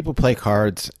sometimes people play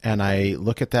cards and I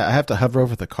look at that. I have to hover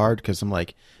over the card because I'm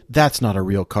like, that's not a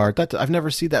real card. I've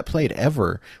never seen that played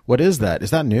ever. What is that?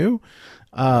 Is that new?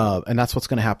 And that's what's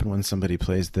going to happen when somebody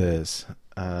plays this.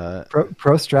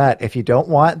 Pro strat, if you don't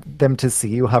want them to see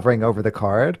you hovering over the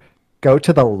card, go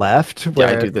to the left. Yeah,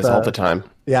 I do this all the time.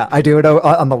 Yeah, I do it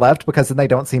on the left because then they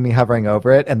don't see me hovering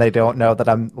over it and they don't know that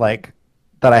I'm like,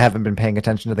 that I haven't been paying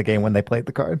attention to the game when they played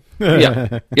the card.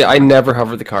 Yeah, I never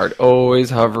hover the card. Always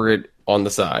hover it on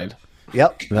the side.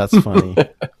 Yep. That's funny.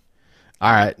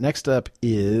 All right, next up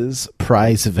is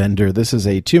Prize Vendor. This is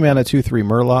a 2 mana 2/3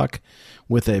 Murloc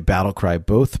with a battle cry.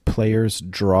 Both players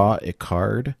draw a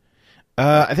card.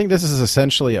 I think this is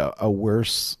essentially a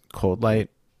worse Cold Light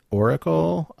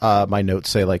Oracle. My notes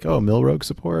say like, Millrogue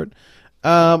support.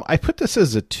 I put this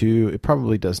as a 2. It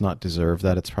probably does not deserve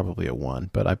that. It's probably a 1,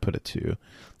 but I put a 2.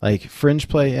 Like fringe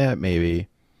play, maybe.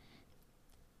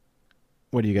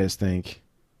 What do you guys think?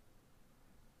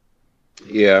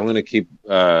 Yeah, I'm gonna keep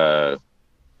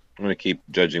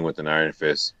judging with an iron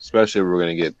fist, especially if we're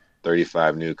gonna get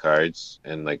 35 new cards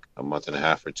in like a month and a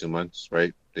half or 2 months,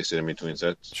 right? They sit in between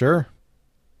sets. Sure.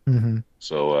 Mm-hmm.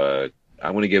 So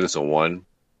I'm gonna give this a 1.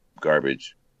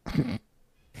 Garbage.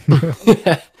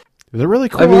 They're really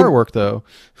cool artwork, though.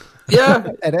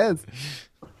 Yeah, It is.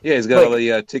 Yeah, he's got all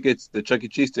the tickets, the Chuck E.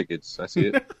 Cheese tickets. I see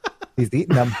it. He's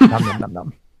eating them. Nom, nom, nom,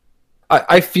 nom.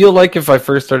 I feel like if I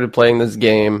first started playing this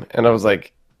game and I was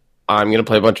like, I'm going to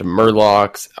play a bunch of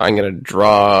Murlocs, I'm going to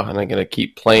draw, and I'm going to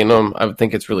keep playing them, I would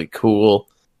think it's really cool.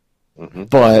 Mm-hmm.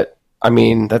 But, I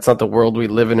mean, that's not the world we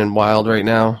live in Wild right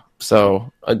now.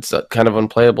 So it's kind of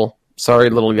unplayable. Sorry,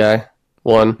 little guy.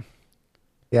 1.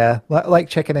 Yeah, like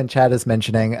Chicken in chat is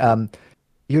mentioning,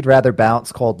 you'd rather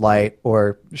bounce Cold Light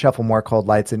or shuffle more Cold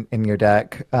Lights in your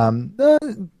deck.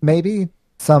 Maybe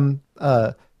some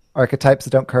archetypes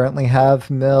that don't currently have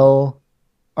mill,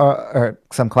 or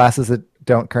some classes that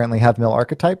don't currently have mill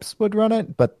archetypes would run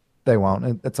it, but they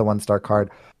won't. It's a 1-star card.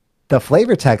 The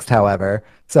flavor text, however,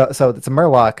 so it's a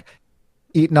Murloc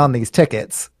eating on these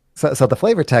tickets. So the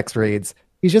flavor text reads,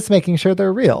 he's just making sure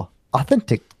they're real.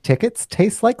 Authentic tickets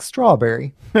taste like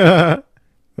strawberry.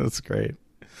 That's great.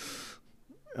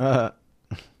 All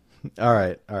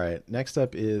right. Next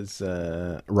up is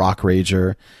Rock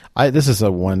Rager. This is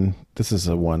a one. This is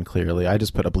a one. Clearly, I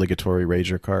just put obligatory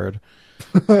Rager card.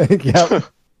 Yep.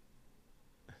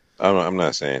 I'm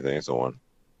not saying anything. It's a 1.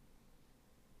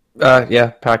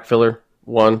 Yeah, pack filler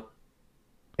 1.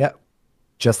 Yep.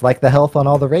 Just like the health on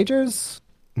all the Ragers.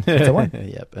 It's a 1.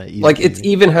 Yep. Easy Like it peasy.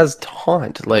 even has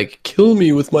taunt. Like kill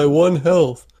me with my 1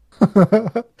 health.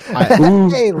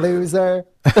 Hey, loser.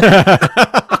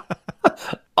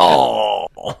 Oh,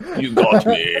 you got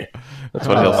me. That's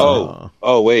what he'll say.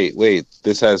 Oh, wait.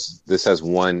 This has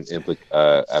one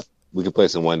we can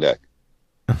place in one deck.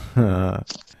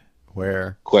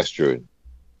 Where? Quest Druid.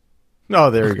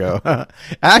 Oh, there we go.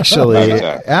 Actually,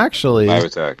 Five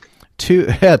attack.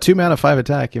 2 mana 5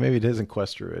 attack. Maybe it isn't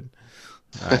Quest Druid.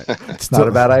 All right. It's not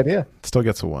a bad idea. Still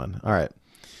gets a 1. All right.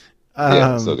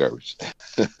 Yeah, still garbage.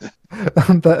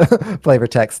 The flavor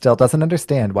text still doesn't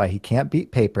understand why he can't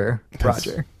beat Paper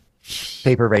Roger.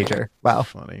 Paper Rager. Wow.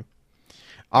 Funny.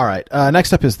 All right.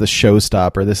 Next up is the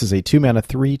Showstopper. This is a 2 mana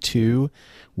 3/2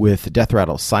 with Death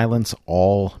Rattle. Silence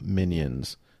all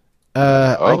minions.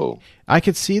 I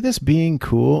could see this being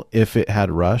cool if it had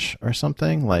Rush or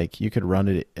something. Like you could run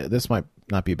it. This might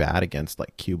not be bad against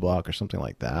like Q Block or something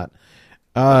like that.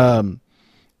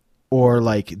 Or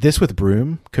like this with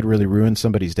Broom could really ruin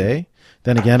somebody's day.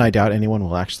 Then again, I doubt anyone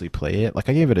will actually play it. Like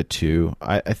I gave it a 2.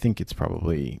 I think it's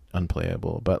probably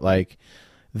unplayable. But like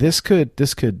this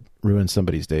could ruin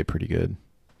somebody's day pretty good.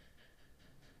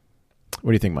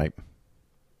 What do you think, Mike?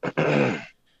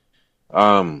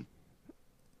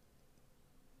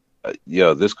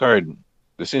 This card,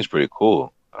 this seems pretty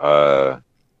cool.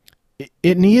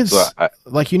 It needs So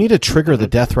you need to trigger the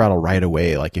Death Rattle right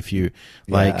away. Like if you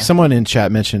someone in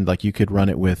chat mentioned like you could run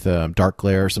it with Dark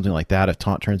Glare or something like that if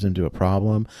taunt turns into a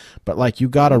problem. But like you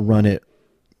got to run it.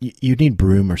 You need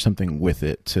Broom or something with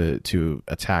it to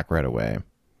attack right away.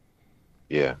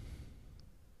 Yeah.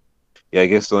 I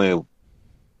guess the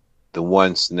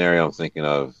one scenario I'm thinking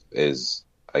of is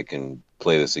I can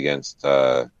play this against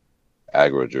Aggro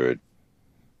Druid,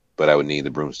 but I would need the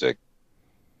Broomstick.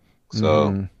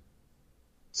 So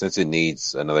since it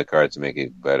needs another card to make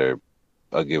it better,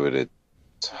 I'll give it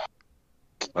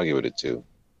a 2.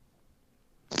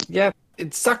 Yeah,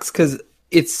 it sucks because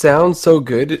it sounds so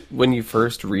good when you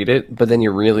first read it, but then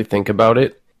you really think about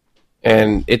it,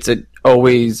 and it's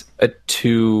always a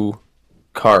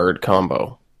 2-card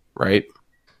combo, right?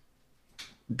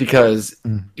 Because,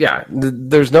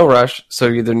 there's no rush, so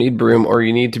you either need Broom or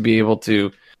you need to be able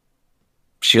to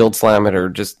shield slam it or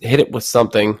just hit it with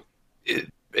something.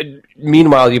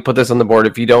 Meanwhile, you put this on the board,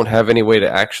 if you don't have any way to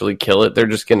actually kill it, they're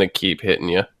just going to keep hitting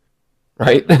you,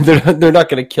 right? They're not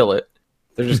going to kill it.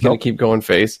 They're just going to keep going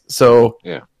face. So,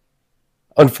 Yeah.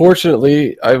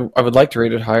 Unfortunately, I would like to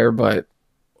rate it higher, but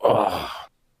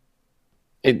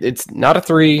it's not a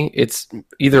 3. It's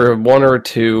either a 1 or a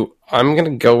 2. I'm going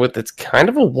to go with it's kind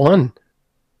of a 1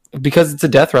 because it's a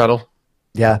Death Rattle.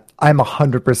 Yeah, I'm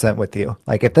 100% with you.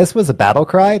 Like, if this was a battle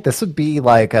cry, this would be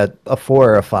like a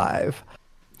 4 or a 5.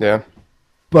 Yeah.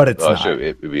 But it's not. Sure,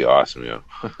 it would be awesome, yeah.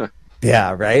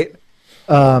 Yeah, right?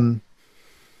 The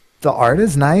art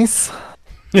is nice.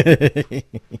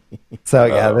 So,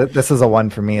 yeah, this is a 1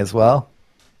 for me as well.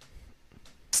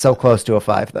 So close to a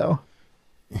 5, though.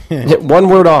 One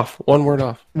word off. One word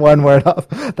off. One word off.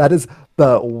 That is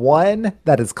the one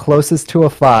that is closest to a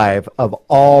 5 of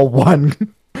all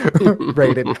 1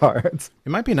 rated cards. It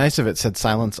might be nice if it said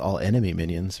silence all enemy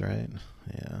minions, right?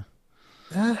 Yeah.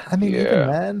 I mean, even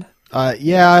then.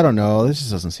 Yeah, I don't know. This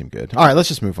just doesn't seem good. All right, let's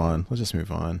just move on.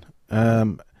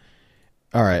 All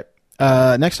right.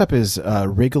 Next up is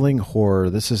Wriggling Horror.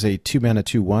 This is a 2 mana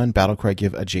 2/1 Battlecry.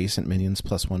 Give adjacent minions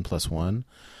 +1/+1.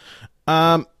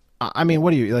 I mean, what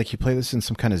do you like? You play this in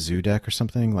some kind of zoo deck or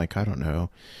something? Like, I don't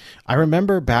know. I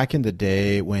remember back in the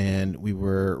day when we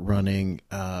were running.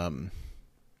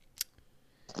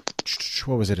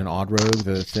 What was it? An Odd Rogue,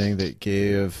 the thing that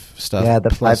gave stuff. Yeah,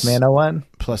 the 5 mana one.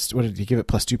 Plus, what did you give it?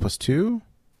 +2/+2.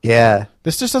 Yeah.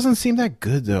 This just doesn't seem that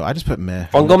good, though. I just put meh.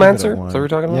 Fungalmancer? Is that what we're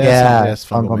talking about? Yes,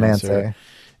 Fungalmancer.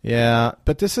 Yeah,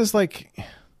 but this is like,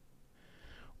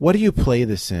 what do you play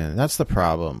this in? That's the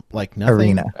problem. Like nothing.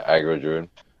 Arena. Aggro Druid.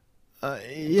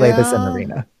 Play this in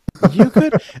Arena. You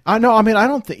could. I know. I mean, I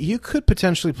don't think you could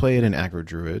potentially play it in Aggro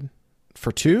Druid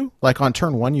for 2. Like on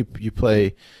turn 1, you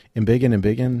play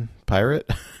Embiggen Pirate.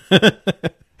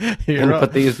 And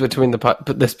put these between the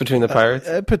pirates.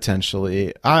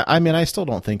 Potentially. I mean, I still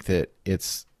don't think that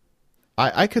it's.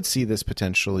 I could see this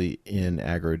potentially in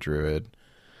Aggro Druid.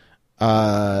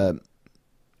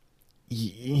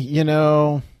 you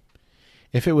know,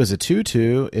 if it was a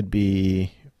 2/2,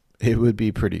 it would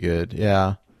be pretty good.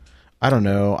 Yeah. I don't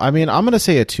know. I mean, I'm gonna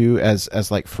say a 2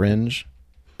 as like fringe,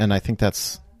 and I think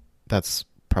that's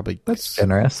probably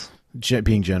generous.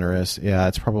 Being generous. Yeah,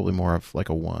 it's probably more of like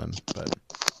a 1. But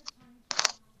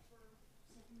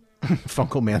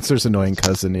Funkel Mancer's annoying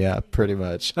cousin. Yeah, pretty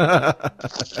much. The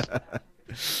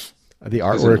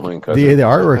artwork, the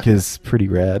artwork is pretty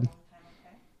rad.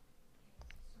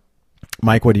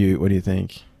 Mike, what do you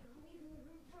think?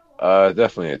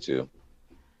 Definitely a 2.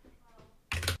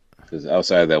 Because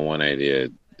outside of that one idea,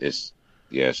 it's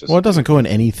just. Well, it doesn't go in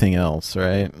anything else,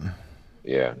 right?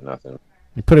 Yeah, nothing.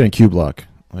 You put it in cube block.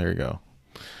 There you go.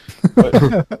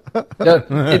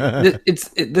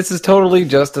 This is totally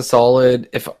just a solid.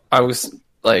 If I was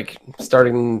like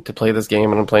starting to play this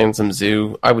game and I'm playing some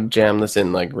zoo, I would jam this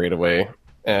in like right away.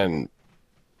 And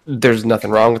there's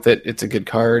nothing wrong with it. It's a good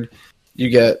card. You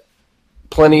get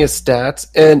plenty of stats,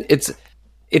 and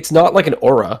it's not like an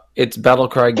aura. It's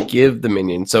Battlecry give the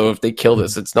minion. So if they kill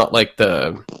this, it's not like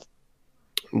the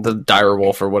dire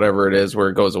wolf or whatever it is where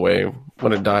it goes away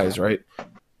when it dies, right?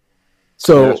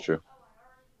 So Yeah, that's true.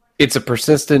 It's a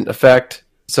persistent effect,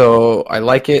 so I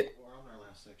like it.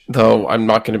 Though I'm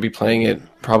not going to be playing it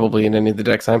probably in any of the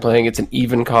decks I'm playing. It's an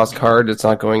even cost card. It's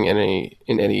not going in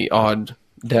any odd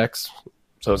decks,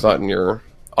 so it's not in your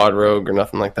odd rogue or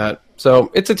nothing like that.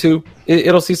 So it's a 2.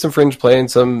 It'll see some fringe play in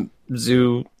some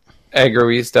zoo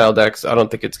aggro-y style decks. I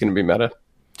don't think it's going to be meta.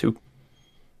 2.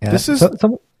 Yeah. This is.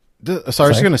 So, I was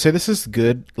just gonna say this is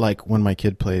good. Like when my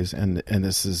kid plays, and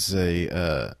this is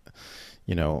a,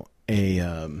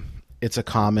 it's a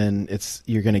common.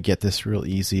 You're gonna get this real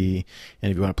easy, and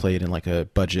if you want to play it in like a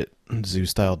budget zoo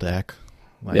style deck,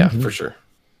 like, Yeah, for sure.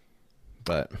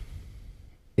 But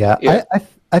yeah.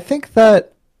 I think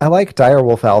that I like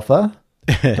Direwolf Alpha.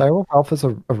 Direwolf Alpha is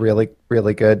a really,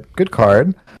 really good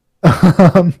card.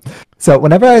 So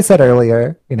whenever I said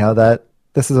earlier, that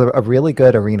this is a really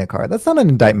good arena card, that's not an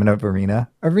indictment of arena.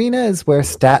 Arena is where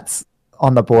stats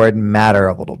on the board matter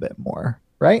a little bit more,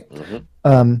 right?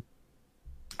 Mm-hmm.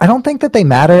 I don't think that they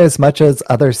matter as much as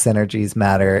other synergies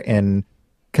matter in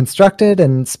constructed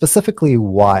and specifically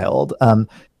wild.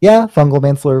 Fungal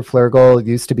Manslayer Flurgle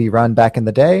used to be run back in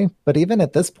the day, but even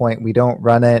at this point, we don't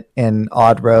run it in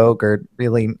Odd Rogue or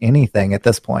really anything at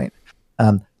this point.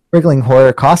 Wriggling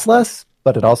Horror costs less,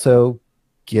 but it also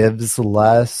gives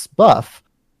less buff.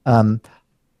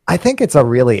 I think it's a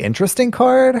really interesting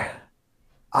card.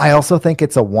 I also think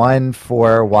it's a 1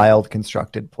 for wild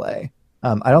constructed play.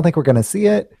 I don't think we're going to see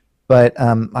it, but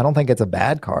I don't think it's a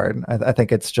bad card. I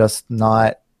think it's just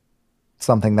not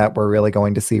something that we're really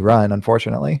going to see run,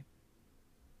 unfortunately.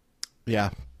 yeah.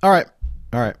 All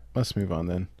right. Let's move on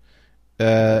then.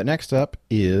 Next up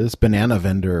is Banana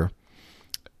Vendor.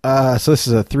 So this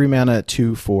is a 3-mana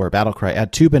 2/4 Battlecry.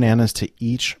 Add 2 bananas to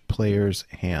each player's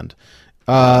hand.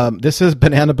 This is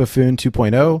Banana Buffoon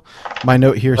 2.0. My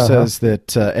note here says that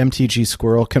MTG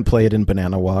Squirrel can play it in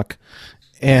Banana Walk.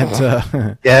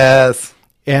 And Yes.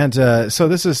 And so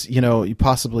this is, you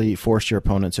possibly force your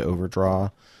opponent to overdraw.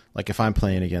 Like if I'm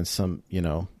playing against some,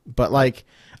 but like,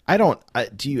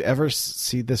 do you ever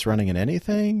see this running in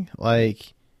anything?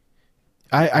 Like,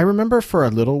 I remember for a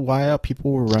little while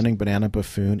people were running Banana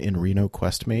Buffoon in Reno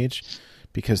Quest Mage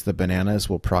because the bananas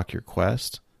will proc your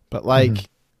quest. But like,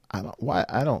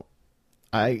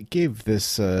 I gave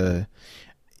this, I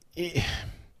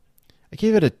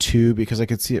gave it a 2 because I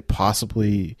could see it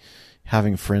possibly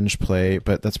having fringe play,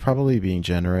 but that's probably being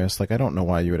generous. Like, I don't know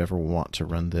why you would ever want to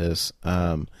run this,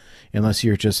 unless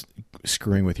you're just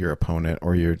screwing with your opponent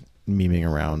or you're memeing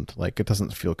around. Like, it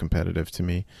doesn't feel competitive to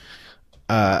me.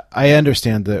 I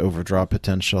understand the overdraw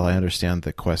potential. I understand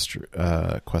the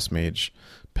quest mage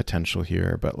potential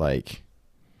here, but like,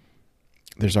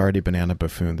 there's already Banana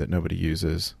Buffoon that nobody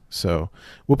uses, so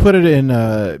we'll put it in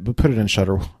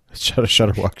Shutterwalk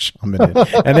Shaman,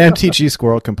 and MTG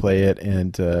Squirrel can play it,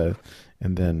 and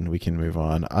then we can move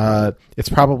on. It's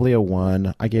probably a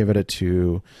 1. I gave it a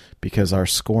 2 because our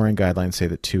scoring guidelines say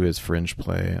that 2 is fringe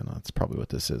play, and that's probably what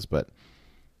this is. But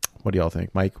what do y'all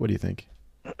think, Mike? What do you think?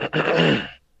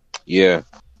 Yeah,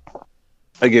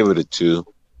 I gave it a 2.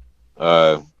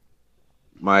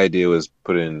 My idea was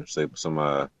put in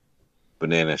some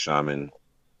Banana Shaman,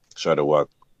 Shutterwalk,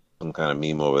 some kind of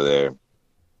meme over there.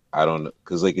 I don't know,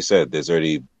 because like you said,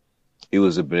 he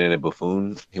was a Banana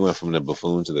Buffoon. He went from the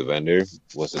Buffoon to the Vendor.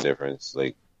 What's the difference?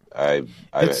 Like,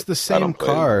 it's the same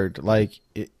card. Like,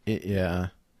 yeah.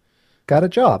 Got a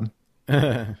job.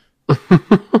 Yeah.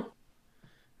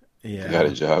 Got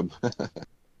a job.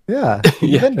 Yeah.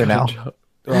 Vendor now.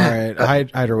 All right.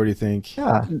 Hydra, what do you think?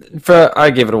 Yeah. I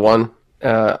gave it a 1.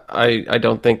 I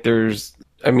don't think there's.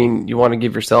 I mean, you want to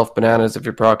give yourself bananas if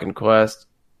you're proccing Quest.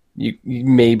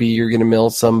 Maybe you're going to mill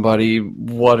somebody.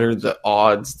 What are the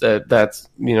odds that that's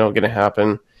going to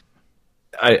happen?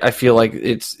 I feel like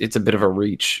it's a bit of a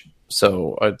reach,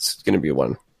 so it's going to be a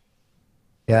 1.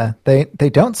 Yeah, they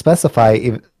don't specify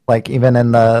even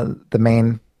in the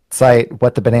main site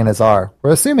what the bananas are.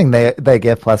 We're assuming they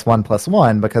give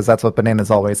 +1/+1 because that's what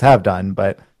bananas always have done.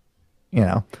 But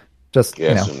just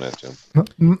assume that too.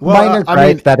 Minor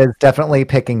gripe that is definitely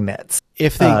picking nits.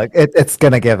 If they, it's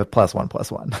gonna give a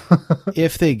 +1/+1.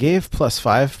 if they gave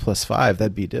 +5/+5,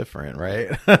 that'd be different, right?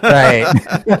 Right.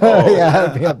 Yeah,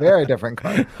 it'd be a very different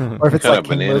card. Or if it's like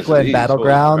King Lukeland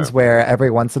Battlegrounds, where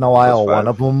every once in a while one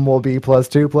of them will be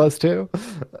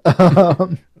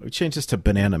 +2/+2. We change this to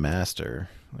Banana Master.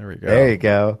 There we go. There you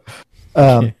go.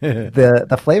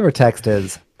 The flavor text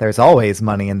is, "There's always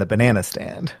money in the banana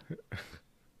stand."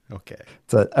 Okay.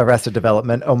 It's a Arrested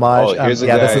Development homage. This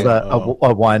is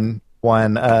a one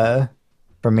for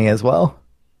me as well.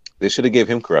 They should have gave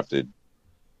him Corrupted.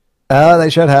 They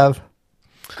should have.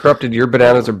 Corrupted, your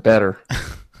bananas are better.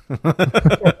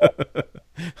 A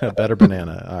better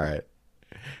banana. All right.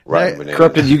 Right.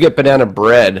 Corrupted, you get banana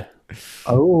bread.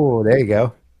 Oh, there you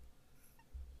go.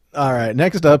 All right.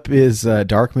 Next up is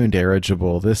Darkmoon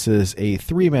Dirigible. This is a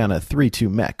 3-mana 3/2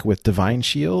 mech with Divine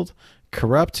Shield,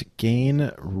 Corrupt,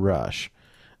 Gain, Rush.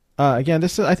 Again,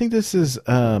 I think this is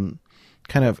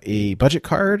kind of a budget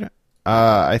card.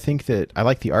 I think that I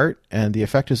like the art and the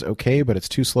effect is okay, but it's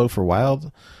too slow for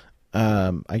wild.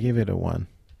 I gave it a 1.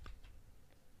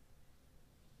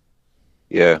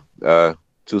 Yeah,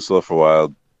 too slow for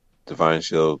wild. Divine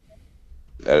Shield.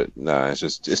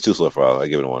 It's too slow for wild. I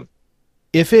give it a 1.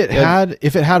 If it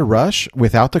had Rush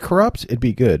without the Corrupt, it'd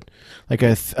be good. Like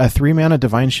a 3-mana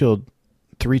Divine Shield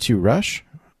 3/2 Rush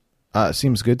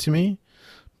seems good to me.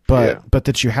 But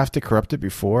that you have to corrupt it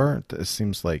before, this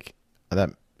seems like that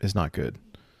is not good.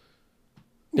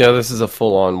 Yeah, this is a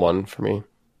full-on 1 for me.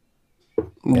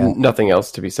 Yeah. Nothing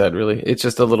else to be said, really. It's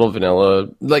just a little vanilla.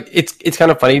 Like it's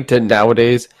kind of funny to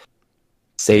nowadays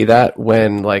say that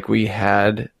when like we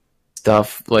had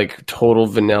stuff like total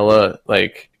vanilla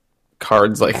like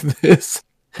cards like this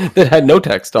that had no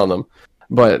text on them.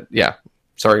 But yeah,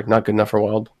 sorry, not good enough for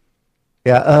Wild.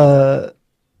 Yeah,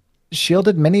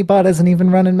 Shielded Minibot isn't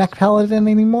even running Mech Paladin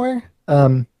anymore.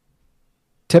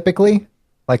 Typically,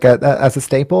 like as a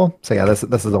staple. So yeah, this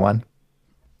is the one.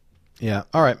 Yeah.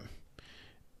 All right.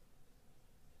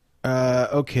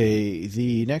 Okay.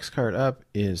 The next card up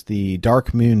is the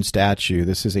Darkmoon Statue.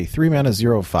 This is a 3-mana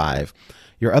 0/5.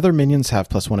 Your other minions have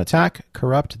 +1 attack.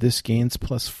 Corrupt. This gains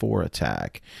 +4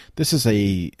 attack. This is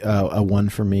a 1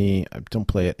 for me. I don't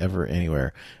play it ever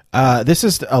anywhere. This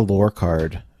is a lore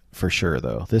card for sure,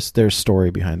 though. There's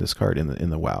story behind this card in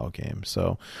the WoW game.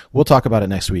 So we'll talk about it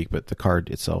next week. But the card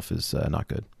itself is not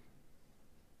good.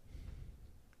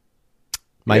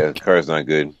 Mike? Yeah, the card's not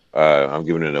good. I'm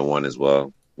giving it a 1 as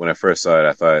well. When I first saw it,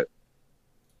 I thought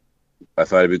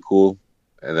it'd be cool,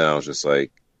 and then I was just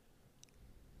like,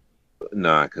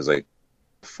 nah, because like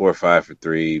 4 or 5 for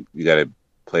 3, you got to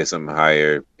play something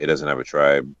higher. It doesn't have a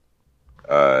tribe.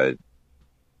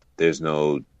 There's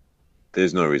no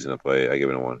reason to play it. I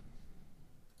give it a 1.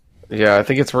 Yeah, I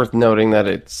think it's worth noting that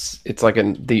it's like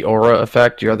the aura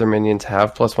effect. Your other minions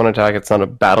have +1 attack. It's not a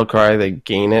battle cry; they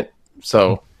gain it.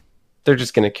 So they're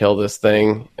just going to kill this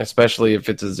thing, especially if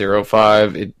it's a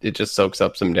 0/5. It just soaks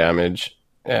up some damage,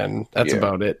 and that's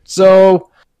about it. So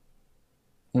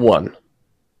 1.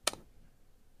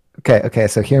 Okay.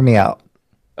 So hear me out.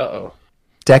 Uh-oh.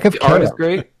 Deck of the art is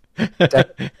great.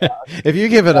 If you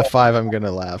give it a 5, I'm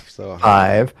gonna laugh. So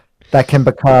 5 that can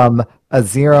become a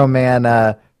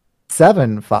 0-mana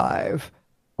 7/5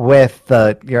 with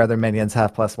your other minions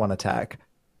have +1 attack.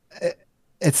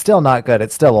 It's still not good.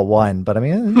 It's still a 1, but I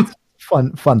mean, it's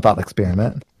fun thought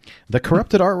experiment. The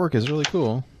corrupted artwork is really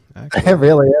cool. Actually. It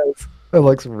really is. It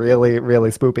looks really,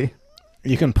 really spoopy.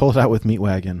 You can pull it out with Meat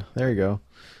Wagon. There you go.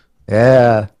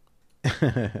 Yeah.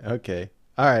 Okay.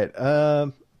 All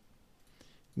right.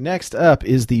 Next up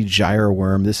is the Gyre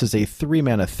Worm. This is a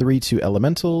 3-mana 3/2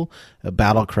 elemental, a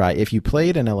battle cry. If you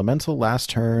played an elemental last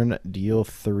turn, deal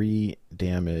 3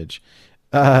 damage.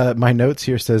 My notes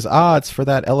here says, it's for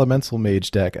that elemental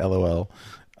mage deck, LOL.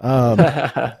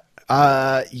 I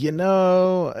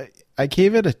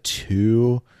gave it a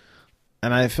 2,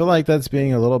 and I feel like that's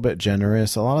being a little bit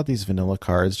generous. A lot of these vanilla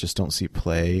cards just don't see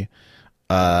play.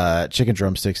 Chicken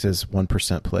Drumsticks is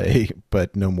 1% play,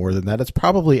 but no more than that. It's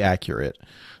probably accurate.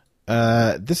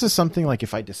 This is something like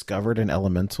if I discovered an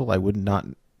elemental, I would not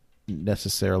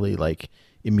necessarily like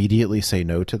immediately say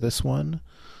no to this one.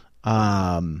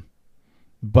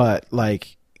 but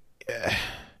like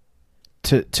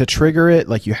to trigger it,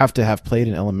 like you have to have played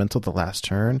an elemental the last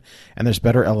turn, and there's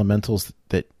better elementals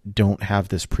that don't have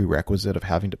this prerequisite of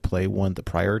having to play one the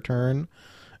prior turn.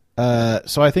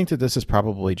 So I think that this is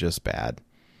probably just bad.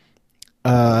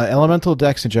 Elemental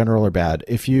decks in general are bad.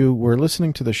 If you were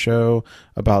listening to the show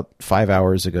about 5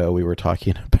 hours ago, we were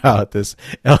talking about this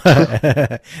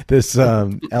this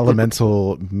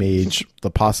elemental mage,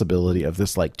 the possibility of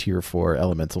this like tier 4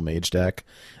 elemental mage deck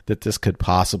that this could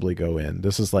possibly go in.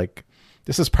 This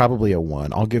is probably a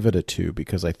 1. I'll give it a 2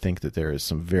 because I think that there is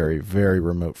some very, very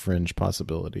remote fringe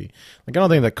possibility. Like I don't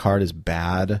think that card is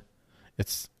bad.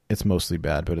 It's mostly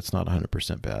bad, but it's not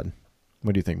 100% bad.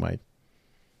 What do you think, Mike?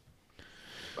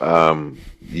 You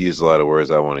use a lot of words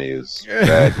I want to use.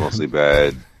 Bad, mostly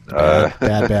bad.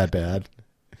 Bad.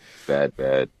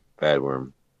 Bad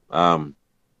worm. So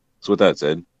with that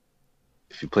said,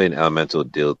 if you play an elemental,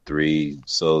 deal 3.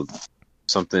 So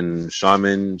something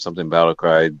shaman, something battle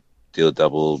cry, deal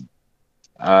double.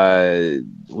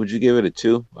 Would you give it a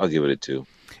 2? I'll give it a 2.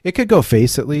 It could go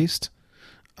face at least.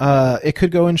 It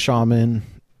could go in shaman.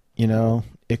 You know,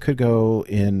 it could go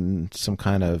in some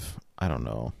kind of, I don't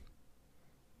know.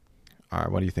 All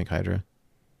right, what do you think, Hydra?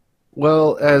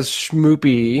 Well, as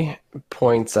Schmoopy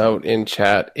points out in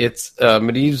chat, it's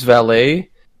Medivh's Valet,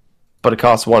 but it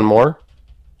costs 1 more.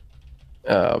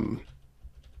 And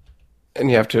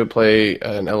you have to play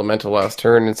an elemental last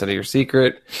turn instead of your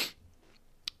secret.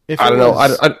 I don't know.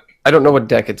 I don't know what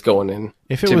deck it's going in.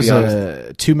 If it was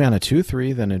a 2 mana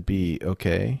 2/3, then it'd be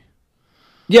okay.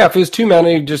 Yeah, if it was 2 mana,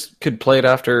 you just could play it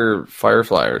after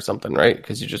Firefly or something, right?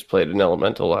 Because you just played an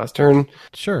elemental last turn.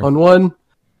 Sure. On 1.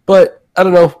 But, I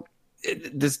don't know.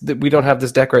 We don't have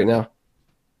this deck right now.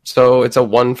 So, it's a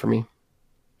 1 for me.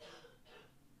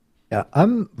 Yeah,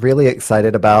 I'm really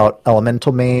excited about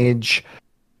Elemental Mage.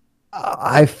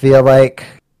 I feel like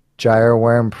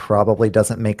Gyroworm probably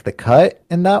doesn't make the cut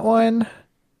in that one.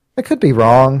 I could be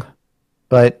wrong,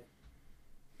 but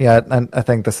yeah, I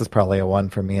think this is probably a 1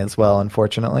 for me as well,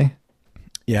 unfortunately.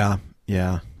 Yeah.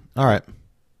 All right.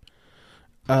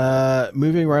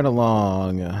 Moving right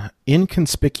along.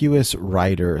 Inconspicuous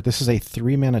Rider. This is a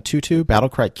 3 mana 2/2.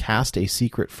 Battlecry, cast a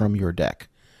secret from your deck.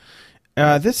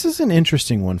 This is an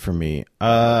interesting one for me.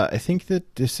 I think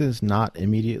that this is not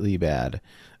immediately bad.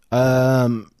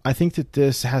 I think that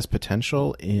this has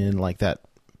potential in like that,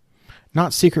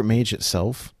 not Secret Mage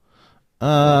itself.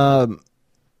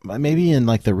 Maybe in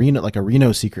like the Reno, like a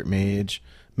Reno Secret Mage,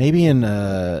 maybe in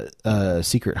a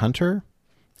Secret Hunter.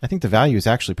 I think the value is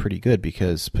actually pretty good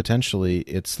because potentially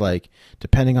it's like,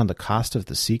 depending on the cost of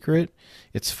the secret,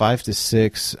 it's 5 to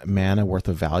 6 mana worth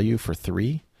of value for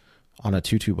 3 on a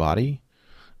 2/2 body.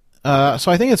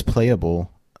 So I think it's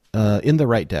playable in the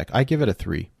right deck. I give it a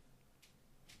 3.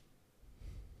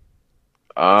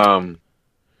 I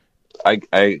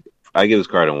give this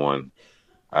card a 1.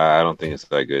 I don't think it's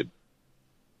that good.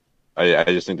 I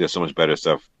just think there's so much better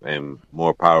stuff and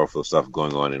more powerful stuff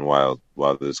going on in Wild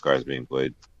while this card is being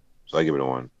played. So I give it a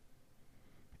 1.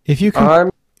 If you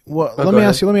let me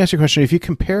ask you a question. If you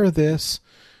compare this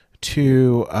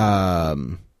to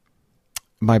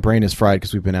my brain is fried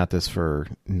because we've been at this for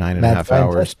 9.5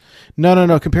 hours.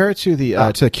 No. Compare it to the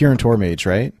to Kirin Tor Mage,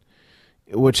 right?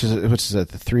 Which is at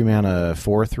the 3 mana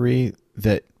 4/3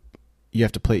 that you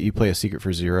have to play. You play a secret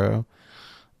for 0.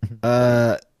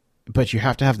 But you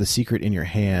have to have the secret in your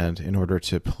hand in order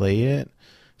to play it.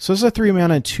 So it's a 3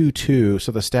 mana 2/2,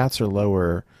 so the stats are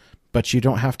lower, but you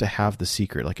don't have to have the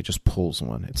secret. Like, it just pulls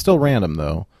one. It's still random,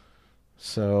 though.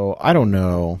 So, I don't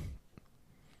know.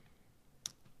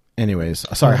 Anyways,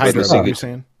 sorry, Hydra, what were you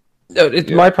saying? No,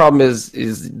 my problem is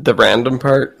the random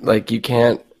part. Like, you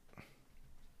can't...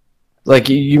 Like,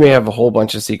 you may have a whole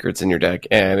bunch of secrets in your deck,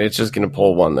 and it's just going to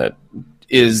pull one that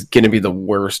is going to be the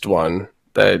worst one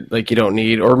that like you don't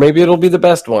need, or maybe it'll be the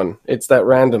best one. It's that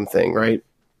random thing, right?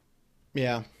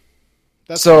 Yeah.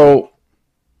 So,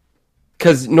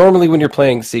 because normally when you're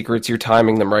playing secrets, you're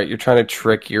timing them right. You're trying to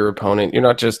trick your opponent. You're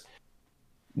not just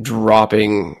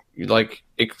dropping like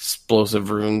explosive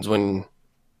runes when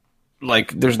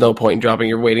like there's no point in dropping.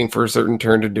 You're waiting for a certain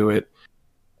turn to do it.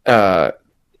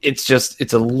 It's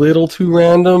a little too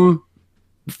random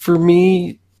for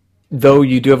me. Though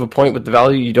you do have a point with the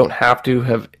value, you don't have to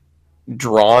have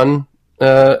drawn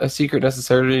a secret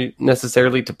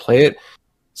necessarily to play it.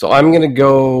 So I'm going to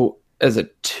go as a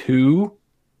 2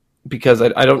 because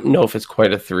I don't know if it's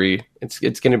quite a 3. It's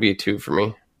going to be a 2 for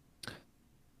me.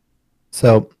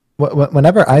 So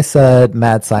whenever I said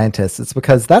mad scientist, it's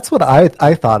because that's what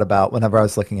I thought about whenever I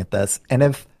was looking at this. And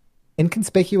if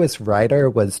Inconspicuous Rider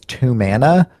was 2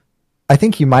 mana, I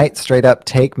think you might straight up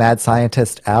take Mad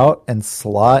Scientist out and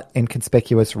slot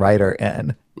Inconspicuous Rider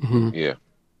in. Yeah.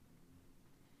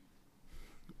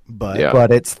 But Yeah.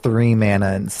 But it's 3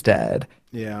 mana instead.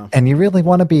 yeah. And you really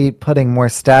want to be putting more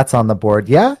stats on the board.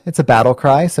 Yeah, it's a battle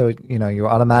cry, so you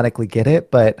automatically get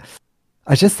it, but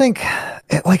I just think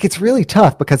it's really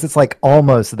tough because it's like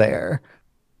almost there.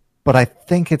 But I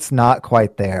think it's not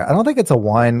quite there. I don't think it's a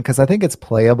 1 because I think it's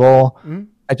playable.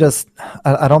 I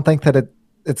don't think that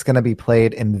it's going to be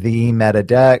played in the meta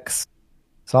decks.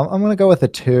 So I'm going to go with a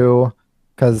 2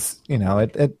 because,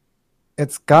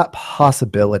 it's got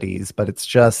possibilities, but it's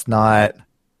just not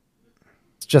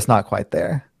quite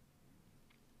there.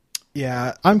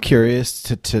 Yeah, I'm curious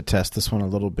to test this one a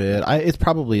little bit. It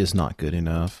probably is not good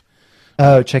enough.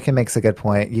 Oh, Chicken makes a good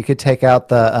point. You could take out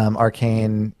the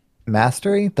Arcane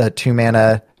Mastery, the 2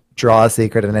 mana draw a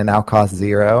secret and it now costs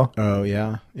 0. Oh,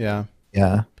 yeah. Yeah.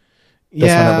 Yeah.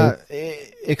 Yeah,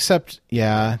 except,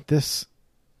 this,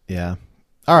 yeah.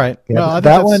 All right. Yeah, well, I think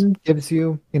that that's- one gives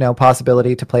you,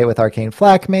 possibility to play with Arcane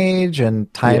Flak Mage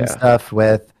and time stuff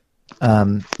with,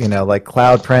 like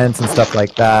Cloud Prince and stuff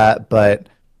like that. But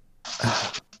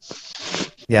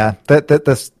yeah,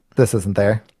 this isn't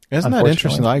there. Isn't that unfortunately.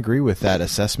 interesting? I agree with that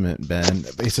assessment, Ben.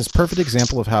 It's this perfect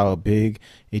example of how big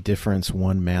a difference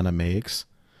 1 mana makes.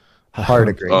 Hard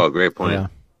agree. Oh, great point. Yeah.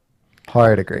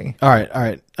 Hard agree. All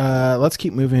right. Let's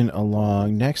keep moving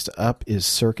along. Next up is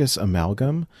Circus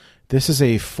Amalgam. This is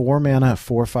a 4 mana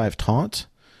 4/5 taunt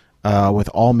with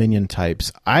all minion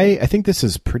types. I think this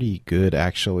is pretty good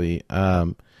actually,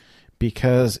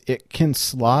 because it can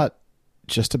slot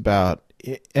just about.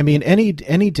 I mean,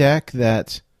 any deck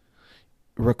that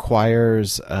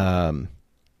requires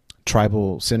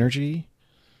tribal synergy.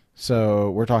 So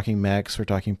we're talking mechs, we're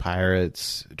talking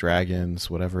pirates, dragons,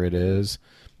 whatever it is.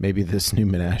 Maybe this new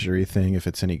menagerie thing, if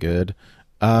it's any good.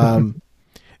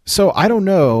 So I don't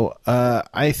know.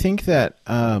 I think that,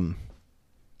 and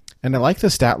I like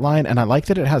the stat line, and I like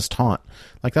that it has taunt.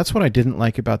 Like that's what I didn't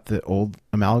like about the old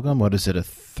Amalgam. What is it? A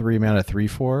 3 mana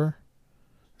 3/4?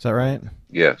 Is that right?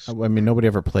 Yes. I mean, nobody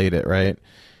ever played it, right?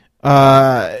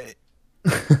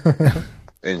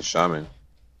 In Shaman.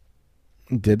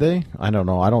 Did they? I don't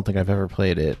know. I don't think I've ever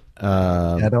played it.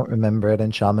 I don't remember it in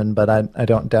Shaman, but I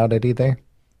don't doubt it either.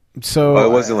 So Oh,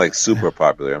 it wasn't like super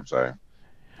popular. I'm sorry.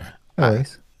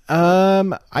 Anyways.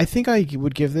 I think I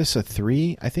would give this a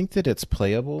 3. I think that it's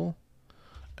playable.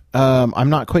 I'm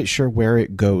not quite sure where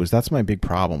it goes. That's my big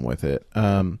problem with it.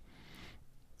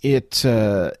 It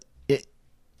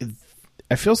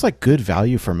feels like good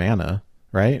value for mana,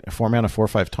 right? A 4 mana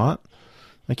 4/5 taunt.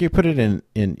 Like you put it in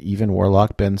even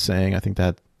Warlock. Ben's saying I think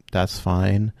that's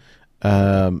fine.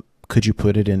 Could you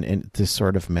put it in this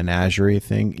sort of menagerie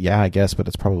thing? Yeah, I guess, but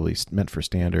it's probably meant for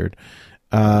standard.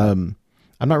 I'm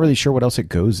not really sure what else it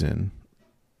goes in.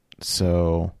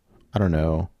 So, I don't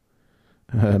know.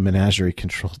 Menagerie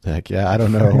control deck. Yeah, I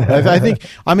don't know. I think,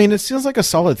 it feels like a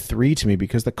solid 3 to me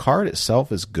because the card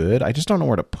itself is good. I just don't know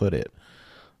where to put it.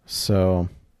 So,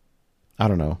 I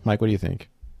don't know. Mike, what do you think?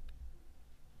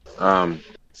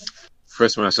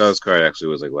 First when I saw this card actually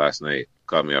was like last night.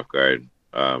 Caught me off guard.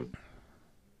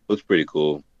 Looks pretty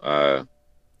cool. I'll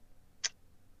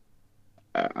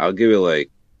give it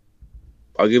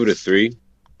a 3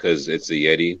 because it's a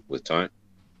Yeti with taunt,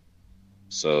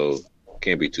 so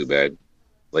can't be too bad.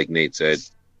 Like Nate said,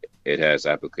 it has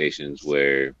applications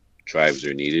where tribes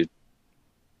are needed.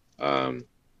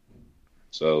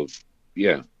 So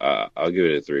yeah, I'll give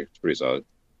it a 3. It's pretty solid.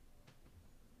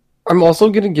 I'm also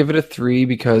going to give it a 3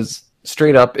 because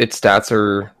straight up, its stats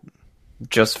are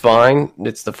just fine.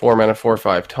 It's the 4 mana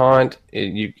 4/5 taunt.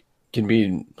 You can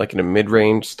be like in a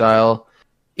mid-range style.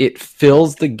 It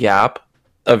fills the gap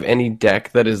of any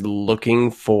deck that is looking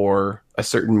for a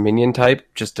certain minion type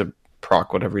just to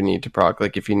proc whatever you need to proc.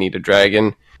 Like if you need a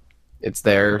dragon, it's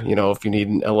there. If you need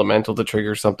an elemental to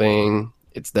trigger something,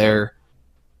 it's there.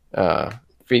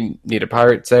 If you need a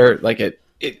pirate, it's there. Like it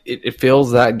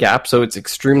fills that gap, so it's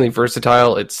extremely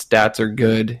versatile. Its stats are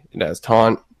good. It has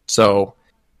taunt, so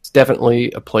it's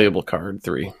definitely a playable card.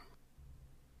 3.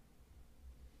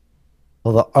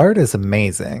 Well, the art is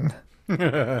amazing.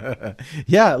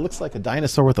 Yeah, it looks like a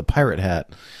dinosaur with a pirate hat.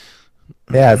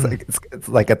 Yeah, it's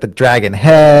like at the dragon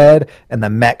head and the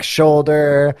mech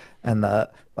shoulder and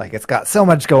it's got so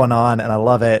much going on and I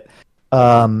love it.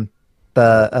 The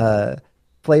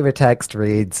flavor text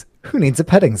reads, "Who needs a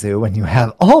petting zoo when you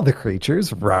have all the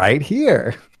creatures right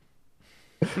here?"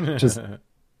 Just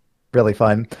really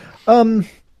fun. I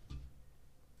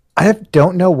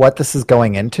don't know what this is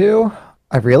going into.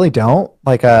 I really don't.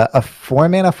 Like a 4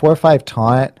 mana 4/5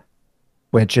 taunt,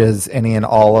 which is any and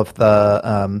all of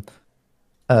the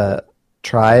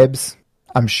tribes,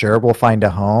 I'm sure will find a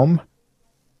home.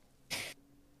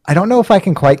 I don't know if I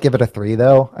can quite give it a 3,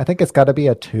 though. I think it's got to be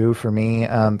a 2 for me,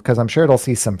 because I'm sure it'll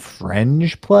see some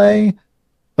fringe play,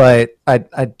 but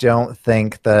I don't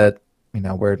think that,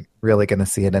 we're really going to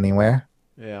see it anywhere.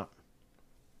 Yeah.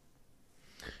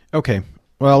 Okay.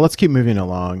 Well, let's keep moving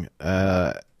along.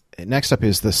 Next up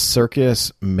is the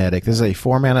Circus Medic. This is a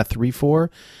 4-mana 3/4.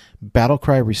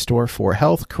 Battlecry, restore 4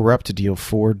 health. Corrupt to deal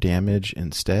 4 damage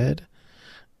instead.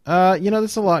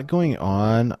 There's a lot going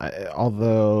on.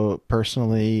 Although,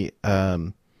 personally,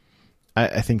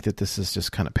 I think that this is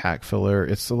just kind of pack filler.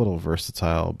 It's a little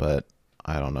versatile, but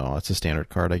I don't know. It's a standard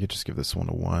card. I could just give this one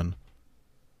a 1.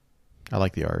 I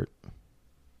like the art.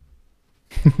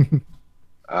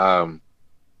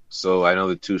 So I know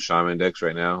the 2 Shaman decks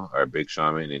right now are Big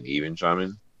Shaman and Even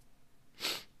Shaman.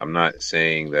 I'm not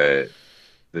saying that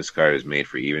this card is made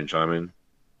for Even Shaman.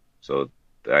 So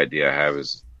the idea I have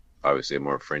is obviously a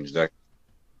more fringe deck.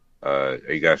 Are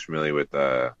you guys familiar with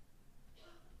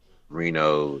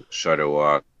Reno,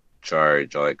 Shutterwalk,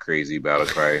 Charge, all that crazy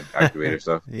Battlecry activator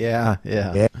stuff? Yeah.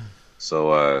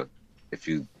 So if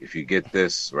you get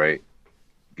this, right,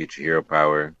 get your hero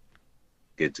power,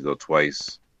 get to go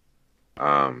twice.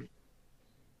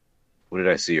 What did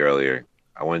I see earlier?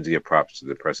 I wanted to give props to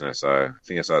the person I saw. I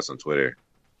think I saw this on Twitter,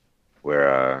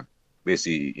 where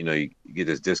basically, you get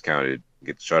this discounted,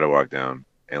 get the Shutterwalk down,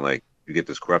 and like you get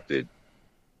this corrupted.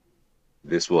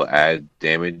 This will add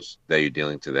damage that you're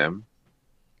dealing to them,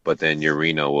 but then your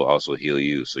Reno will also heal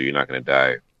you, so you're not going to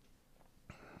die.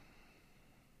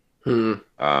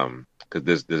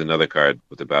 Because there's another card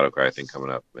with the battle cry thing coming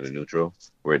up in a neutral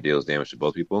where it deals damage to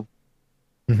both people.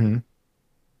 Mm-hmm.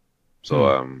 So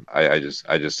I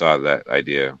just saw that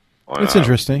idea on It's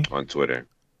interesting on Twitter.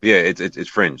 Yeah, it's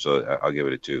fringe, so I'll give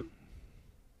it a 2.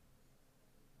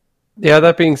 Yeah,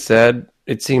 that being said,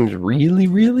 it seems really,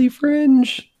 really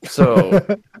fringe. So,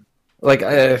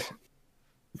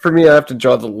 for me, I have to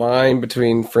draw the line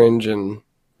between fringe and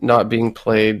not being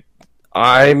played.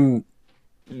 Maybe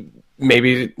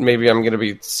I'm going to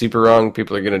be super wrong.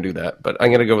 People are going to do that, but I'm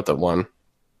going to go with the 1.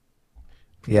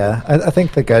 Yeah, I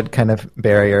think the good kind of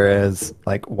barrier is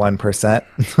like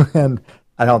 1%, and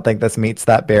I don't think this meets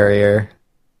that barrier.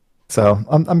 So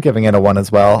I'm giving it a 1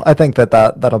 as well. I think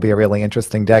that'll be a really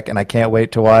interesting deck, and I can't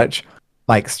wait to watch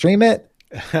Mike stream it.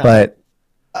 But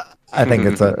I think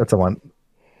it's a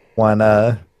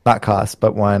 1 not cost,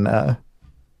 but 1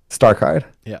 star card.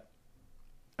 Yeah.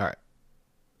 All right.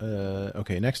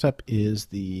 Okay. Next up is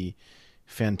the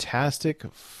Fantastic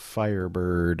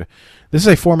Firebird. This is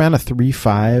a 4-mana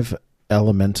 3/5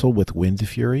 elemental with Wind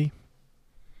Fury.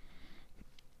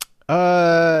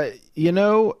 It's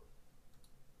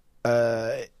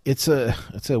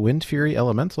a Wind Fury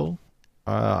elemental.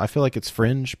 I feel like it's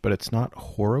fringe, but it's not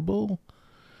horrible.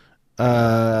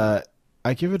 I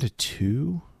give it a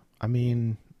 2. I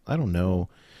mean, I don't know.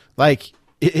 Like,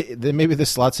 maybe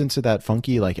this slots into that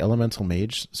funky like elemental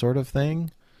mage sort of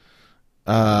thing.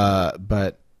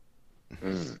 But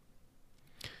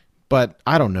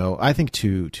I don't know. I think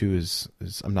 2 is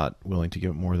I'm not willing to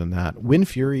give it more than that. Wind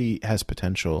Fury has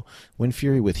potential. Wind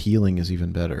Fury with healing is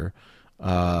even better.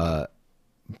 But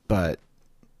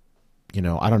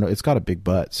I don't know. It's got a big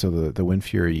butt, so the Wind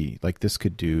Fury, like, this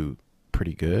could do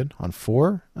pretty good on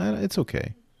 4. It's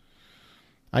okay.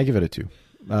 I give it a 2.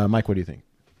 Mike, what do you think?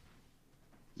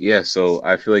 Yeah, so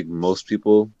I feel like most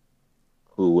people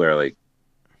who are like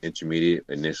intermediate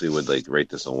initially would like rate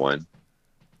this a 1,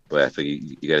 but I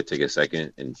think you got to take a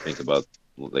second and think about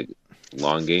like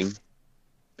long game,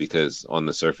 because on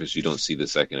the surface you don't see the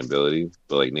second ability,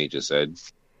 but like Nate just said,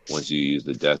 once you use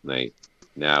the Death Knight,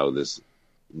 now this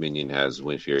minion has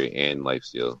Wind Fury and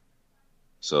Lifesteal.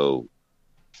 So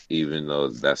even though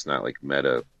that's not like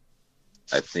meta,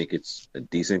 I think it's a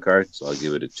decent card, so I'll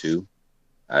give it a 2.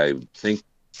 I think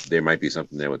there might be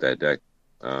something there with that deck.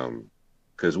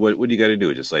 Because what do you got to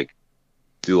do? Just like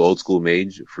do old school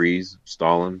mage, freeze,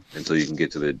 stall him until you can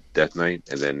get to the Death Knight,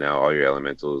 and then now all your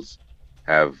elementals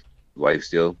have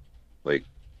Lifesteal. Like,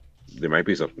 there might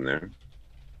be something there.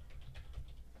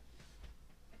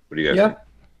 What do you guys think?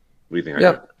 What do you think?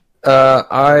 Yeah.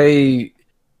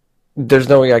 There's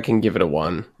no way I can give it a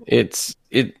 1. It's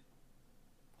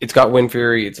got Wind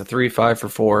Fury. It's a 3/5 for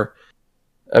 4.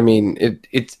 I mean,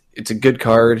 it's a good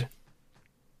card.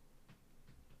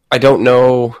 I don't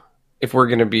know if we're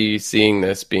going to be seeing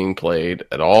this being played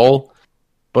at all,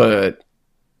 but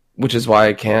which is why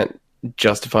I can't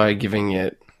justify giving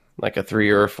it like a 3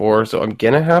 or a 4. So I'm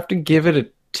going to have to give it a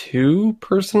 2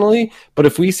 personally. But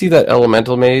if we see that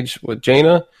Elemental Mage with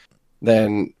Jaina,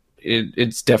 then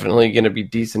it's definitely going to be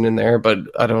decent in there, but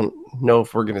I don't know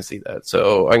if we're going to see that.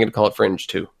 So I'm going to call it Fringe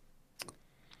too.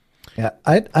 Yeah,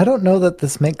 I don't know that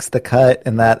this makes the cut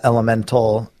in that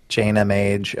elemental Jaina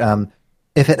mage.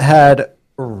 If it had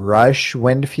Rush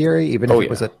Wind Fury, even if it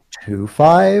was a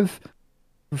 2/5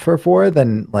 for 4,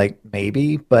 then like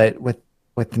maybe. But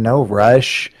with no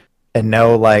Rush and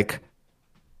no like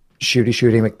shooty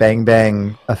McBang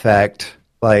bang effect,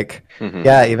 like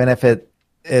yeah, even if it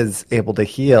is able to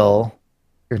heal,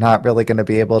 you're not really going to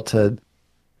be able to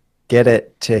get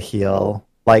it to heal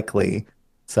likely.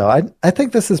 So I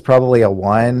think this is probably a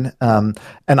 1, and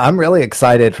I'm really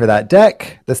excited for that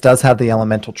deck. This does have the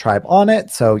Elemental Tribe on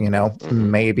it, so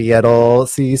maybe it'll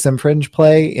see some Fringe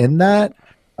play in that,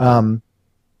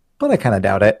 but I kind of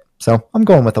doubt it. So I'm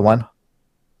going with the 1.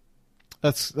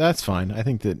 That's fine. I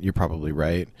think that you're probably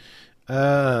right.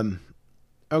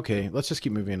 Okay, let's just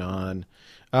keep moving on.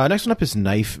 Next one up is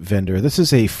Knife Vendor. This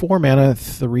is a 4-mana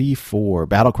 3/4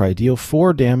 Battlecry. Deal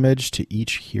 4 damage to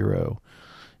each hero.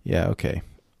 Yeah, okay.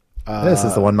 This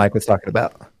is the one Mike was talking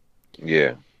about.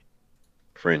 Yeah.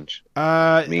 Fringe.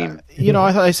 Meme.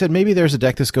 I said maybe there's a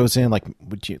deck this goes in, like,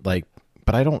 would you like,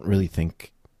 but I don't really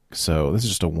think so. This is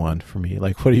just a 1 for me.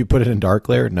 Like, what do you put it in Dark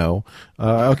Lair? No.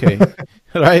 Okay.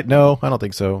 All right. No, I don't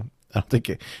think so. I don't think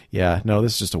it, yeah, no,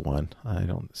 this is just a 1. I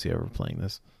don't see ever playing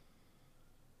this.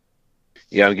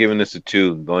 Yeah, I'm giving this a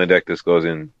 2. The only deck this goes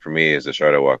in for me is the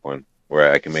Shadow Walk one,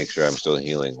 where I can make sure I'm still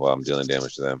healing while I'm dealing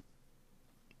damage to them.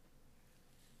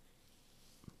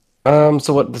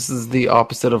 So what? This is the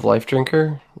opposite of Life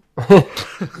Drinker,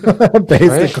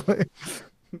 basically.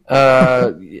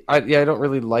 I don't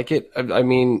really like it. I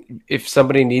mean, if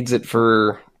somebody needs it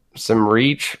for some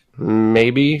reach,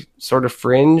 maybe sort of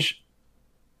Fringe.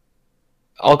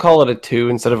 I'll call it a 2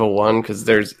 instead of a 1 because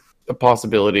there's a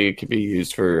possibility it could be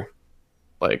used for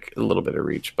like a little bit of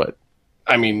reach. But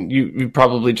I mean, you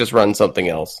probably just run something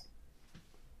else.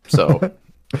 So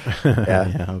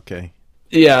yeah, okay.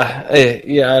 Yeah,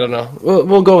 I don't know.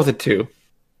 We'll go with a 2.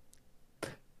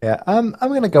 Yeah, I'm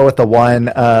going to go with the 1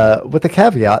 with the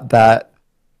caveat that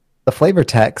the flavor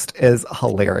text is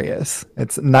hilarious.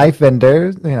 It's Knife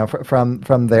Vendor,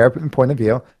 from their point of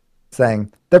view,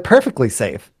 saying they're perfectly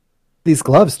safe. These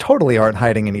gloves totally aren't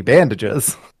hiding any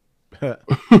bandages. I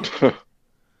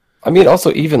mean,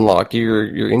 also even lock,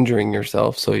 you're injuring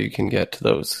yourself so you can get to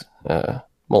those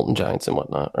molten giants and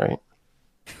whatnot, right?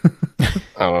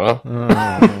 I don't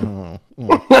know.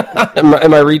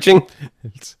 Am I reaching?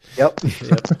 Yep.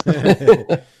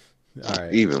 All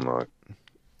right. Even lock.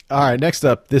 All right. Next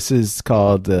up, this is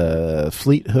called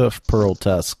Fleet Hoof Pearl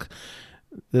Tusk.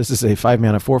 This is a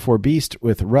 5-mana 4/4 beast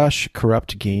with Rush,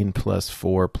 Corrupt, Gain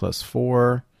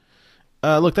 +4/+4.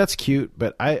 Look, that's cute,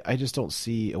 but I just don't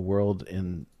see a world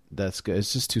in that's good.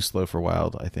 It's just too slow for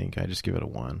Wild. I think I just give it a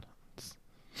 1.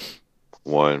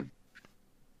 1.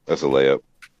 That's a layup.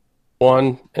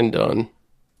 1 and done.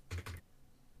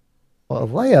 Well, a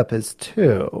layup is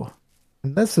 2.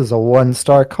 And this is a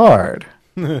 1-star card.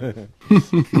 1.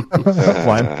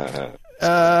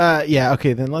 Yeah,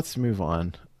 okay, then let's move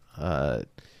on.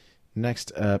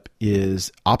 Next up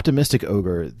is Optimistic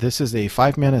Ogre. This is a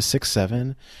 5-mana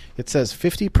 6/7. It says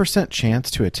 50%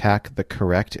 chance to attack the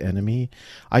correct enemy.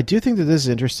 I do think that this is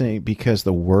interesting because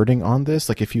the wording on this,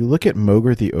 like if you look at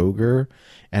Mogre the Ogre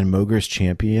and Mogre's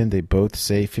Champion, they both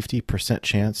say 50%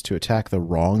 chance to attack the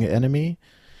wrong enemy.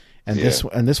 And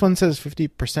this one says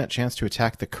 50% chance to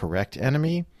attack the correct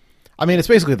enemy. I mean, it's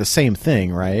basically the same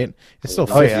thing, right? It's still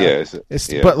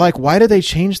 50. But like, why did they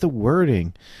change the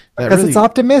wording? Because it's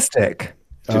optimistic.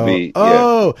 That's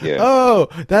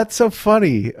so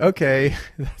funny. Okay,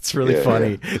 that's really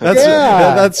funny.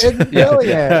 That's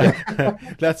brilliant.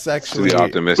 That's actually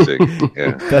optimistic.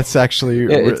 Yeah, that's actually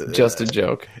it's just a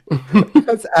joke.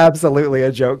 That's absolutely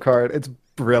a joke card. It's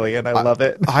brilliant. I love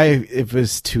it. It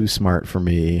was too smart for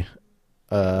me.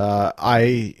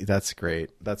 That's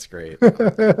great. That's great.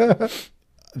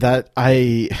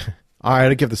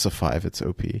 I'd give this a 5. It's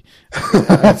OP.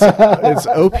 It's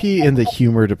OP in the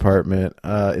humor department.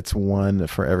 It's 1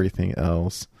 for everything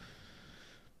else.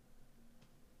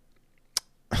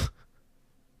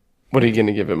 What are you going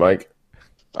to give it, Mike?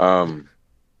 Damn.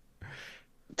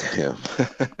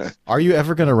 Are you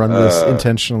ever going to run this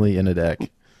intentionally in a deck?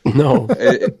 No.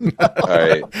 All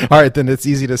right. All right, then it's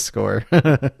easy to score.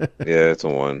 Yeah, it's a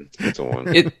 1. It's a 1.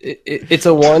 It's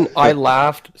a 1. I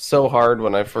laughed so hard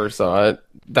when I first saw it.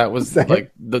 That was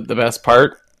like the best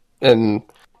part, and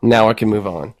now I can move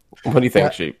on. What do you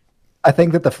think, Sheep? I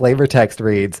think that the flavor text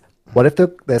reads, "What if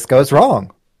this goes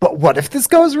wrong? But what if this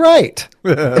goes right?"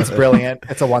 It's brilliant.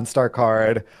 It's a 1-star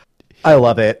card. I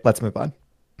love it. Let's move on.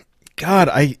 God,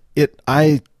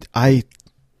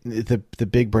 the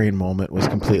big brain moment was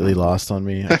completely lost on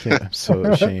me. I'm so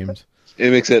ashamed.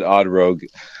 It makes it odd rogue.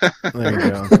 There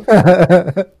you go.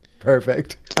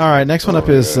 Perfect. All right, next one up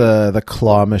is the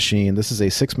Claw Machine. This is a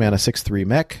 6-mana 6/3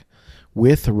 mech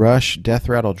with Rush, Death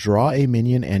Rattle. Draw a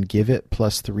minion and give it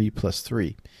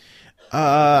 +3/+3.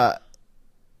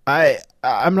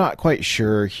 I'm not quite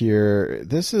sure here.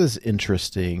 This is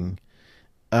interesting.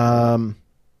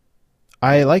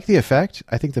 I like the effect.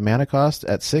 I think the mana cost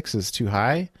at 6 is too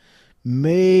high.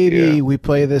 Maybe we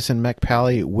play this in Mech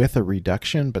Pally with a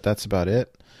reduction, but that's about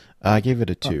it. I gave it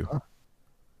a 2.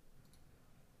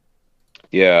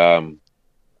 Yeah,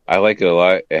 I like it a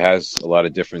lot. It has a lot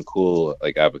of different cool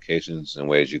like applications and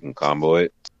ways you can combo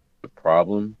it. The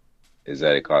problem is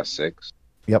that it costs 6.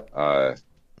 Yep.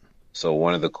 So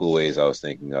one of the cool ways I was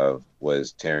thinking of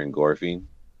was Terran Gorfine.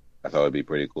 I thought it would be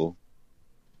pretty cool.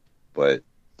 But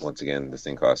once again, this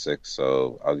thing costs 6,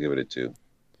 so I'll give it a 2.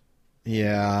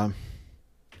 Yeah.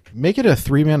 Make it a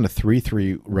 3-mana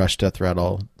 3/3 Rush Death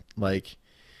Rattle. Like,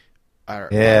 I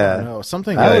don't know.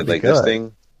 Something That Yeah, would be like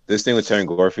good. this thing with Terran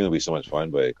Gorfine would be so much fun,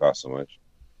 but it costs so much.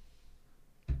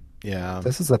 Yeah.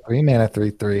 This is a 3-mana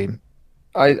 3/3.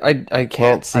 I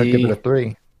can't I'd give see it a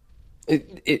 3.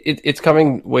 it's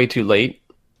coming way too late,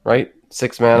 right?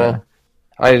 6 mana.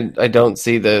 I don't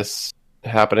see this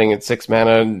happening at 6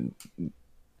 mana.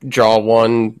 Draw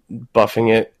 1,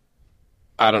 buffing it.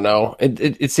 I don't know.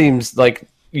 It seems like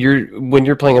when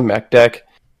you're playing a mech deck,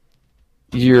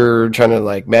 you're trying to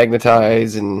like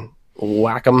magnetize and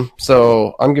whack them.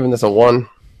 So I'm giving this a 1.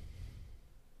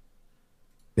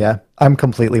 Yeah, I'm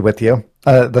completely with you.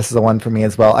 This is a 1 for me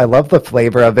as well. I love the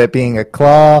flavor of it being a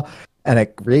claw, and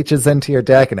it reaches into your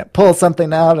deck and it pulls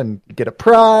something out, and you get a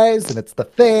prize, and it's the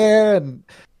fair.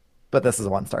 But this is a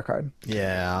 1-star card.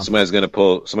 Yeah. Somebody's gonna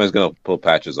pull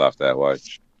patches off that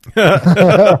watch.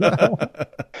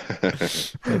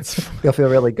 You'll feel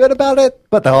really good about it,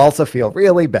 but they'll also feel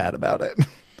really bad about it.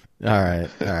 All right.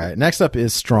 Next up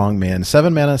is Strongman.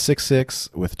 7-mana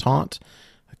 6/6 with Taunt.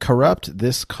 Corrupt.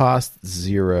 This costs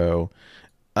 0.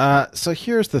 So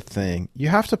here's the thing. You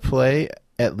have to play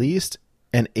at least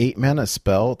an 8-mana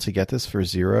spell to get this for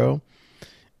 0.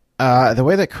 The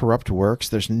way that Corrupt works,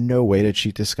 there's no way to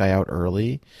cheat this guy out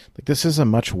early. Like, this is a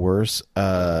much worse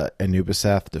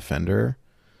Anubisath Defender,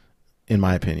 in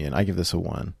my opinion. I give this a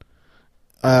 1.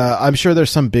 I'm sure there's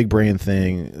some big brain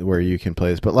thing where you can play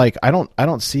this, but like I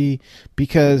don't see,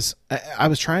 because I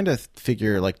was trying to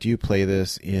figure, like, do you play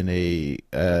this in a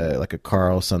like a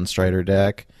Carl Sunstrider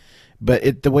deck?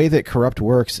 But the way that Corrupt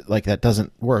works, like, that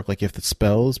doesn't work. Like, if the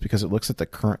spells, because it looks at the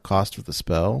current cost of the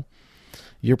spell,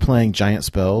 you're playing giant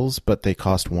spells, but they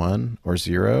cost 1 or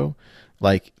 0,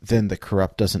 like, then the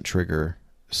Corrupt doesn't trigger.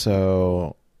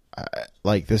 So,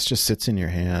 like, this just sits in your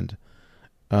hand.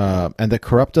 And the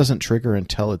Corrupt doesn't trigger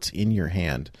until it's in your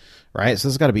hand, right? So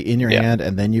this has got to be in your hand,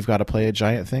 and then you've got to play a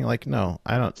giant thing. Like, no,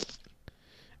 I don't.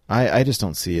 I just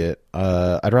don't see it.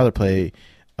 I'd rather play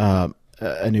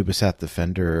Anubisath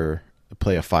Defender,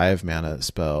 play a 5-mana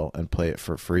spell, and play it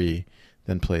for free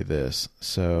than play this.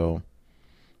 So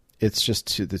it's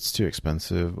too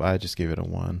expensive. I just gave it a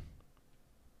 1.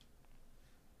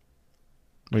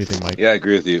 What do you think, Mike? Yeah, I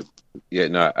agree with you. Yeah,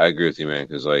 no, I agree with you, man.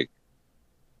 Because like,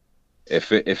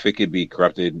 if it could be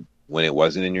corrupted when it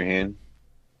wasn't in your hand,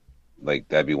 like,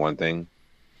 that'd be one thing.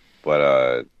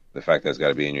 But the fact that it's got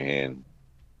to be in your hand,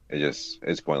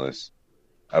 it's pointless.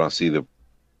 I don't see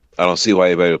why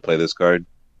anybody would play this card.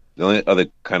 The only other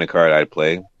kind of card I'd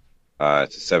play,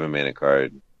 it's a 7-mana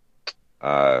card.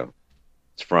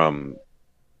 It's from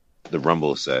the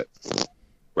Rumble set,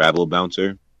 Rabble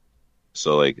Bouncer.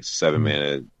 So like,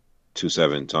 7-mana,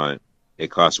 2/7 taunt.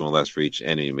 It costs 1 less for each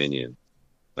enemy minion.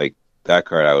 Like, that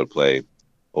card I would play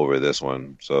over this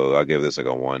one. So I'll give this like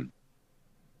a 1.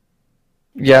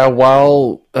 Yeah,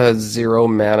 while a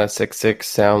 0-mana 6/6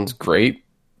 sounds great,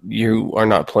 you are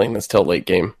not playing this till late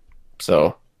game.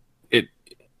 So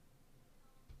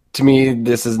to me,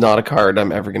 this is not a card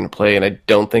I'm ever going to play, and I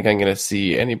don't think I'm going to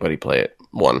see anybody play it.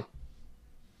 1.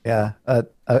 Yeah,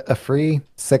 a free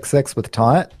 6/6 with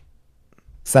taunt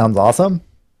sounds awesome,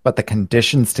 but the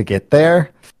conditions to get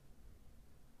there,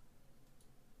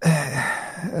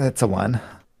 it's a 1.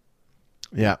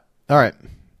 Yeah. All right.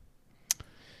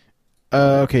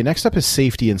 Okay. Next up is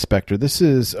Safety Inspector. This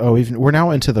is we're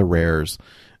now into the rares.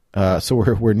 So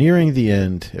we're nearing the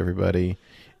end, everybody.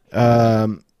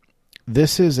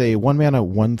 This is a 1-mana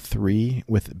 1/3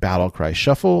 with Battlecry.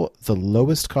 Shuffle the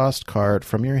lowest cost card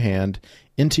from your hand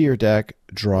into your deck.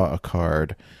 Draw a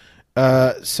card.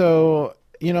 So,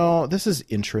 this is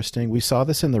interesting. We saw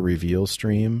this in the reveal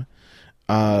stream.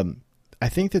 I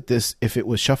think that this, if it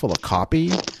was shuffle a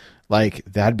copy, like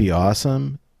that'd be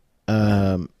awesome.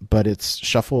 But it's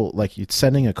shuffle, like it's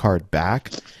sending a card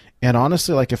back. And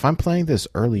honestly, like if I'm playing this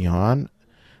early on,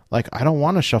 like I don't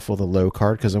want to shuffle the low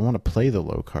card because I want to play the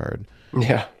low card.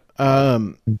 Yeah.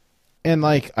 And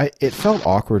like it felt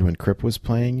awkward when Crip was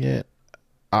playing it.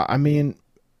 I mean,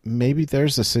 maybe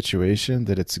there's a situation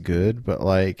that it's good, but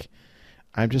like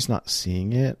I'm just not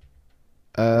seeing it.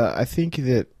 I think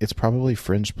that it's probably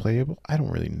fringe playable. I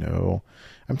don't really know.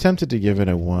 I'm tempted to give it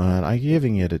a 1. I'm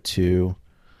giving it a 2.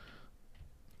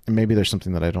 And maybe there's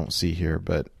something that I don't see here,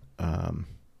 but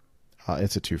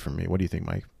it's a 2 for me. What do you think,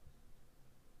 Mike?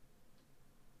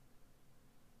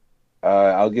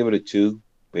 I'll give it a 2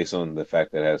 based on the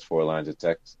fact that it has 4 lines of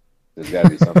text. There's got to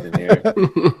be something here.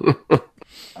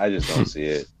 I just don't see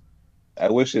it. I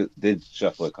wish it did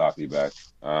shuffle a copy back.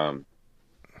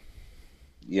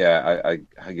 Yeah,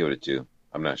 I give it a 2.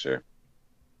 I'm not sure.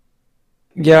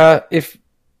 Yeah,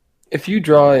 if you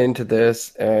draw into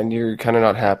this and you're kind of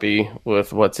not happy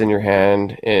with what's in your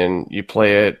hand and you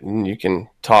play it and you can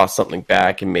toss something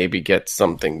back and maybe get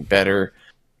something better,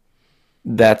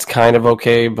 that's kind of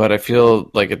okay. But I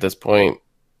feel like at this point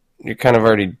you're kind of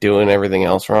already doing everything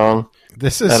else wrong.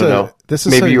 This is I don't know. This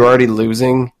is maybe you're already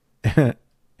losing.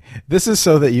 This is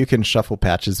so that you can shuffle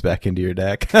patches back into your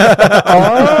deck.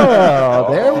 Oh,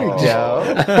 there we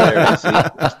go. There, see?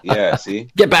 Yeah, see?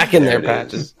 Get back in there, it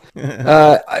Patches.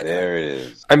 There it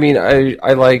is. I mean, I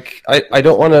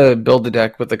don't want to build a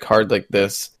deck with a card like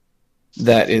this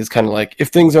that is kind of like, if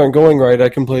things aren't going right, I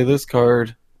can play this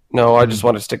card. No, I just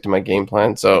want to stick to my game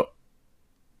plan. So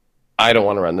I don't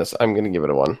want to run this. I'm going to give it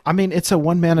a 1. I mean, it's a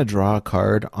 1-mana draw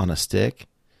card on a stick,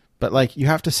 but like you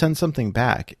have to send something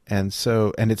back, and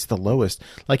it's the lowest.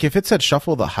 Like if it said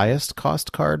shuffle the highest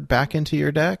cost card back into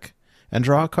your deck and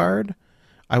draw a card,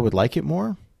 I would like it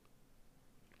more.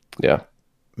 Yeah.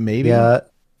 Maybe. Yeah,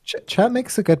 Chat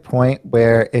makes a good point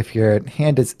where if your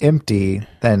hand is empty,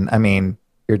 then, I mean,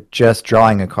 you're just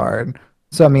drawing a card.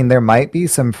 So, I mean, there might be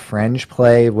some fringe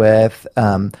play with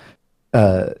in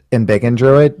Big and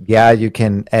Druid. Yeah, you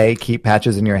can, keep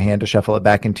patches in your hand to shuffle it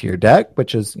back into your deck,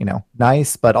 which is,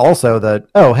 nice. But also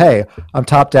hey, I'm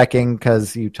top decking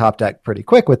because you top deck pretty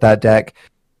quick with that deck.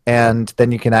 And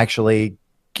then you can actually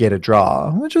get a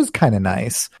draw, which is kind of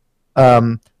nice.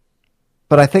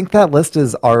 But I think that list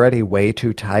is already way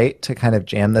too tight to kind of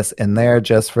jam this in there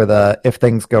just for if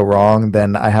things go wrong,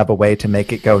 then I have a way to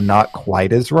make it go not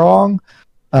quite as wrong.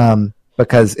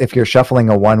 Because if you're shuffling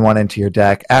a 1/1 into your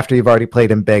deck after you've already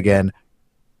played in Biggin,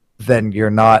 then you're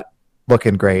not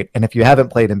looking great. And if you haven't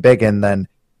played in Biggin, then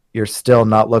you're still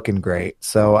not looking great.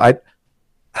 So I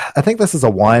think this is a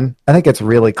 1. I think it's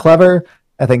really clever.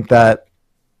 I think that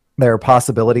there are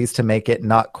possibilities to make it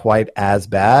not quite as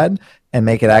bad and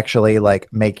make it actually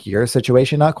like make your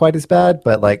situation not quite as bad.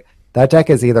 But like that deck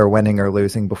is either winning or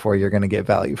losing before you're going to get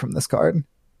value from this card.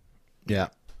 Yeah.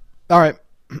 All right.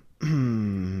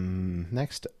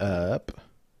 Next up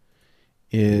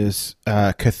is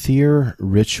Kathir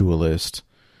Ritualist.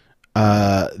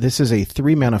 This is a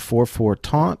 3-mana 4/4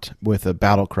 taunt with a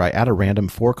battle cry. Add a random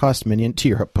 4-cost minion to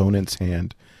your opponent's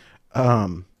hand. I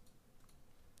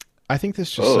think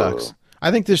this just sucks.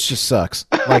 I think this just sucks.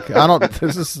 Like I don't.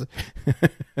 This is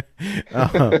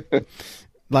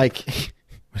like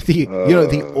the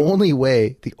only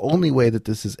way that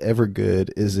this is ever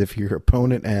good is if your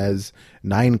opponent has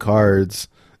 9 cards,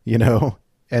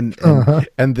 and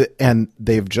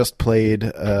they've just played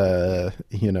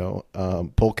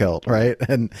Polkelt, right?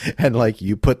 And like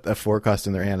you put a 4-cost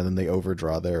in their hand and then they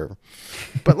overdraw their.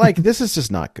 But like this is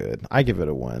just not good. I give it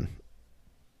a 1.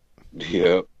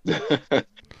 Yep.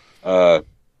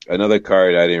 Another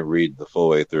card I didn't read the full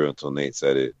way through until Nate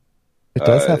said it. It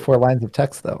does have 4 lines of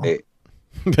text, though.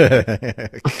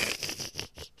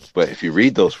 But if you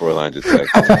read those 4 lines of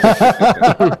text,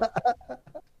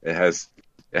 it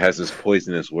has this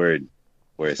poisonous word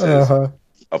where it says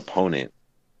opponent.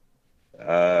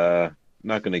 I'm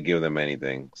not going to give them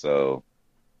anything. So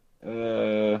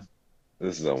this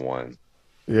is a 1.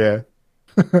 Yeah.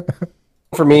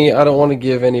 For me, I don't want to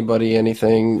give anybody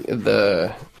anything.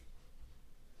 I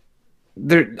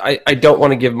don't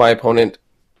want to give my opponent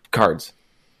cards.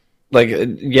 Like,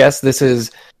 yes, this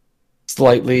is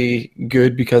slightly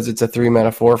good because it's a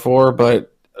 3-mana 4/4,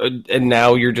 but and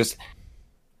now you're just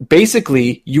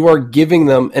basically you are giving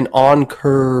them an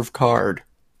on-curve card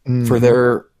for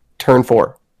their turn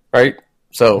 4, right?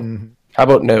 So, how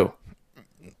about no?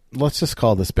 Let's just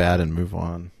call this bad and move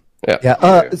on.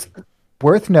 Yeah. It's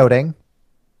worth noting.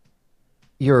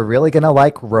 you're really going to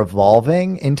like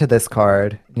revolving into this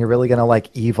card. You're really going to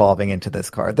like evolving into this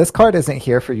card. This card isn't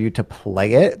here for you to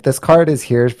play it. This card is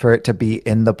here for it to be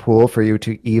in the pool for you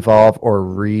to evolve or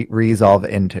resolve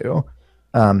into.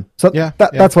 That's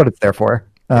what it's there for.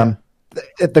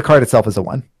 The card itself is a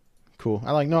 1. Cool.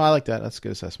 I like that. That's a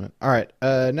good assessment. All right.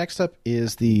 Next up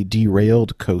is the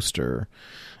Derailed Coaster.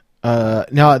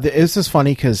 Now, this is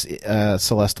funny because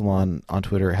Celestalon on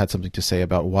Twitter had something to say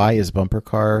about why is Bumper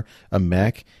Car a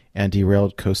mech and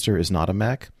Derailed Coaster is not a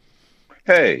mech.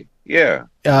 Hey, yeah.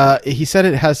 He said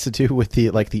it has to do with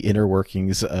the inner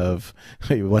workings of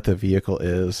what the vehicle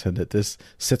is, and that this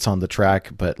sits on the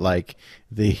track, but like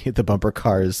the bumper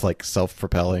car is like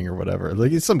self-propelling or whatever.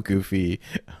 Like it's some goofy.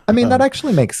 I mean, that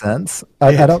actually makes sense.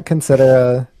 I don't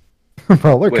consider a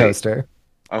roller coaster.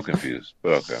 I'm confused,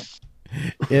 but okay.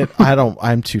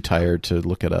 I'm too tired to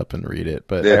look it up and read it,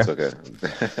 but it's okay.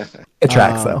 It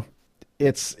tracks though.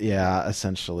 It's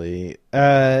essentially.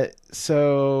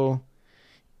 So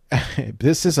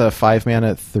this is a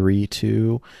 5-mana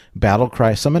 3/2 battle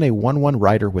cry. Summon a 1/1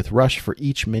 rider with rush for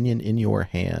each minion in your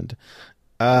hand.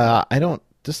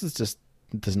 This is just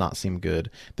does not seem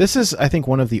good. This is, I think,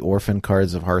 one of the orphan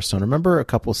cards of Hearthstone. Remember a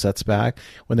couple sets back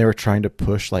when they were trying to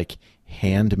push like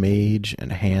hand mage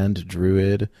and hand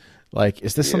druid? Like,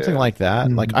 is this something like that?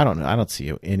 Mm-hmm. Like, I don't know. I don't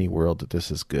see any world that this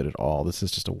is good at all. This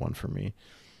is just a 1 for me.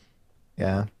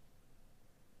 Yeah.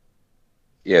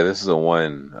 Yeah, this is a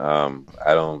 1.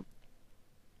 I don't.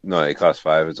 No, it costs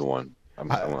 5. It's a 1.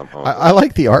 I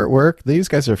like the artwork. These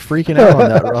guys are freaking out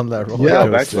on that roller Yeah,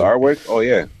 coaster. back to the artwork. Oh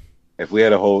yeah, if we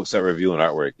had a whole set review on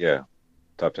artwork, yeah,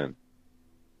 top 10.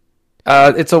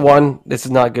 It's a 1. This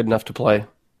is not good enough to play.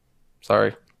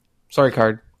 Sorry,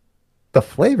 card. The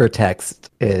flavor text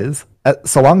is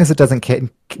so long as it doesn't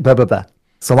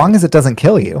so long as it doesn't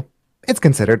kill you, it's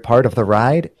considered part of the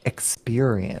ride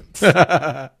experience. This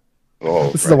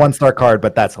is a 1-star card,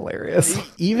 but that's hilarious.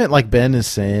 Even like Ben is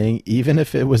saying, even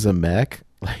if it was a mech,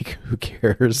 like who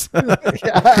cares?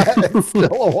 It's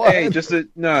still a 1. Hey, just to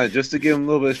give him a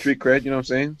little bit of street cred, you know what I'm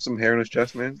saying? Some hair on his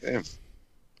chest, man. Damn.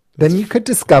 Then you could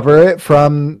discover it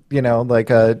from, like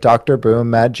a Dr. Boom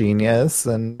Mad Genius,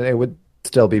 and it would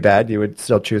still be bad. You would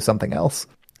still choose something else.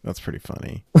 That's pretty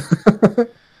funny.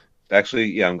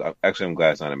 Actually, yeah, I'm glad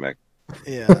it's not a mech.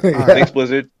 Yeah. Thanks,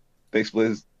 Blizzard.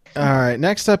 All right.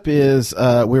 Next up is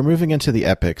we're moving into the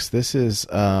epics. This is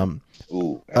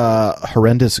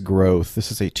Horrendous Growth.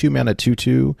 This is a 2-mana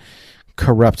 2/2.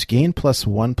 Corrupt. Gain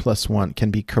 +1/+1. Can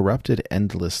be corrupted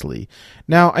endlessly.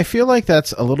 Now, I feel like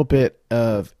that's a little bit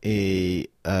of a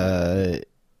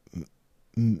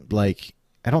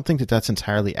I don't think that that's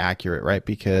entirely accurate, right?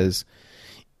 Because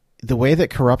the way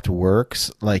that Corrupt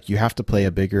works, like you have to play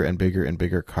a bigger and bigger and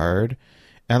bigger card.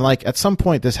 And like at some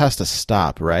point this has to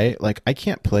stop, right? Like I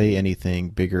can't play anything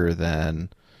bigger than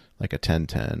like a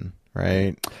 10/10,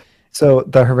 right? So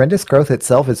the Horrendous Growth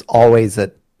itself is always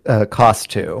at cost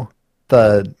 2.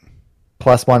 The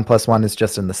 +1/+1 is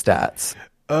just in the stats.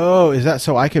 Oh, is that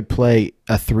so? I could play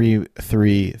a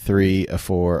 3/3/3, a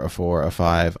 4, a 4, a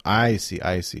 5. I see.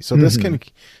 So this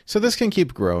can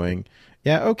keep growing.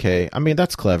 Yeah. Okay. I mean,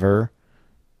 that's clever.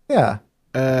 Yeah.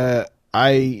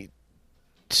 I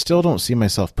still don't see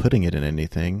myself putting it in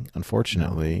anything,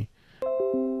 unfortunately.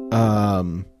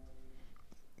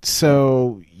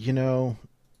 So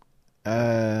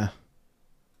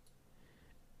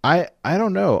I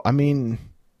don't know. I mean,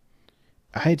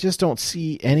 I just don't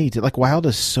see any like Wild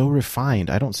is so refined.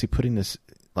 I don't see putting this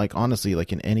honestly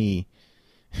in any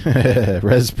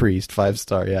Res Priest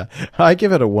 5-star. Yeah, I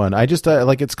give it a 1. I just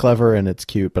it's clever and it's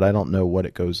cute, but I don't know what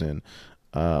it goes in.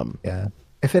 Yeah,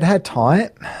 if it had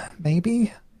taunt,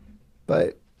 maybe,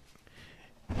 but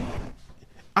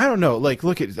I don't know.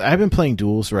 I've been playing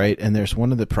duels, right? And there's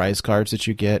one of the prize cards that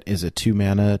you get is a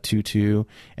 2-mana 2/2,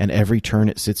 and every turn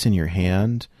it sits in your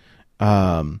hand.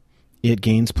 It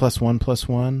gains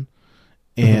 +1/+1,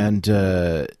 and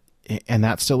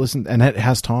that still isn't, and it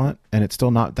has taunt, and it's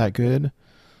still not that good.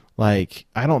 Like,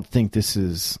 I don't think this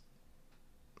is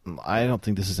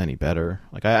any better.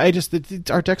 Like, our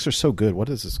decks are so good. What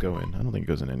does this go in? I don't think it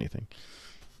goes in anything.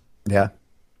 Yeah.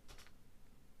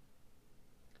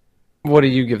 What do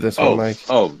you give this one, Mike?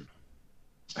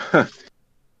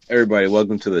 Everybody,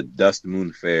 welcome to the Dust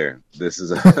Moon Fair. This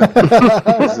is a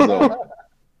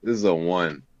this is a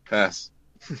 1. Pass.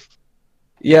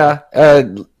 Yeah,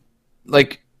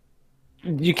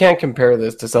 you can't compare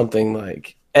this to something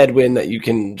like Edwin that you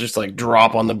can just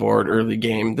drop on the board early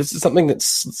game. This is something that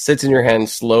sits in your hand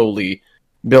slowly,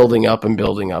 building up and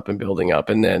building up and building up,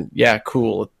 and then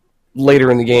cool. Later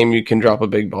in the game, you can drop a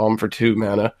big bomb for 2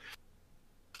 mana.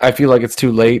 I feel like it's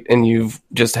too late, and you've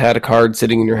just had a card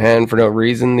sitting in your hand for no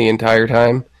reason the entire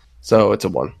time. So it's a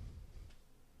 1.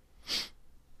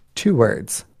 2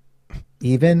 words.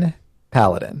 Even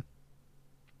Paladin.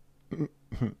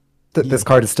 This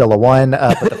card is still a 1,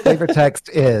 but the flavor text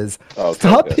is, Okay,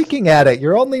 stop good. picking at it.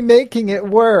 You're only making it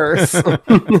worse. This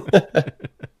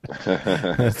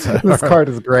card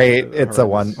is great. It's a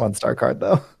one-star card,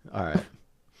 though. All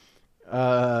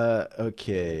right.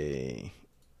 Okay.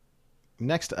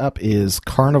 Next up is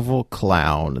Carnival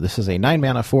Clown. This is a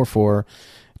 9-mana 4/4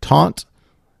 taunt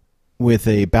with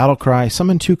a battle cry.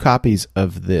 Summon 2 copies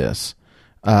of this.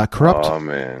 Corrupt. Oh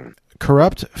man.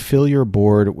 Corrupt. Fill your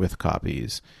board with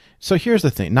copies. So here's the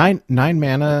thing: nine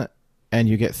mana, and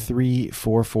you get 3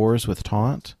 4/4s with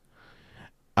taunt.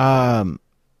 And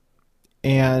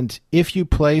if you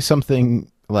play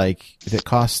something like that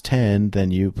costs 10,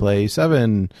 then you play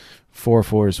 7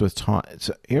 4/4s with taunt.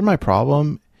 So here's my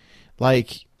problem: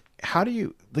 like, how do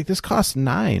you like this? Costs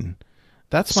 9.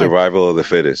 That's my Survival of the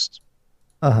fittest.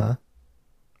 Uh-huh.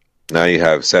 Now you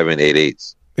have 7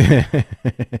 8/8s.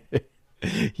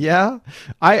 Yeah,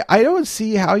 I don't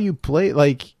see how you play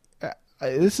like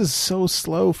this is so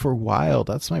slow for Wild.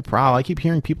 That's my problem. I keep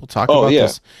hearing people talk about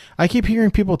this. I keep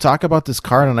hearing people talk about this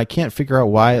card, and I can't figure out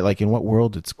why. Like in what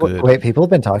world it's good. Wait, people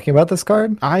have been talking about this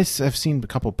card? I've seen a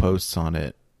couple posts on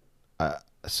it,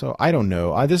 so I don't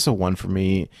know. This is a 1 for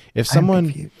me. If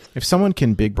someone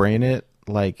can big brain it,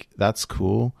 like that's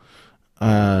cool.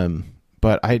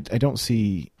 But I don't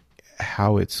see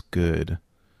how it's good.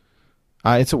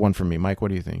 It's a 1 for me. Mike, what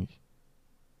do you think?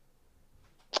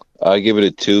 I give it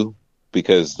a 2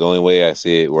 because the only way I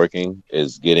see it working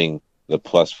is getting the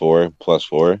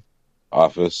 +4/+4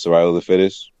 off of Survival of the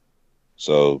Fittest.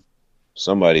 So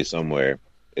somebody somewhere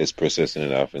is persistent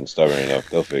enough and stubborn enough,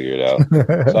 they'll figure it out.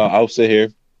 So I'll sit here,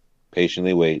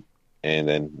 patiently wait, and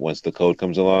then once the code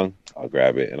comes along, I'll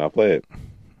grab it and I'll play it.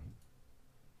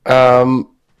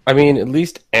 I mean, at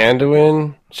least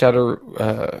Anduin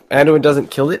Anduin doesn't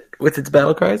kill it with its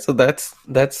battle cry, so that's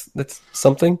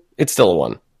something. It's still a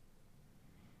 1.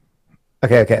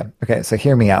 Okay. So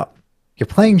hear me out. You're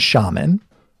playing Shaman.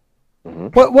 Mm-hmm.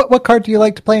 What card do you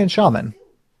like to play in Shaman?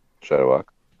 Shadowwalk.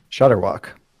 Shutterwalk.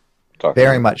 Talk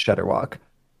Very to me. much Shutterwalk.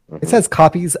 Mm-hmm. It says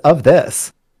copies of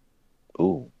this,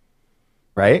 Ooh.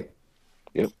 right?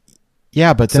 Yep.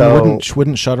 Yeah, but then So-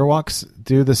 wouldn't Shutterwalks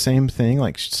do the same thing?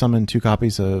 Like summon 2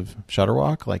 copies of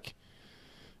Shutterwalk? Like,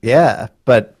 Yeah,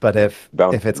 but if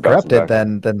Bounce- it's bouncing corrupted,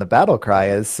 back. then the battle cry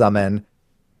is summon,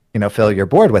 fill your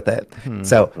board with it.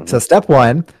 So step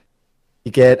 1,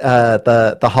 you get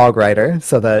the Hog Rider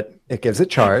so that it gives it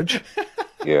charge.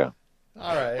 Yeah.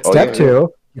 all right. Oh, Step yeah.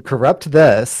 2, you corrupt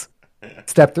this.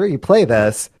 Step 3, you play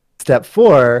this. Step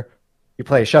 4, you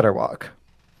play Shutterwalk.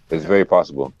 It's very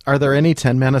possible. Are there any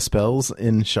 10 mana spells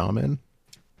in Shaman?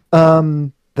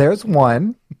 There's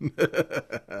one.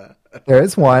 There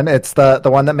is one. It's the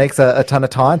one that makes a ton of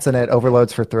taunts and it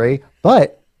overloads for 3.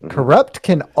 But corrupt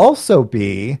can also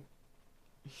be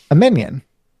a minion.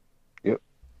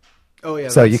 Oh yeah.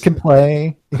 So you can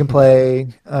play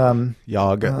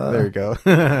Yogg. There you go.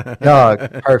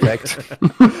 Dog. Perfect.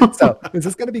 So is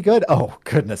this going to be good? Oh,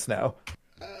 goodness, no.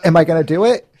 Am I going to do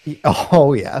it?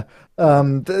 Oh, yeah.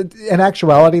 In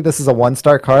actuality, this is a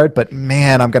 1-star card, but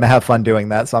man, I'm going to have fun doing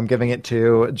that. So I'm giving it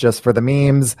 2 just for the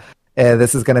memes.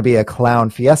 This is going to be a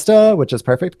Clown Fiesta, which is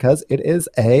perfect because it is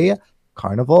a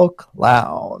Carnival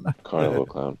Clown. Carnival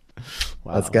Clown.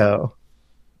 Wow. Let's go.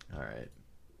 All right.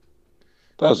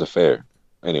 That was a fair.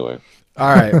 Anyway.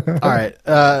 All right.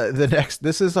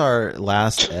 This is our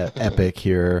last epic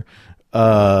here.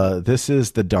 This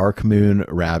is the Dark Moon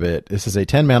Rabbit. This is a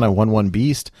 10 mana 1/1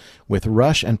 beast with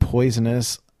rush and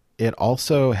poisonous. It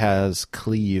also has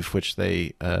cleave, which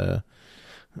damages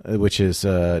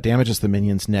the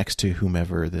minions next to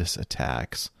whomever this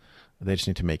attacks. They just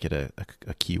need to make it a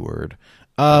keyword.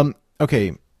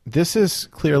 Okay, this is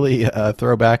clearly a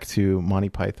throwback to Monty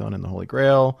Python and the Holy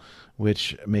Grail,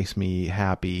 which makes me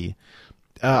happy.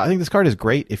 I think this card is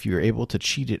great if you're able to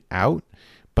cheat it out,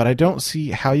 but I don't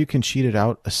see how you can cheat it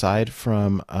out aside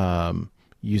from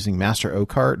using Master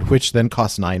Oakheart, which then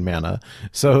costs 9 mana.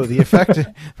 So the effect,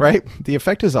 right? The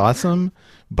effect is awesome,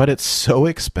 but it's so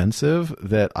expensive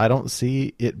that I don't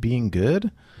see it being good.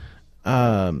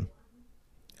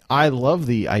 I love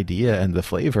the idea and the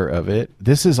flavor of it.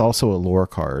 This is also a lore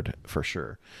card for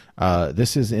sure.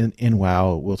 This is in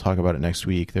WoW. We'll talk about it next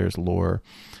week. There's lore.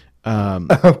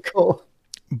 Oh, cool.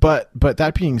 But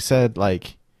that being said,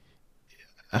 like,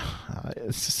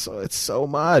 it's so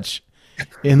much.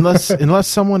 Unless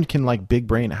someone can like big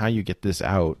brain how you get this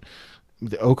out.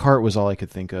 The Oakheart was all I could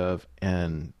think of,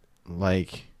 and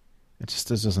like This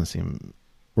doesn't seem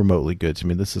remotely good to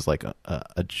me. This is like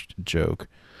a joke.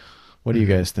 What do you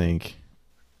guys think?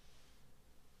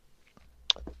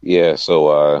 Yeah,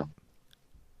 so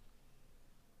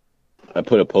I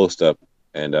put a post up,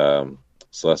 and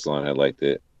Celestalon had liked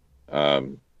it. How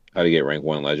to get rank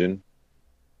 1 legend.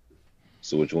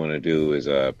 So what you want to do is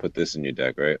put this in your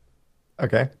deck, right?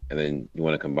 Okay. And then you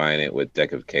want to combine it with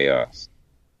Deck of Chaos,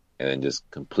 and then just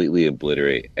completely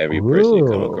obliterate every person you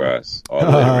come Ooh. across. All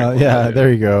the way to rank 1 Yeah, legend.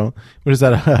 there you go. What is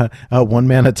that? 1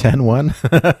 mana 10-1?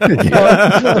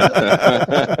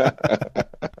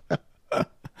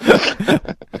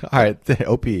 All right,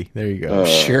 OP. There you go.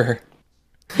 Sure.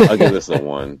 I'll give this a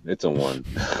 1. It's a 1.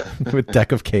 With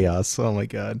Deck of Chaos. Oh my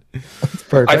god.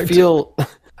 Perfect.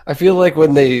 I feel like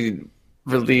when they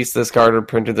released this card or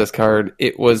printed this card,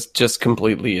 it was just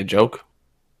completely a joke.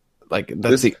 Like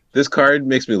that's This card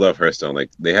makes me love Hearthstone. Like,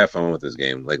 they have fun with this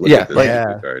game. Like, look Yeah, at this like,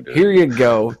 stupid card, dude. here you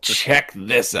go. Check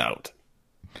this out.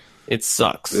 It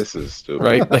sucks. This is stupid.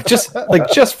 Right?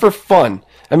 Just for fun.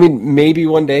 I mean, maybe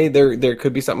one day there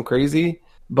could be something crazy,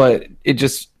 but it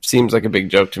just seems like a big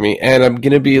joke to me, and I'm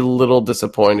gonna be a little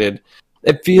disappointed.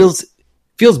 It feels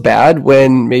bad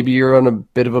when maybe you're on a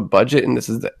bit of a budget and this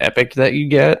is the epic that you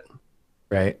get.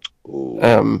 Right.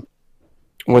 Ooh.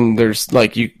 When there's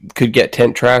like you could get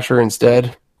Tent Trasher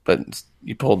instead, but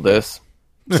you pulled this,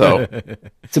 so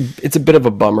it's a bit of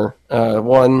a bummer.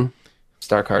 1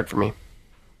 star card for me.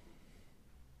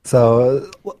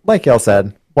 So, like y'all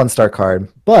said, 1-star card,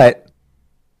 but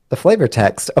the flavor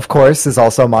text, of course, is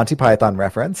also a Monty Python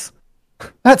reference.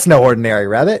 That's no ordinary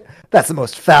rabbit. That's the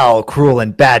most foul, cruel,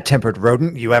 and bad-tempered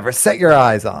rodent you ever set your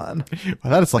eyes on.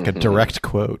 Well, that is like a direct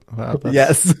quote. Wow,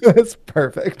 Yes, it's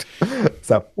perfect.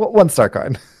 So, 1-star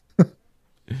card.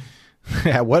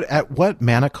 At what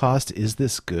mana cost is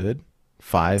this good?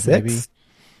 5 6? maybe?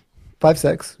 5,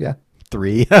 6, yeah.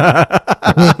 3?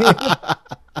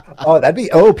 Oh, that'd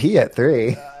be OP at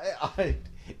 3.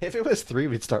 If it was 3,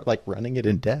 we'd start like running it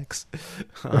in decks.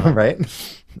 Right?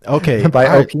 Okay. By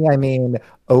all OP, I mean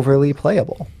overly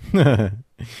playable. No,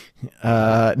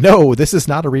 this is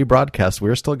not a rebroadcast.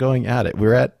 We're still going at it.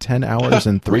 We're at 10 hours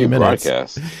and 3 minutes.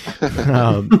 Broadcast.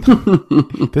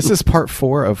 This is part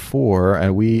 4 of 4,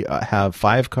 and we have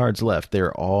 5 cards left.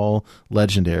 They're all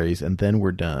legendaries, and then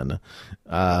we're done.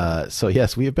 So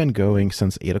yes, we have been going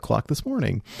since 8 o'clock this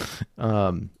morning.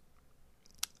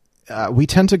 We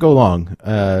tend to go long.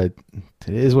 It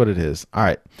is what it is. All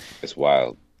right. It's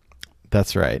wild.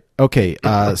 That's right. Okay,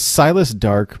 Silas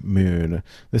Dark Moon.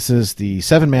 This is the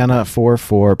 7 mana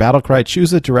 4/4 battlecry.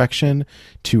 Choose a direction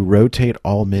to rotate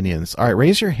all minions. All right,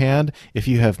 raise your hand if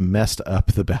you have messed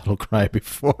up the battlecry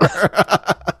before.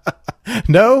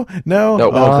 No. Nope.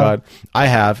 Oh god, I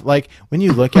have. Like when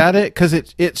you look at it, because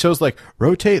it shows like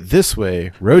rotate this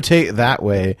way, rotate that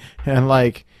way, and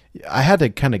like I had to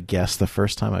kind of guess the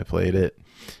first time I played it.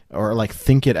 Or like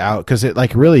think it out, because it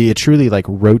truly like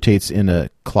rotates in a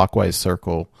clockwise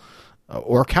circle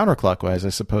or counterclockwise, I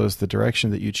suppose, the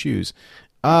direction that you choose.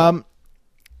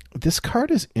 This card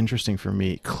is interesting for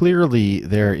me. Clearly,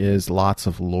 there is lots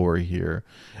of lore here.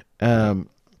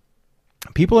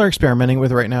 People are experimenting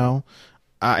with it right now.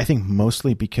 I think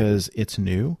mostly because it's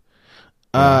new.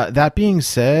 That being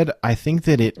said, I think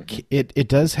that it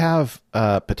does have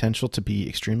potential to be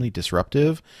extremely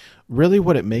disruptive. Really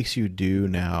what it makes you do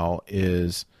now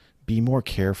is be more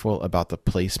careful about the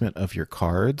placement of your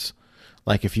cards.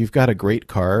 Like if you've got a great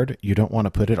card, you don't want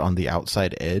to put it on the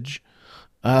outside edge.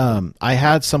 I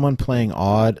had someone playing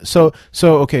Odd. So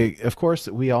okay, of course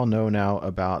we all know now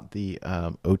about the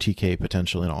OTK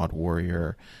potential in Odd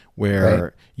Warrior,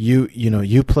 where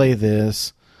you play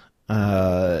this.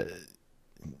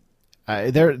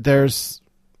 There's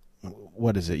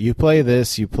what is it? You play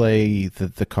this. You play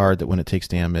the card that when it takes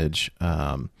damage,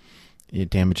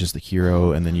 it damages the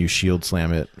hero, and then you shield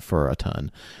slam it for a ton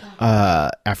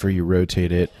after you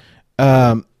rotate it.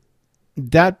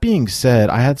 That being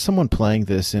said, I had someone playing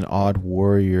this in Odd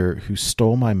Warrior who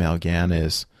stole my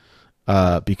Mal'Ganis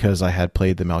because I had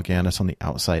played the Mal'Ganis on the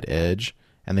outside edge,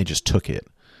 and they just took it.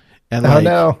 And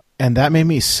and that made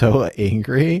me so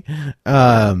angry.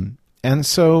 And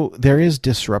so there is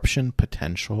disruption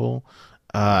potential,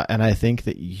 and I think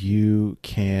that you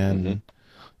can,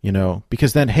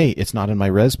 because then, hey, it's not in my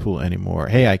res pool anymore.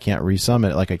 Hey, I can't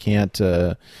resummon it. Like I can't,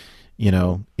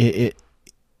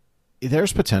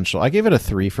 there's potential. I gave it a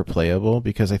 3 for playable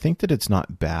because I think that it's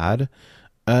not bad.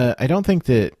 I don't think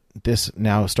that this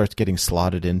now starts getting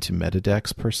slotted into meta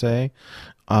decks per se.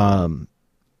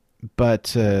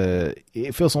 but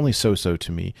it feels only so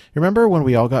to me. Remember when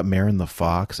we all got Marin the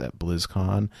Fox at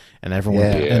BlizzCon, and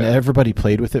everybody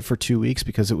played with it for 2 weeks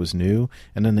because it was new,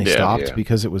 and then they stopped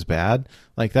because it was bad?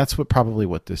 Like, that's probably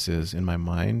what this is in my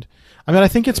mind. I mean, I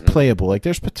think it's playable. Like,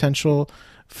 there's potential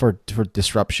for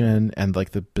disruption and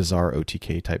like the bizarre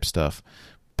OTK type stuff,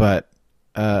 but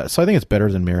so I think it's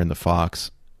better than Marin the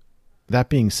Fox. That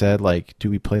being said, like, do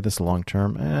we play this long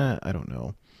term? I don't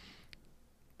know.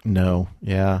 No,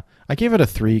 yeah. I gave it a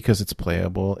 3 because it's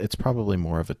playable. It's probably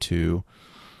more of a 2.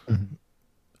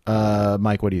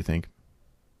 Mike, what do you think?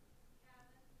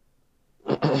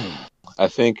 I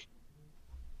think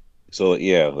so.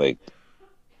 Yeah, like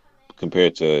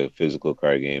compared to physical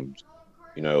card games,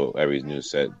 every new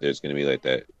set there's going to be like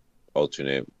that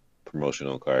alternate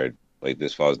promotional card. Like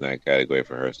this falls in that category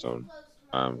for Hearthstone.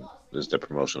 This is the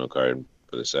promotional card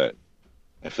for the set.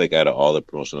 I feel like out of all the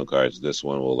promotional cards, this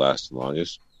one will last the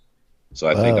longest. So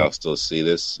I think I'll still see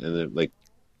this in like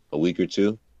a week or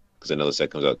two, because I know the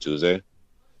set comes out Tuesday.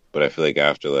 But I feel like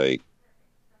after like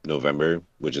November,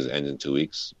 which is ends in 2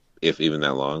 weeks, if even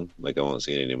that long, like I won't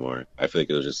see it anymore. I feel like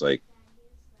it was just like,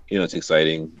 it's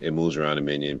exciting. It moves around a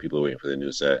minion. People are waiting for the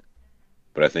new set.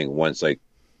 But I think once like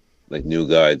new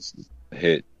gods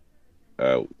hit,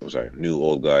 new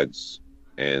old gods,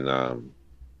 and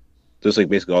just like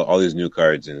basically all these new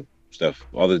cards and stuff,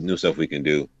 all the new stuff we can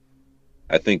do.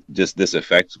 I think just this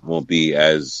effect won't be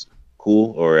as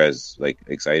cool or as like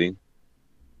exciting,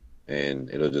 and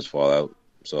it'll just fall out.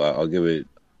 So I'll give it.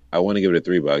 I want to give it a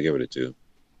 3, but I'll give it a 2.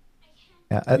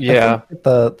 I think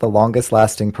the longest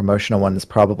lasting promotional one is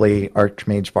probably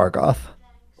Archmage Vargoth.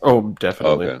 Oh,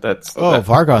 definitely. Okay.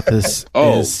 Vargoth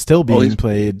is still being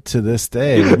played to this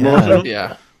day.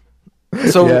 Yeah.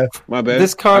 So my bad.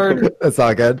 This card, it's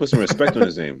all good. Put some respect on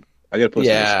his name. I gotta put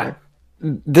some respect.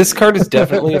 This card is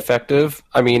definitely effective.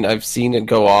 I mean, I've seen it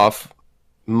go off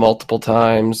multiple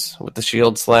times with the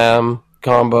Shield Slam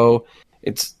combo.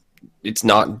 It's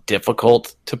not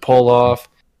difficult to pull off.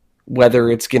 Whether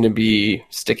it's going to be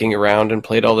sticking around and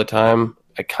played all the time,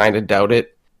 I kind of doubt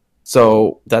it.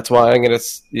 So that's why I'm going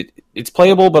to... It's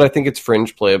playable, but I think it's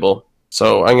fringe playable.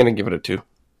 So I'm going to give it a 2.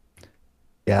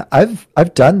 Yeah,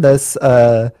 I've done this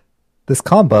this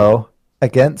combo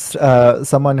against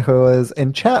someone who is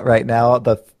in chat right now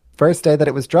the first day that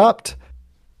it was dropped,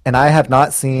 and I have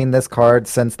not seen this card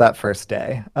since that first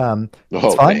day.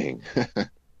 It's fun.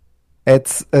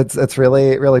 It's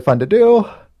really, really fun to do,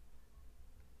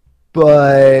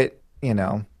 but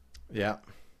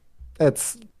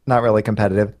it's not really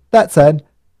competitive. That said,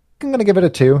 I'm going to give it a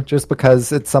 2 just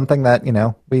because it's something that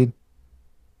we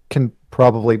can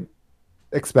probably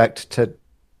expect to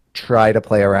try to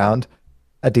play around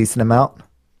a decent amount.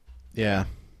 Yeah.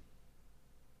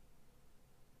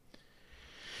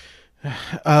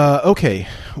 Okay,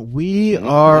 we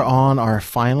are on our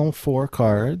final 4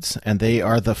 cards, and they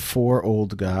are the 4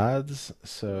 old gods,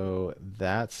 so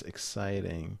that's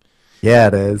exciting. Yeah,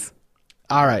 it is.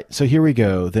 All right, so here we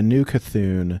go. The new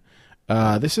Cthulhu.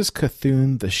 This is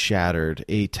Cthulhu the Shattered,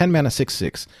 a 10 mana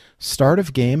 6/6. Start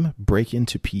of game, break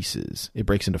into pieces. It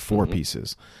breaks into 4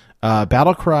 pieces.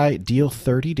 Battle cry, deal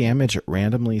 30 damage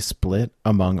randomly split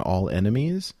among all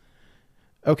enemies.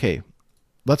 Okay,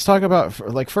 let's talk about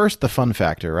first the fun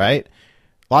factor, right?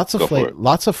 Lots of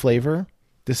flavor.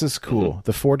 This is cool.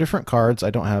 The 4 different cards. I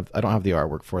don't have the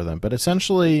artwork for them, but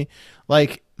essentially,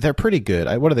 like, they're pretty good.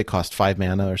 What do they cost? 5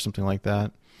 mana or something like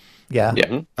that? Yeah.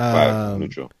 5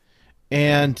 neutral.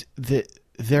 And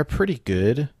they're pretty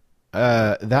good.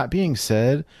 That being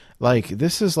said, like,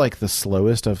 this is like the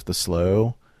slowest of the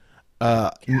slow.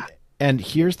 And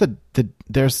here's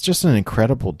there's just an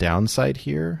incredible downside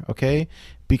here, okay?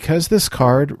 Because this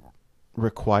card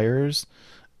requires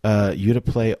you to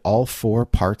play all 4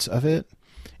 parts of it,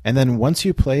 and then once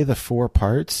you play the 4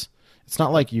 parts, it's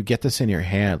not like you get this in your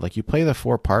hand. Like, you play the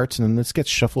 4 parts, and then this gets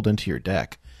shuffled into your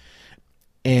deck.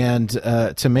 And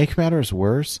to make matters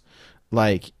worse,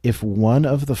 like, if one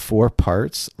of the 4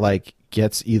 parts like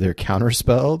gets either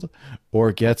counterspelled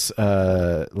or gets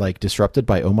like disrupted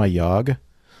by Oh My Yogg,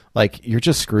 like, you're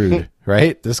just screwed,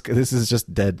 right? This is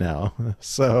just dead now.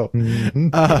 So,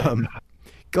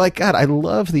 like, God, I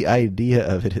love the idea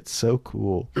of it. It's so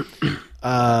cool.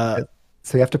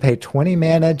 So you have to pay 20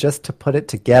 mana just to put it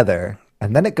together,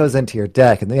 and then it goes into your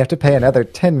deck, and then you have to pay another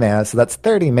 10 mana, so that's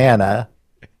 30 mana.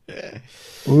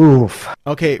 Oof.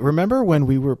 Okay, remember when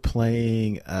we were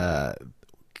playing what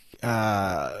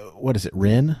is it,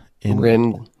 Rin?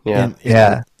 Rin, yeah.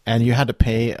 Yeah. And you had to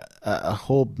pay a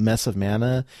whole mess of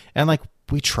mana, and like,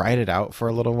 we tried it out for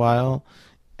a little while,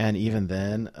 and even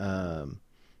then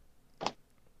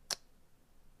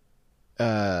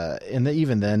and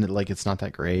even then, like, it's not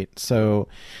that great. So,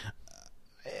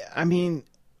 I mean,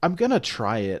 I'm gonna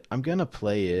try it. I'm gonna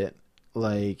play it.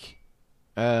 Like,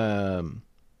 but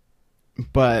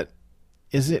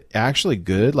is it actually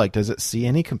good? Like, does it see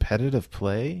any competitive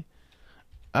play?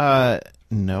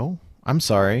 No. I'm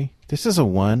sorry. This is a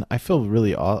 1. I feel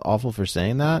really awful for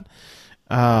saying that.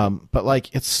 But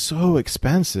like, it's so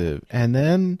expensive. And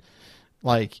then,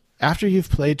 like, after you've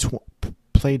played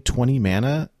 20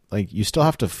 mana, like, you still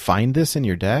have to find this in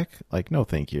your deck? Like, no,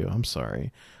 thank you. I'm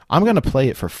sorry. I'm going to play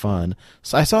it for fun.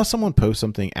 So I saw someone post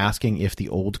something asking if the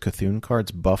old Cthulhu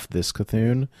cards buff this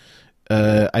Cthulhu.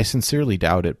 I sincerely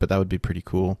doubt it, but that would be pretty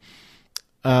cool.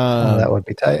 That would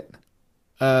be tight.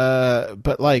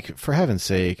 But like, for heaven's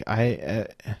sake, I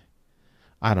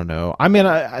don't know. I mean,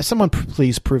 someone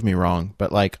please prove me wrong,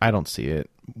 but like, I don't see it.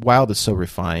 Wild is so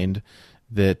refined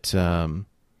that,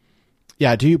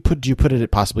 yeah. Do you put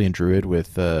it possibly in Druid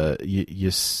with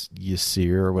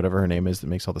Ysir or whatever her name is that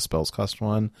makes all the spells cost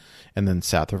 1, and then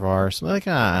Sathravar? So like,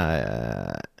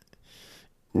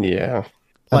 Yeah.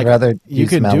 like, I'd rather you use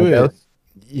could do it. Malygos.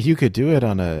 You could do it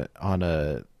on a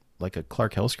like a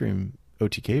Clark Hellscream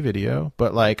OTK video,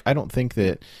 but like, I don't think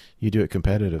that you do it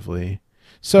competitively.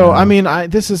 So I mean,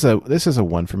 this is a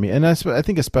 1 for me, and I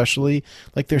think especially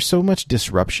like, there's so much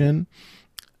disruption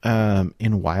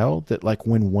in Wild that like,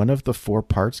 when one of the 4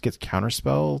 parts gets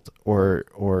counterspelled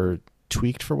or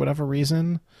tweaked for whatever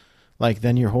reason, like,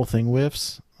 then your whole thing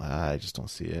whiffs. I just don't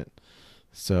see it.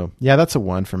 So yeah, that's a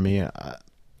 1 for me,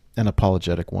 an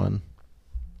apologetic 1.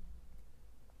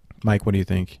 Mike, what do you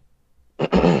think?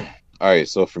 All right,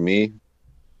 so for me,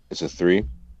 it's a 3.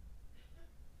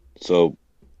 So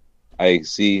I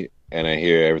see and I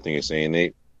hear everything you're saying,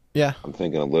 Nate. Yeah. I'm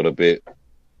thinking a little bit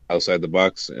outside the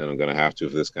box, and I'm gonna have to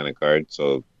for this kind of card.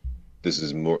 So this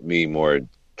is more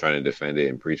trying to defend it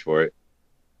and preach for it.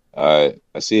 I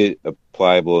see it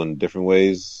applicable in different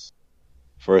ways.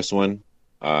 First one,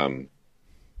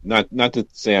 not to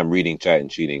say I'm reading chat and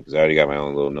cheating, because I already got my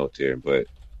own little notes here, but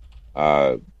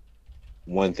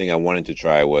one thing I wanted to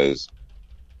try was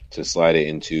to slide it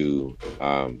into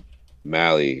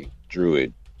Mali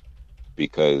Druid,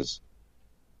 because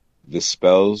the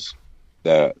spells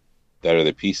that are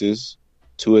the pieces,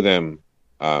 2 of them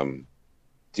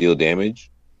deal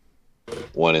damage.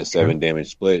 One is 7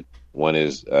 damage split. One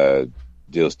is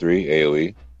deals 3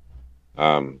 AoE.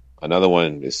 Another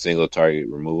one is single target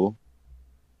removal.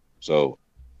 So,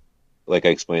 like I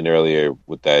explained earlier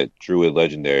with that Druid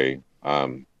legendary,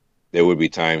 there would be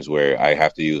times where I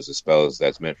have to use the spells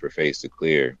that's meant for face to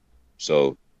clear.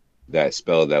 So that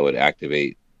spell that would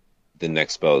activate the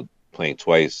next spell playing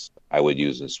twice, I would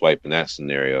use and swipe in that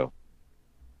scenario.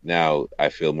 Now I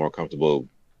feel more comfortable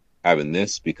having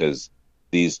this, because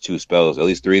these 2 spells, at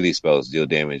least 3 of these spells, deal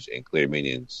damage and clear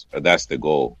minions. That's the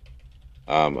goal.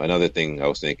 Another thing I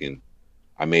was thinking,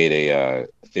 I made a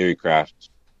Theorycraft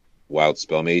Wild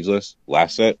Spell Mage list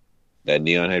last set that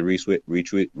Neon had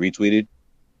retweeted,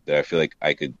 that I feel like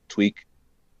I could tweak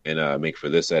and make for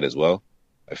this set as well.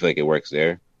 I feel like it works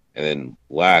there. And then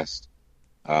last,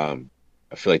 I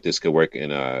feel like this could work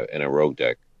in a rogue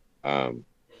deck.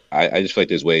 I just feel like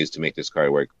there's ways to make this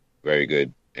card work very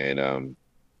good, and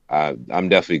I'm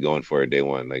definitely going for it day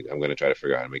one. Like, I'm gonna try to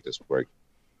figure out how to make this work.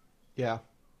 Yeah.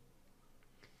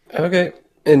 Okay.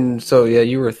 And so, yeah,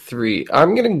 you were 3.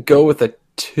 I'm going to go with a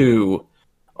 2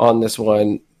 on this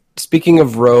one. Speaking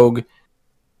of rogue,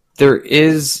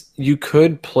 you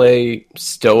could play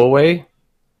Stowaway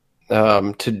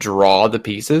to draw the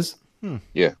pieces.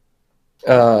 Yeah.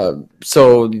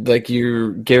 So, like,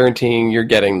 you're guaranteeing you're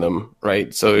getting them,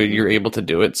 right? So you're able to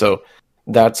do it. So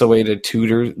that's a way to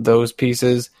tutor those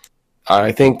pieces.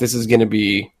 I think this is going to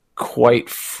be quite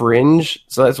fringe.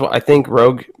 So that's what I think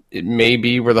Rogue, it may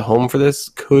be where the home for this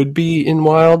could be in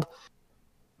Wild,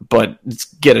 but it's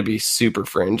going to be super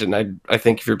fringe. And I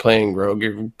think if you're playing Rogue,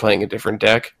 you're playing a different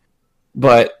deck.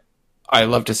 But I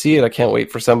love to see it. I can't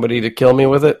wait for somebody to kill me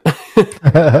with it.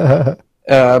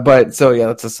 But so, yeah,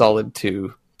 that's a solid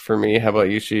 2 for me. How about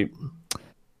you, Sheep?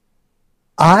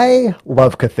 I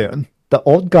love Cthulhu. The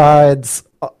Old Gods,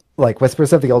 like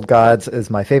Whispers of the Old Gods, is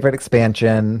my favorite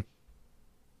expansion.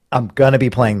 I'm going to be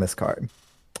playing this card.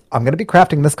 I'm going to be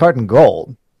crafting this card in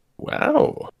gold.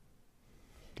 Wow.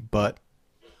 But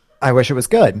I wish it was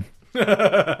good.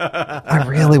 I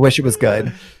really wish it was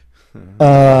good.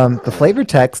 The flavor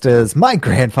text is, my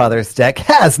grandfather's deck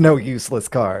has no useless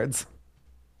cards.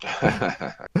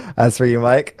 As for you,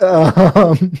 Mike.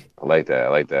 I like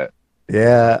that.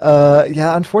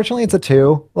 Yeah, unfortunately it's a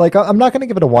 2. Like, I'm not going to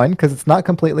give it a 1 because it's not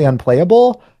completely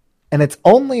unplayable, and it's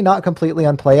only not completely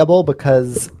unplayable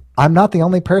because I'm not the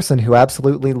only person who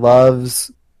absolutely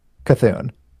loves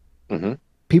Cthulhu. Mm-hmm.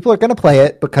 People are going to play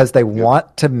it because they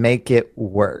want to make it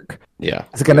work. Yeah.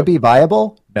 Is it going to be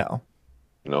viable? No.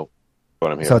 Nope.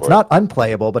 What I'm here So it's for. not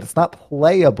unplayable, but it's not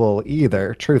playable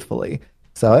either, truthfully.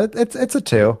 So it's a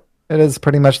 2. It is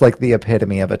pretty much like the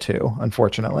epitome of a 2,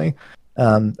 unfortunately.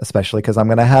 Especially because I'm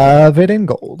going to have it in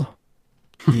gold.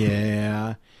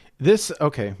 Yeah.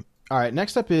 Okay. All right.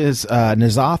 Next up is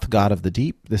N'Zoth, God of the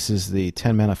Deep. This is the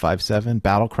 10 mana 5/7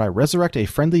 Battlecry. Resurrect a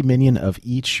friendly minion of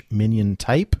each minion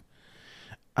type.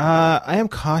 I am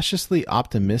cautiously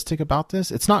optimistic about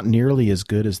this. It's not nearly as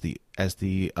good as the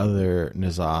other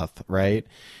N'Zoth, right?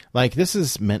 Like, this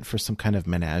is meant for some kind of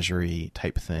menagerie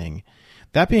type thing.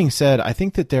 That being said, I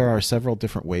think that there are several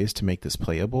different ways to make this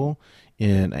playable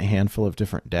in a handful of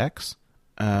different decks.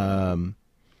 The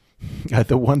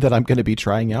one that I'm going to be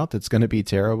trying out that's going to be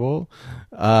terrible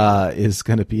is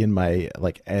going to be in my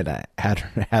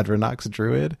Hadronox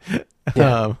Druid.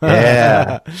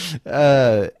 Yeah.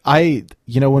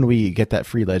 When we get that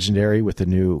free legendary with the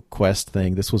new quest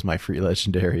thing, this was my free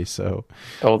legendary. So,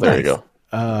 Oh, there you go.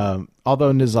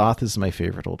 although N'Zoth is my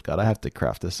favorite old god, I have to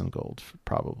craft this in gold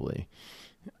probably.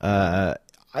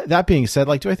 That being said,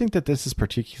 like, do I think that this is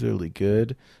particularly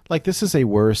good? Like, this is a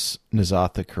worse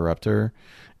N'Zoth the Corruptor.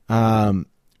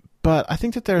 But I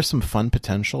think that there's some fun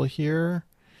potential here.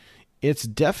 It's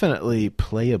definitely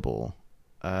playable.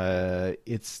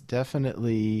 It's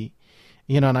definitely,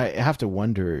 and I have to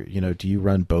wonder, do you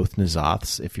run both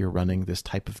N'Zoths if you're running this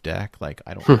type of deck? Like,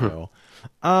 I don't know.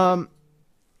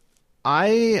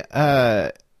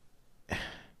 I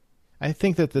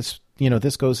think that this,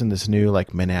 this goes in this new,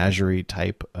 like, menagerie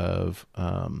type of,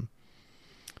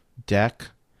 deck,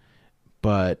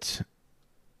 but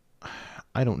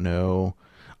I don't know.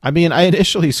 I mean, I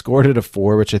initially scored it a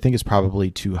 4, which I think is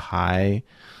probably too high.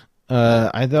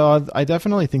 I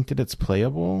definitely think that it's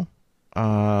playable.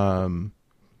 And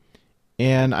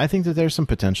I think that there's some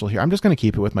potential here. I'm just going to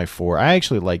keep it with my 4. I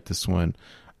actually like this one.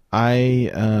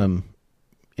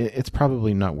 It's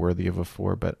probably not worthy of a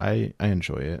 4, but I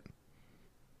enjoy it.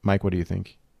 Mike, what do you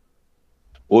think?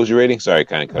 What was your rating? Sorry,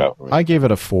 kind of cut out for me. I gave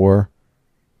it a 4.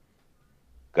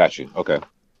 Got you. Okay.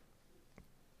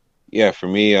 Yeah, for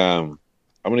me, I'm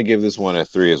going to give this one a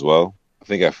 3 as well. I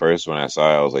think at first when I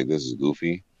saw it, I was like, this is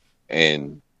goofy.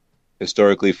 And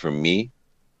historically for me,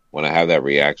 when I have that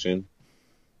reaction,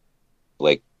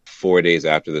 like 4 days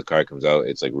after the card comes out,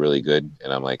 it's like really good.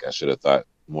 And I'm like, I should have thought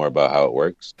more about how it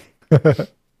works.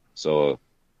 So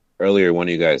earlier, one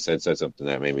of you guys said something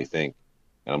that made me think.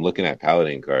 And I'm looking at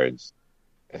Paladin cards.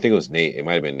 I think it was Nate. It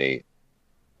might have been Nate.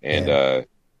 And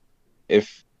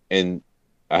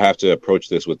I have to approach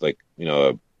this with, like,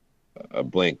 a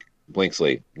blank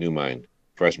slate, new mind,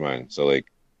 fresh mind. So, like,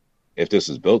 if this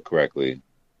is built correctly,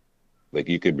 like,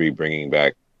 you could be bringing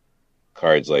back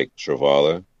cards like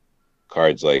Shrivala,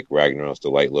 cards like Ragnaros the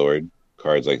Light Lord,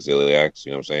 cards like Ziliax,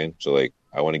 you know what I'm saying? So, like,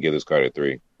 I want to give this card a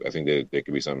 3. I think that there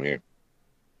could be something here.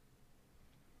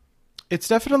 It's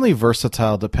definitely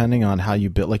versatile depending on how you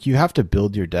build. Like, you have to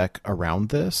build your deck around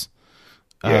this.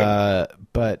 Yeah.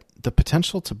 But the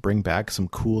potential to bring back some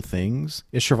cool things.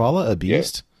 Is Shrivala a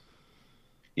beast?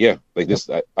 Yeah, like this.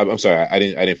 I'm sorry, I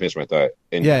didn't finish my thought.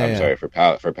 And I'm sorry for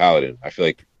Paladin. I feel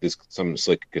like something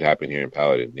slick could happen here in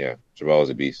Paladin. Yeah, Shrivala is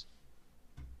a beast.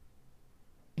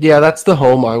 Yeah, that's the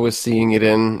home I was seeing it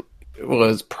in.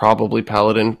 Was probably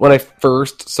Paladin when I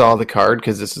first saw the card,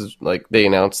 because this is like they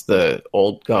announced the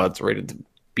old gods right at the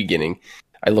beginning.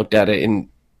 I looked at it and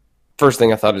first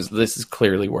thing I thought is this is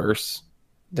clearly worse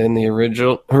than the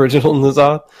original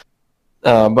N'Zoth.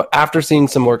 But after seeing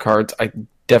some more cards, I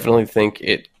definitely think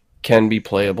it can be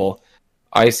playable.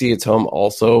 I see its home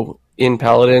also in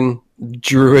Paladin.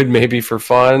 Druid maybe for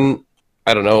fun.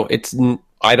 I don't know.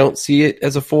 I don't see it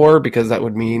as a 4 because that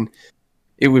would mean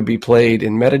it would be played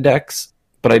in meta decks,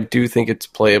 but I do think it's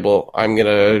playable. I'm going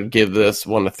to give this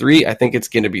one a 3. I think it's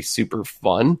going to be super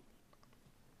fun,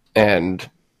 and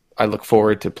I look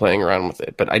forward to playing around with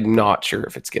it, but I'm not sure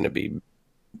if it's going to be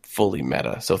fully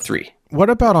meta, so 3. What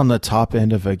about on the top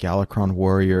end of a Galakron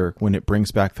Warrior when it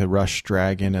brings back the Rush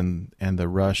Dragon and the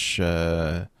Rush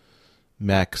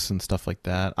mechs and stuff like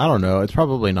that? I don't know. It's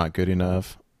probably not good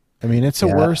enough. I mean, it's a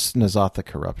worse N'Zoth the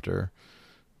Corruptor.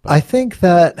 I think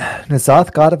that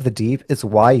N'Zoth, God of the Deep, is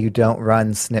why you don't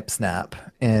run Snip Snap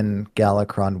in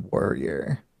Galakron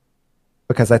Warrior.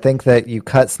 Because I think that you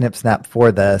cut Snip Snap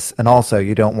for this, and also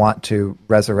you don't want to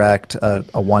resurrect a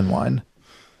 1/1,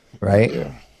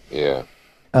 right? Yeah.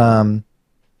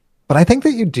 But I think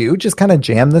that you do just kind of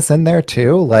jam this in there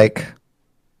too. Like,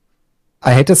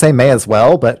 I hate to say may as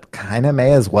well, but kind of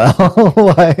may as well.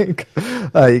 Like,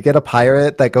 you get a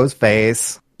pirate that goes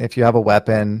face. If you have a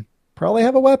weapon, probably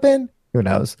have a weapon. Who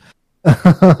knows? You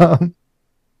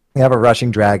have a rushing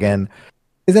dragon.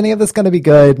 Is any of this going to be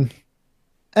good?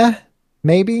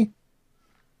 Maybe.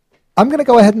 I'm going to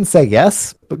go ahead and say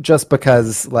yes, but just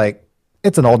because, like,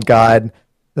 it's an old god.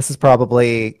 This is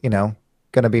probably, going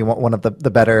to be one of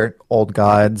the better old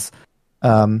gods.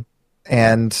 And,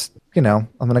 I'm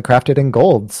going to craft it in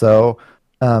gold. So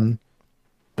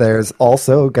there's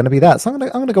also going to be that. So I'm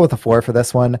going to go with a 4 for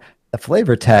this one. The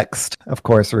flavor text, of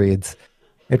course, reads,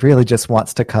 "It really just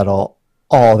wants to cuddle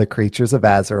all the creatures of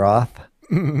Azeroth."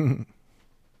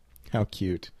 How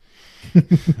cute.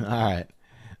 All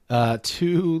right.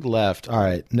 2 left. All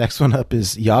right. Next one up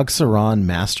is Yogg-Saron,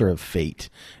 Master of Fate.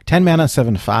 10 mana,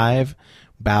 7/5.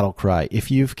 Battle Cry.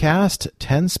 If you've cast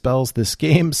 10 spells this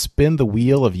game, spin the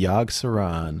wheel of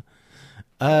Yogg-Saron.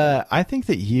 I think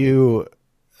that you,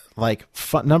 like,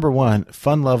 number one,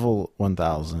 fun level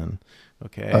 1000.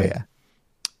 Okay. Oh,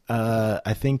 yeah.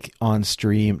 I think on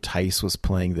stream, Tice was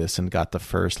playing this and got the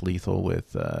first lethal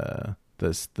with the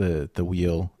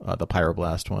wheel, the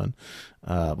Pyroblast one,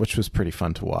 which was pretty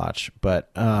fun to watch.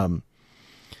 But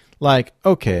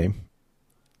okay,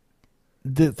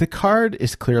 the card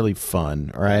is clearly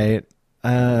fun, right?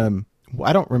 I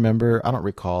don't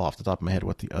recall off the top of my head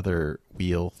what the other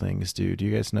wheel things do. Do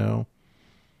you guys know?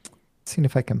 Seeing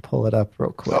if I can pull it up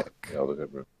real quick. Yeah, I'll look at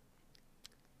it.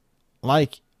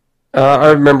 Like, I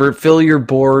remember, fill your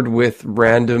board with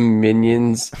random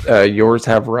minions. Yours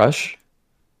have rush.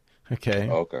 okay.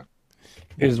 Oh, okay.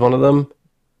 Here's one of them.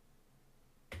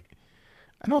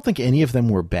 I don't think any of them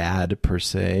were bad per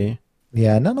se.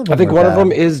 Yeah, none of them. I think were one of bad.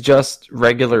 them is just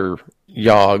regular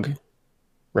Yogg,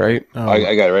 right?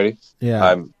 I got it ready.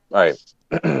 Yeah. All right.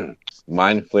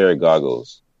 Mind Flare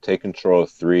Goggles. Take control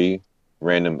of 3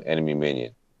 random enemy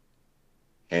minion.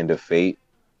 Hand of Fate.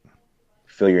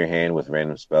 Fill your hand with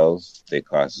random spells. They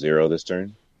cost 0 this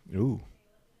turn. Ooh.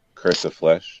 Curse of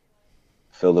Flesh.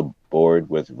 Fill the board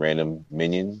with random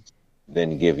minions.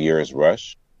 Then give yours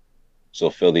rush. So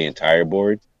fill the entire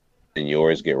board. Then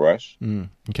yours get rush.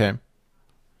 Okay.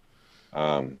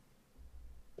 Rod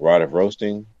of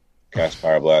Roasting. Cast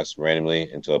Pyroblast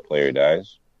randomly until a player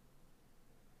dies.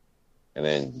 And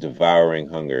then Devouring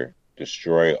Hunger.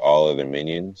 Destroy all other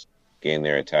minions. Gain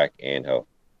their attack and health.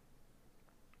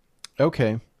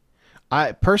 Okay.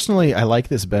 I like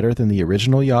this better than the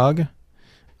original Yogg.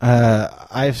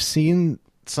 I've seen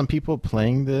some people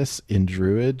playing this in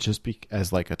Druid just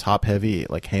as like a top heavy,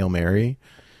 like Hail Mary.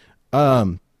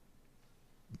 I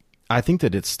think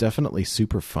that it's definitely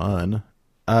super fun.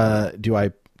 Do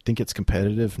I think it's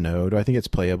competitive? No. Do I think it's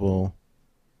playable?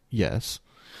 Yes.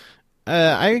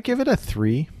 I give it a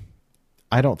 3.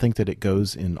 I don't think that it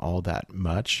goes in all that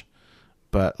much,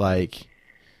 but like,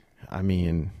 I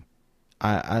mean,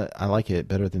 I like it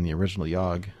better than the original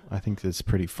Yogg. I think it's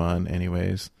pretty fun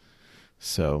anyways.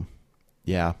 So,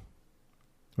 yeah.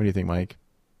 What do you think, Mike?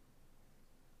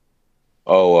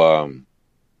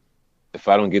 If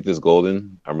I don't get this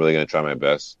golden, I'm really going to try my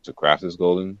best to craft this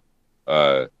golden.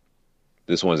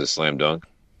 This one's a slam dunk.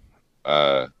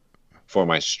 For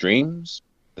my streams,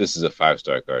 this is a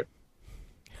 5-star card.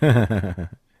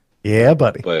 Yeah,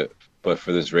 buddy. But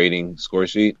for this rating score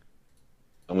sheet,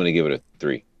 I'm going to give it a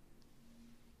 3.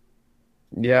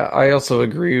 Yeah, I also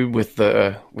agree with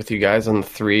you guys on the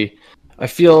 3. I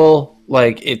feel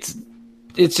like it's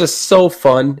just so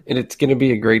fun, and it's going to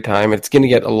be a great time. It's going to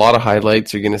get a lot of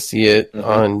highlights. You're going to see it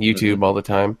on YouTube all the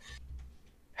time.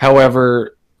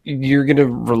 However, you're going to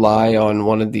rely on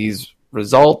one of these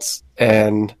results,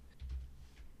 and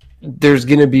there's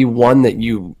going to be one that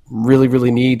you really,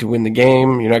 really need to win the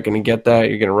game. You're not going to get that.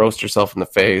 You're going to roast yourself in the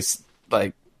face.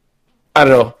 Like, I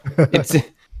don't know.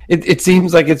 It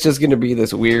seems like it's just going to be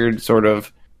this weird sort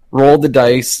of roll the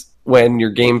dice when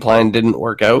your game plan didn't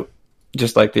work out,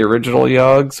 just like the original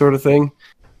Yogg sort of thing.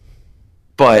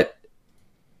 But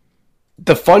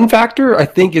the fun factor, I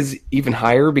think, is even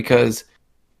higher because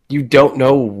you don't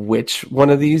know which one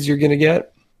of these you're going to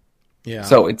get. Yeah.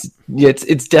 So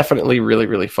it's definitely really,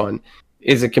 really fun.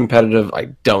 Is it competitive? I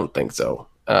don't think so.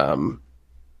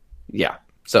 Yeah.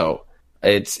 So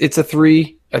it's a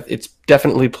 3. It's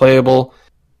definitely playable.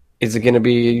 Is it going to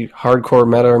be hardcore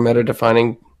meta or meta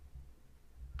defining?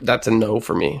 That's a no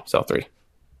for me. So 3.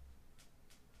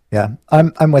 Yeah,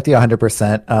 I'm with you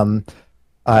 100%.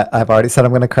 I've already said I'm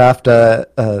going to craft a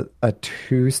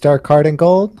 2-star card in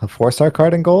gold, a 4-star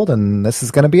card in gold, and this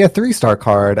is going to be a 3-star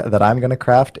card that I'm going to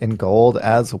craft in gold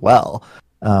as well.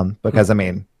 Because I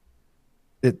mean,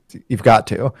 you've got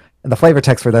to. And the flavor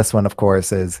text for this one, of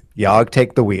course, is Yogg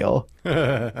take the wheel.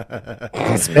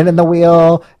 He's spinning the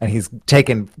wheel and he's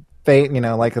taking fate,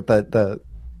 like the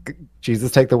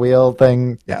Jesus take the wheel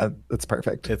thing. Yeah, it's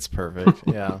perfect. It's perfect.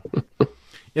 Yeah.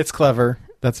 It's clever.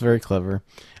 That's very clever.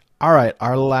 All right,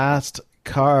 our last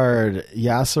card,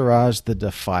 Yasiraj the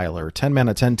Defiler. 10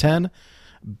 mana, 10/10.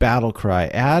 Battle Cry.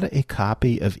 Add a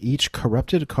copy of each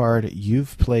corrupted card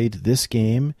you've played this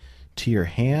game to your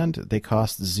hand. They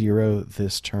cost 0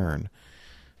 this turn.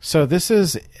 So this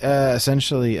is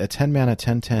essentially a 10 mana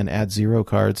 10/10. Add 0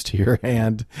 cards to your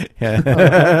hand.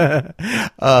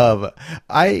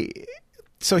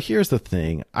 So here's the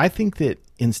thing. I think that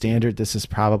in Standard this is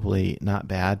probably not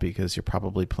bad because you're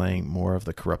probably playing more of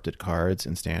the corrupted cards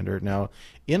in Standard. Now,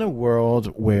 in a world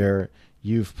where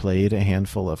you've played a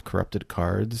handful of corrupted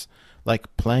cards,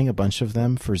 like playing a bunch of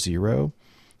them for 0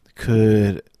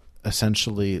 could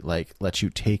essentially like let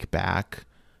you take back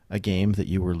a game that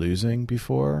you were losing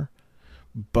before.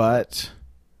 But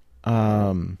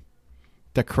the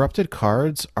corrupted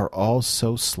cards are all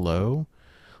so slow,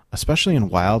 especially in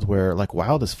Wild, where like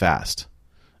Wild is fast.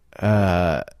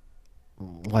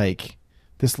 Like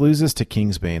this loses to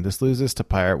Kingsbane, this loses to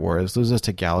Pirate War, this loses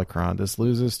to Galakron, this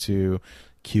loses to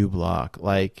Q-Block.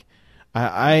 Like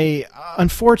I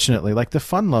unfortunately, like the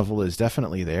fun level is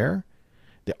definitely there.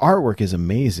 The artwork is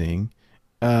amazing.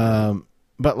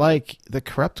 But like the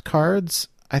corrupt cards,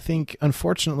 I think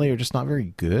unfortunately are just not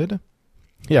very good.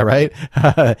 Yeah, right.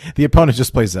 The opponent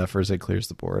just plays Zephyrs and clears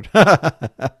the board.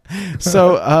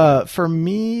 So for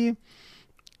me,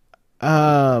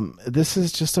 this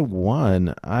is just a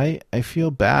 1. I feel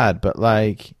bad, but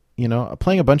like,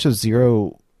 playing a bunch of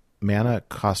 0 mana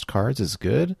cost cards is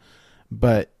good,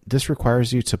 but this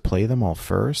requires you to play them all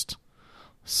first.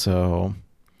 So,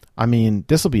 I mean,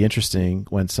 this will be interesting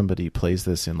when somebody plays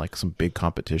this in like some big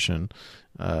competition.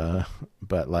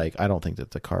 But like, I don't think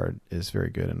that the card is very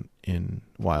good in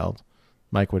Wild.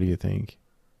 Mike, what do you think?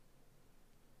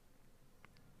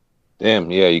 Damn,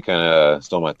 yeah, you kind of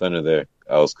stole my thunder there.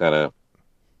 I was kind of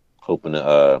hoping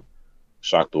to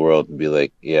shock the world and be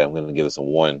like, yeah, I'm going to give this a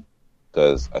 1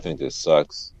 because I think this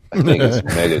sucks. I think it's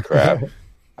mega crap.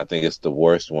 I think it's the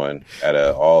worst one out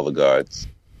of all the gods.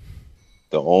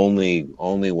 The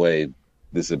only way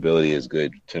this ability is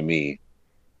good to me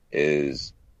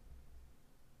is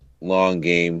long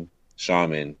game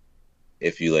shaman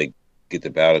if you like get the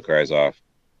battle cries off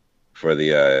for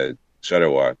the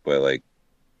Shudderwalk, but like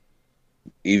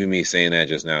even me saying that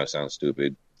just now sounds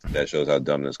stupid. That shows how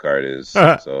dumb this card is.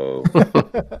 So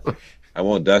I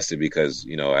won't dust it because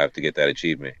I have to get that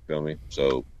achievement. Feel me?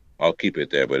 So I'll keep it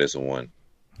there, but it's a 1.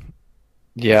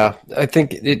 Yeah, I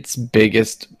think its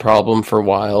biggest problem for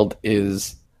Wild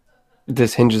is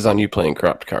this hinges on you playing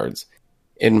corrupt cards.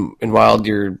 In Wild,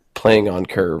 you're playing on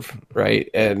curve, right?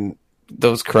 And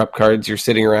those corrupt cards, you're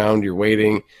sitting around, you're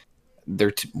waiting.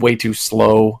 They're way too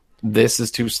slow. This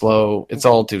is too slow. It's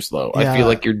all too slow. Yeah. I feel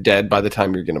like you're dead by the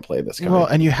time you're going to play this card. Well,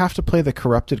 and you have to play the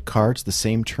corrupted cards the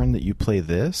same turn that you play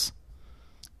this.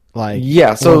 Like,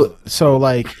 yeah, so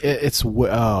like it's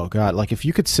oh god, like if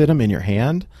you could sit them in your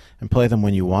hand and play them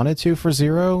when you wanted to for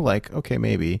 0, like okay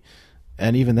maybe,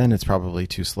 and even then it's probably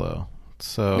too slow.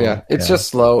 So yeah, it's just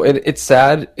slow. It's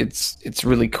sad. It's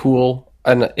really cool,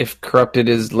 and if corrupted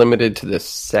is limited to this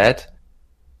set,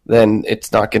 then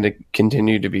it's not going to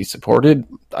continue to be supported.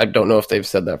 I don't know if they've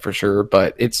said that for sure,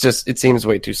 but it seems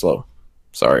way too slow.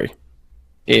 Sorry,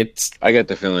 I get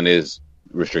the feeling it is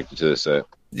restricted to the set.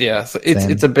 Yeah, so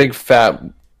it's a big fat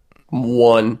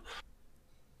 1.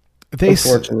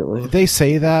 Unfortunately, they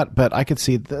say that, but I could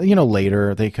see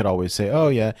later they could always say, "Oh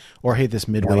yeah," or "Hey, this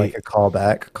midway like a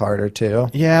callback card or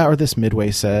 2." Yeah, or this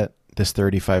midway set, this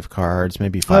 35 cards,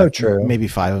 maybe 5. Oh, true. Maybe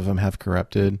 5 of them have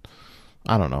corrupted.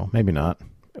 I don't know, maybe not.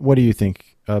 What do you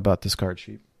think about this card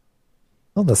sheet?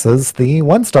 Well, this is the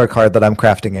 1-star card that I'm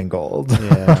crafting in gold.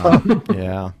 Yeah,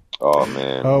 yeah. Oh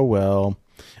man. Oh well.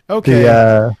 Okay.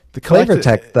 The flavor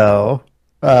text, though,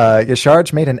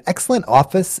 Yasharj made an excellent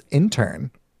office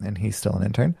intern, and he's still an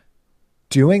intern,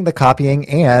 doing the copying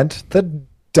and the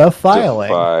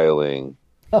defiling.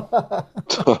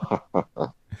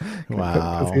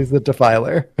 Wow. He's the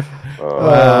defiler.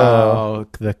 Wow.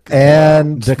 The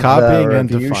copying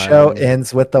and review defiling. show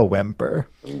ends with a whimper.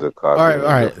 All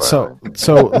right. So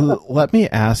let me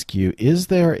ask you: is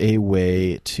there a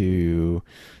way to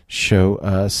show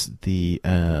us the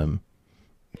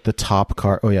top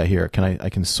card? Oh yeah, here. I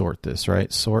can sort this,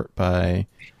 right? Sort by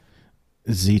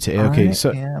Z to A. Okay,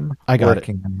 so I got it.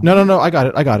 No, I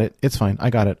got it. It's fine. I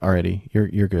got it already.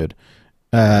 You're good.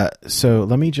 So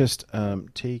let me just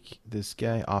take this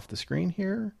guy off the screen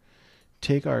here.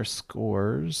 Take our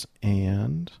scores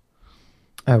and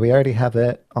We already have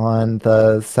it on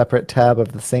the separate tab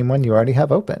of the same one you already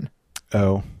have open.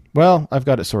 Oh, well, I've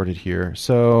got it sorted here.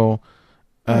 So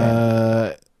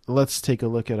let's take a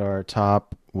look at our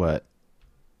top,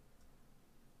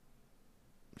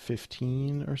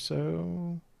 15 or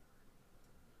so?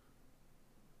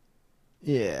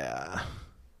 Yeah.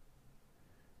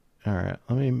 All right.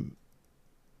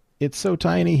 It's so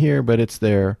tiny here, but it's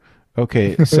there.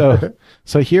 Okay. So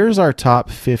here's our top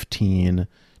 15.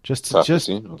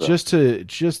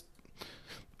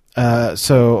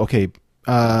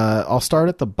 I'll start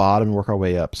at the bottom and work our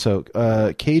way up.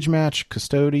 So, Cage Match,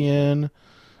 Custodian,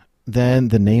 then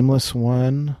the Nameless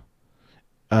One,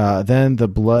 then the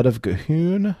Blood of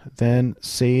Gahoon, then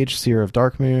Sage, Seer of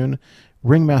Darkmoon,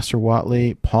 Ringmaster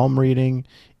Watley, Palm Reading,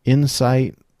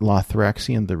 Insight,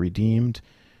 Lothraxian the Redeemed,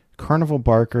 Carnival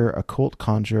Barker, Occult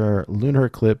Conjurer, Lunar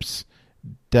Eclipse,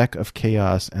 Deck of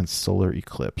Chaos, and Solar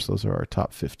Eclipse. Those are our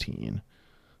top 15.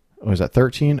 Oh, is that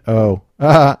 13? Oh,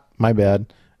 my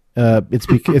bad. It's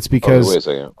because wait a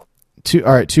second.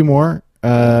 two more.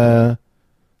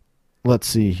 Let's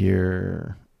see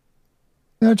here.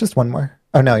 No, just one more.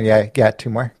 Oh no, yeah, two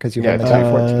more because you have the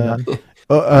top 14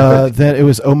 on. Then it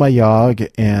was Omayog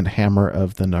and Hammer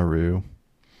of the Naru.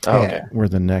 Oh, okay. Were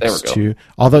the next two.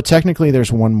 Although technically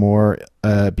there's one more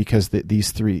because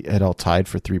these three had all tied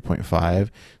for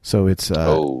 3.5. So it's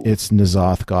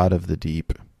N'Zoth, God of the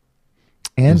Deep.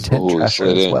 And Tent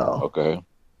Trasher as well. Okay.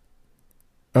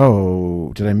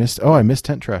 Oh, did I miss? Oh, I missed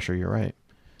Tent Trasher. You're right.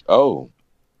 Oh.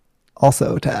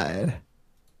 Also tied.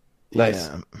 Nice.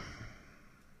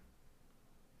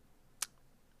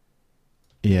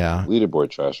 Yeah. Leaderboard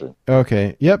Trasher.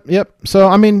 Okay. Yep. So,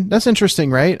 I mean, that's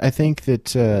interesting, right? I think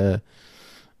that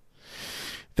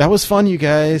that was fun, you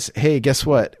guys. Hey, guess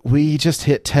what? We just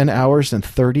hit 10 hours and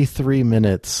 33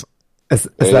 minutes. Is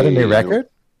that a new record?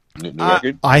 New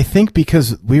record? I think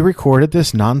because we recorded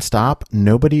this nonstop,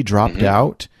 nobody dropped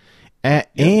out.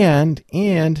 And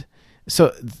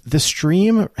so the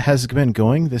stream has been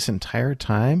going this entire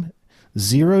time.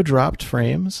 0 dropped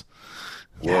frames.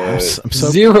 Yeah. I'm so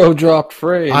 0 dropped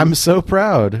frame. I'm so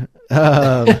proud.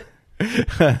 So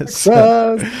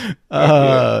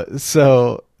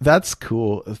that's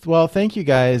cool. Well, thank you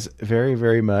guys very,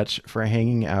 very much for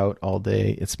hanging out all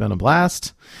day. It's been a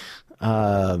blast.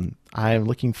 I'm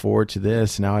looking forward to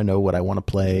this. Now I know what I want to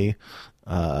play.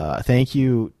 Thank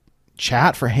you,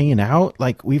 chat, for hanging out.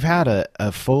 Like, we've had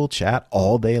a full chat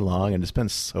all day long, and it's been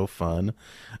so fun.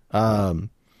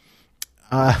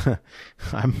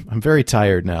 I'm very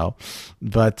tired now,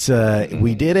 but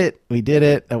we did it.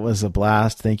 It was a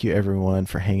blast. Thank you everyone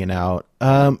for hanging out.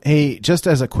 Hey, just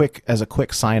as a quick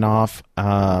sign off,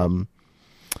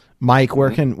 Mike,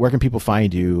 where can people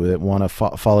find you that want to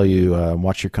follow you,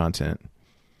 watch your content?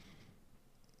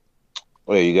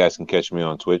 Well, yeah, you guys can catch me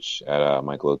on Twitch at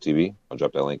Michael TV. I'll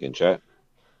drop that link in chat.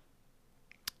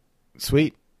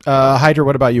 Sweet. Hydra,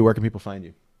 what about you? Where can people find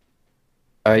you?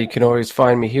 You can always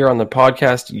find me here on the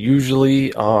podcast,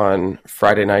 usually on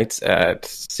Friday nights at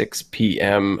 6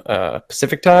 p.m.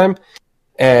 Pacific time.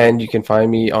 And you can find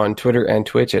me on Twitter and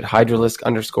Twitch at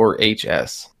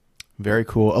Hydralisk_HS. Very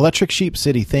cool. Electric Sheep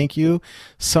City, thank you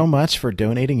so much for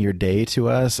donating your day to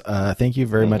us. Thank you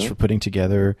very much for putting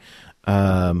together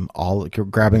grabbing all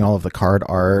of the card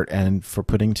art and for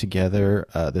putting together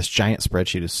this giant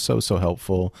spreadsheet is so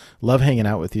helpful. Love hanging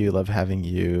out with you. Love having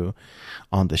you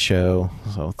on the show.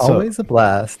 So always a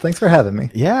blast. Thanks for having me.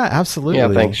 Yeah, absolutely.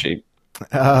 Yeah, thanks, Sheep.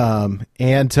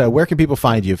 And where can people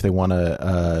find you if they want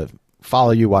to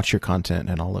follow you, watch your content,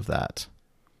 and all of that?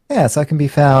 Yeah, so I can be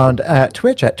found at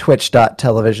Twitch at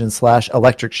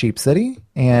twitch.tv/electricsheepcity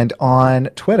and on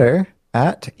Twitter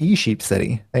at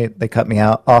eSheepCity. They cut me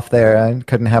off there and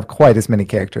couldn't have quite as many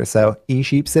characters, so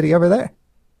eSheepCity over there.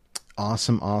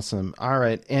 Awesome. All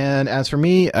right, and as for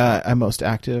me, I'm most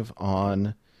active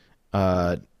on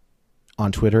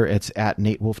Twitter. It's at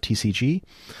NateWolfTCG.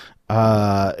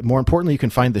 More importantly, you can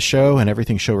find the show and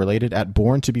everything show related at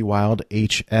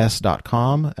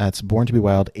borntobewildhs.com. That's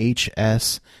borntobewildhs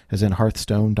as in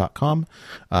Hearthstone.com.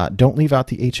 Don't leave out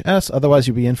the HS, otherwise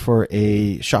you'll be in for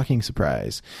a shocking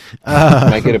surprise. You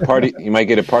might get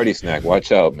a party snack.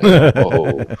 Watch out, man.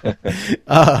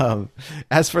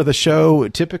 As for the show,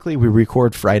 typically we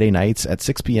record Friday nights at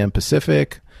 6 p.m.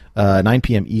 Pacific, 9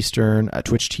 p.m. Eastern at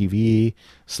Twitch TV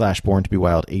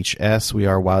 /BornToBeWildHS. We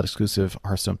are a Wild exclusive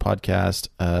Hearthstone podcast,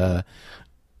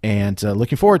 and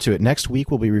looking forward to it. Next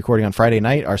week we'll be recording on Friday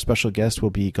night. Our special guest will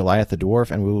be Goliath the Dwarf,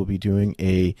 and we will be doing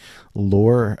a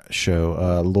lore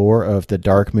show, lore of the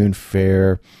Darkmoon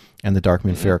Faire and the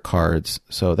Darkmoon Faire cards.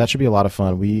 So that should be a lot of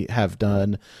fun. We have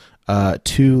done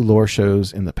 2 lore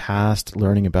shows in the past,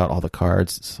 learning about all the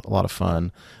cards. It's a lot of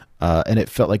fun. And it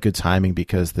felt like good timing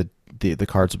because the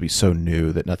cards will be so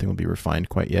new that nothing will be refined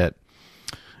quite yet.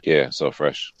 Yeah, so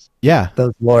fresh. Yeah.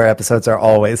 Those lore episodes are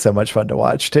always so much fun to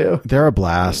watch too. They're a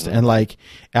blast. And like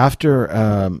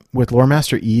after, with Lore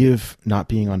Master Eve not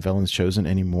being on Velen's Chosen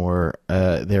anymore,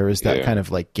 there is that kind of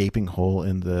like gaping hole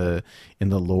in the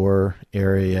lore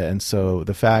area. And so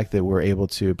the fact that we're able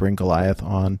to bring Goliath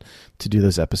on to do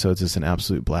those episodes is an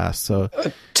absolute blast. So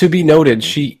To be noted,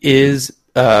 she is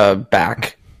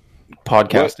back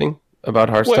podcasting about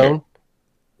Hearthstone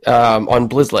on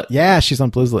Blizzlet. yeah, she's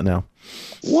on Blizzlet now.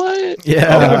 What?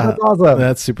 Yeah. That's awesome.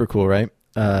 That's super cool, right?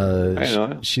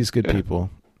 know. She's good people.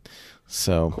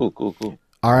 So Cool.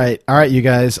 all right, you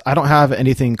guys. I don't have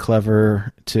anything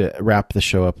clever to wrap the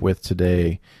show up with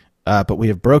today, but we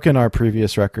have broken our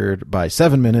previous record by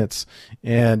 7 minutes,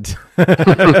 and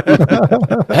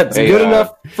That's good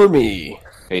enough for me.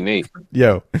 Hey, Nate.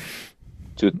 yo,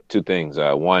 Two things.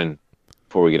 One,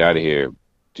 before we get out of here,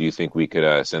 do you think we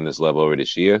could send this level over to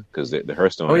Shia? Because the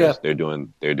Hearthstoners,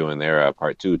 they're doing their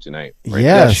part 2 tonight. Right?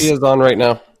 Yeah, yes, she is on right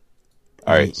now.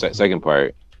 All right. Second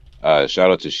part. Shout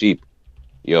out to Sheep.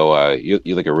 Yo,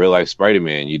 you like a real life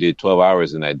Spider-Man. You did 12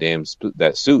 hours in that damn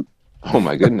that suit. Oh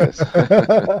my goodness.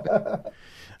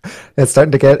 It's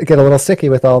starting to get a little sticky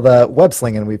with all the web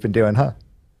slinging we've been doing, huh?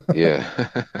 Yeah.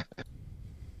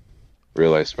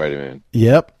 Real life Spider-Man.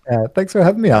 yep. Thanks for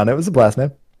having me on. It was a blast,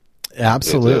 man.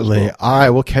 Absolutely. Yeah, All right,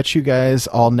 we'll catch you guys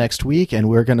all next week, and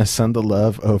we're going to send the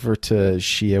love over to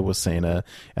Shia Wasena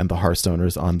and the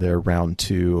Hearthstoners on their round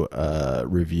 2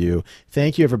 review.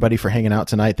 Thank you, everybody, for hanging out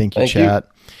tonight. Thank you, Thank you. chat.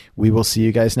 We will see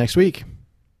you guys next week.